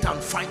them hate and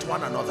fight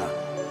one another.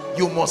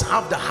 You must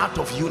have the heart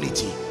of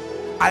unity.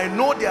 I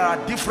know there are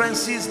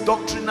differences,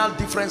 doctrinal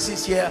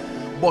differences here,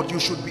 but you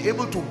should be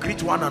able to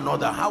greet one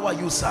another. How are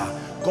you, sir?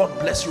 God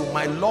bless you.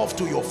 My love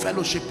to your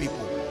fellowship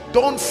people.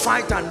 Don't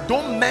fight and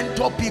don't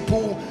mentor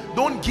people.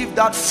 Don't give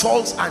that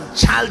false and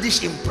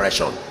childish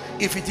impression.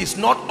 If it is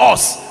not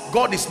us,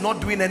 God is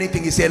not doing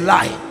anything. It's a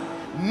lie.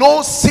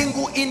 No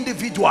single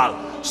individual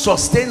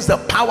sustains the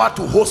power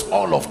to host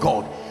all of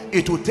God.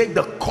 It will take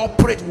the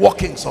corporate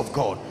workings of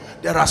God.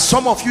 There are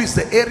some of you, it's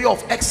the area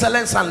of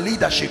excellence and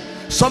leadership.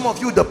 Some of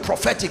you, the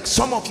prophetic.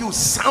 Some of you,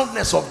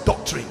 soundness of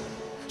doctrine.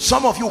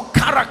 Some of you,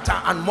 character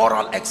and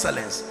moral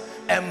excellence.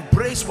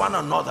 Embrace one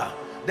another.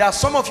 There are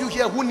some of you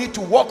here who need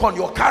to work on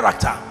your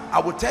character. I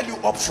will tell you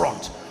up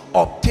front,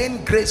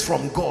 obtain grace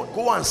from God.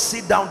 Go and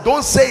sit down.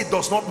 Don't say it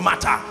does not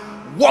matter.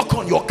 Work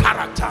on your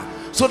character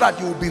so that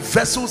you will be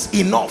vessels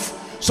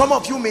enough. Some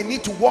of you may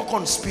need to work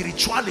on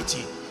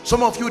spirituality.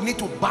 Some of you need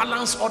to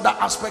balance other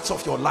aspects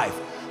of your life.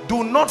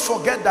 Do not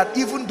forget that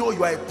even though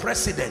you are a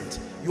president,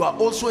 you are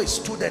also a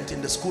student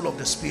in the school of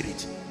the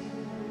Spirit.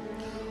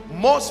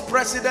 Most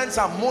presidents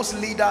and most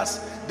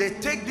leaders, they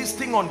take this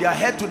thing on their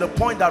head to the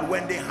point that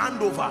when they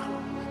hand over,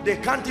 they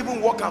can't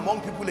even walk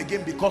among people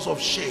again because of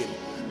shame.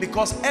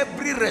 Because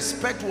every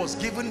respect was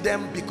given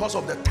them because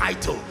of the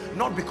title,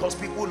 not because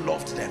people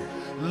loved them.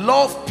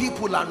 Love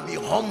people and be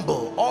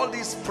humble. All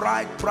this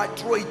pride,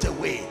 throw it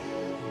away.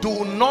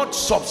 Do not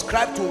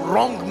subscribe to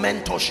wrong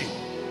mentorship.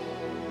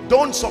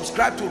 Don't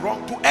subscribe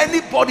to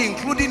anybody,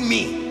 including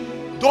me.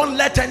 Don't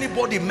let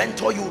anybody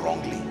mentor you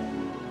wrongly.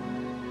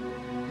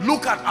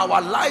 Look at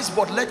our lives,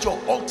 but let your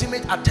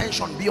ultimate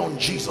attention be on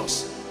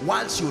Jesus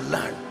whilst you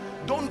learn.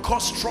 Don't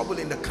cause trouble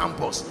in the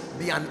campus.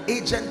 Be an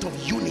agent of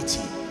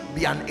unity.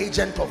 Be an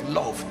agent of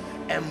love.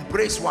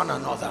 Embrace one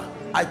another.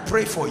 I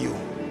pray for you.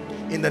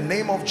 In the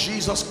name of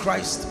Jesus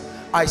Christ,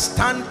 I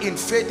stand in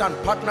faith and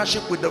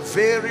partnership with the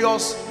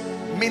various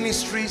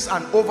ministries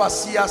and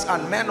overseers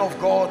and men of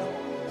God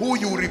who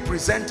you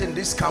represent in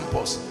this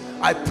campus.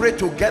 I pray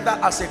together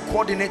as a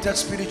coordinated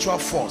spiritual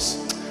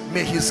force.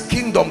 May his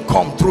kingdom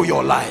come through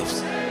your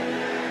lives.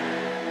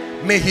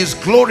 May his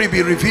glory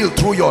be revealed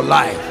through your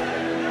life.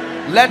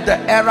 Let the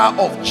era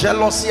of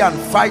jealousy and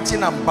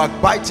fighting and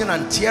backbiting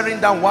and tearing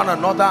down one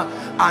another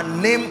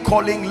and name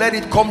calling, let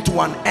it come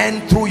to an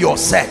end through your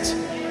set.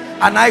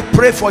 And I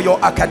pray for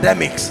your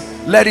academics.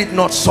 Let it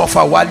not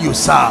suffer while you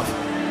serve.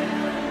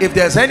 If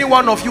there's any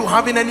one of you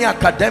having any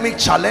academic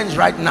challenge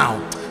right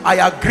now, I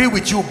agree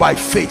with you by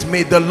faith.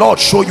 May the Lord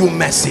show you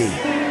mercy.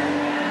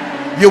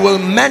 You will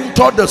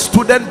mentor the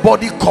student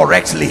body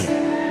correctly.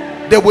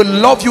 They will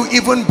love you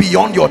even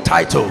beyond your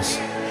titles.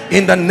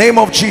 In the name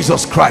of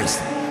Jesus Christ,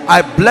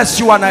 I bless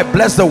you and I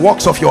bless the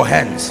works of your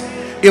hands.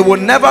 It will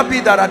never be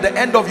that at the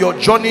end of your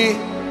journey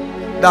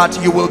that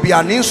you will be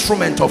an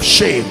instrument of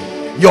shame.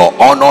 Your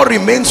honor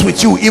remains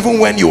with you even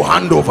when you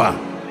hand over.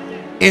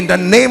 In the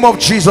name of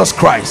Jesus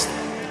Christ.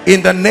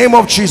 In the name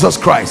of Jesus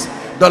Christ.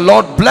 The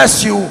Lord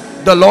bless you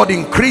the Lord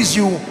increase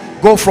you,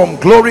 go from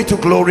glory to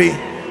glory.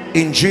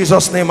 In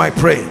Jesus' name I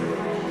pray.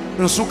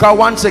 Nsukka,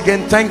 once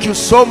again, thank you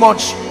so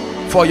much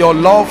for your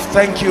love.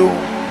 Thank you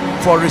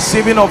for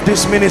receiving of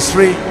this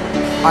ministry.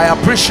 I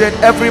appreciate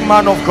every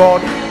man of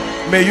God.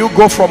 May you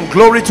go from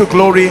glory to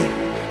glory.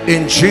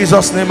 In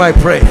Jesus' name I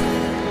pray.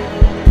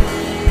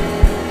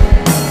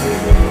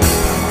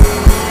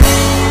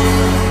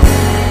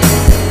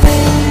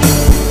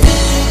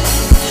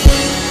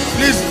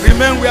 Please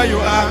remain where you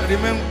are.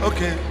 Remain.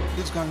 Okay,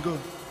 this can go.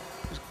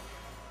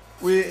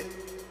 We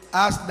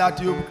ask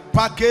that you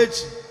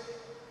package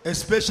a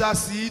special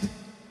seed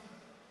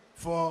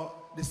for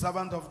the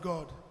servant of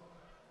God.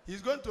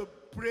 He's going to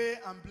pray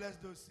and bless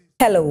those seeds.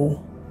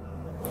 Hello.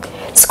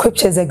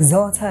 Scriptures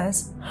exhort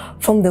us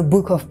from the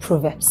book of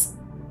Proverbs.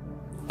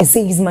 It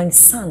says, my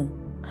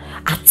son,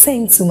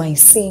 attend to my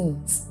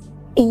sayings,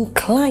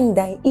 incline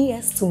thy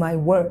ears to my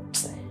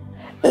words,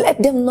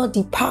 let them not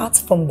depart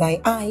from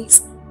thy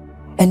eyes,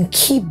 and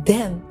keep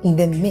them in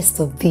the midst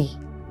of thee.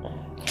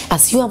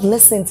 As you have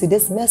listened to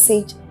this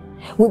message,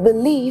 we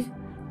believe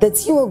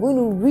that you are going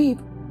to reap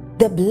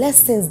the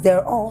blessings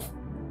thereof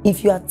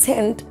if you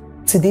attend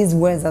to these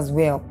words as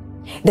well.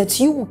 That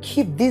you will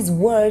keep these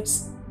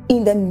words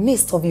in the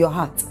midst of your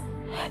heart.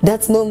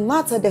 That no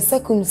matter the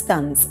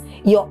circumstance,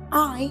 your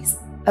eyes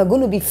are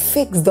going to be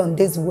fixed on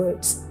these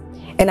words.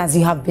 And as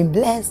you have been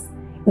blessed,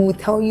 we will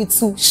tell you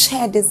to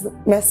share this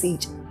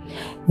message.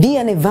 Be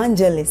an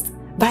evangelist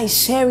by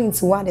sharing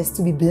to others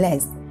to be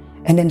blessed.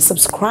 And then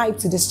subscribe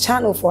to this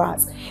channel for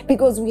us,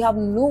 because we have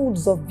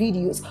loads of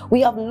videos, we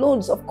have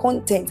loads of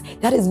content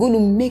that is going to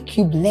make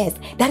you blessed,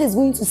 that is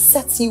going to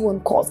set you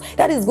on course,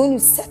 that is going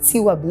to set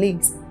you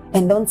ablaze.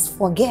 And don't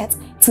forget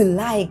to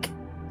like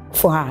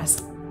for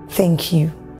us. Thank you.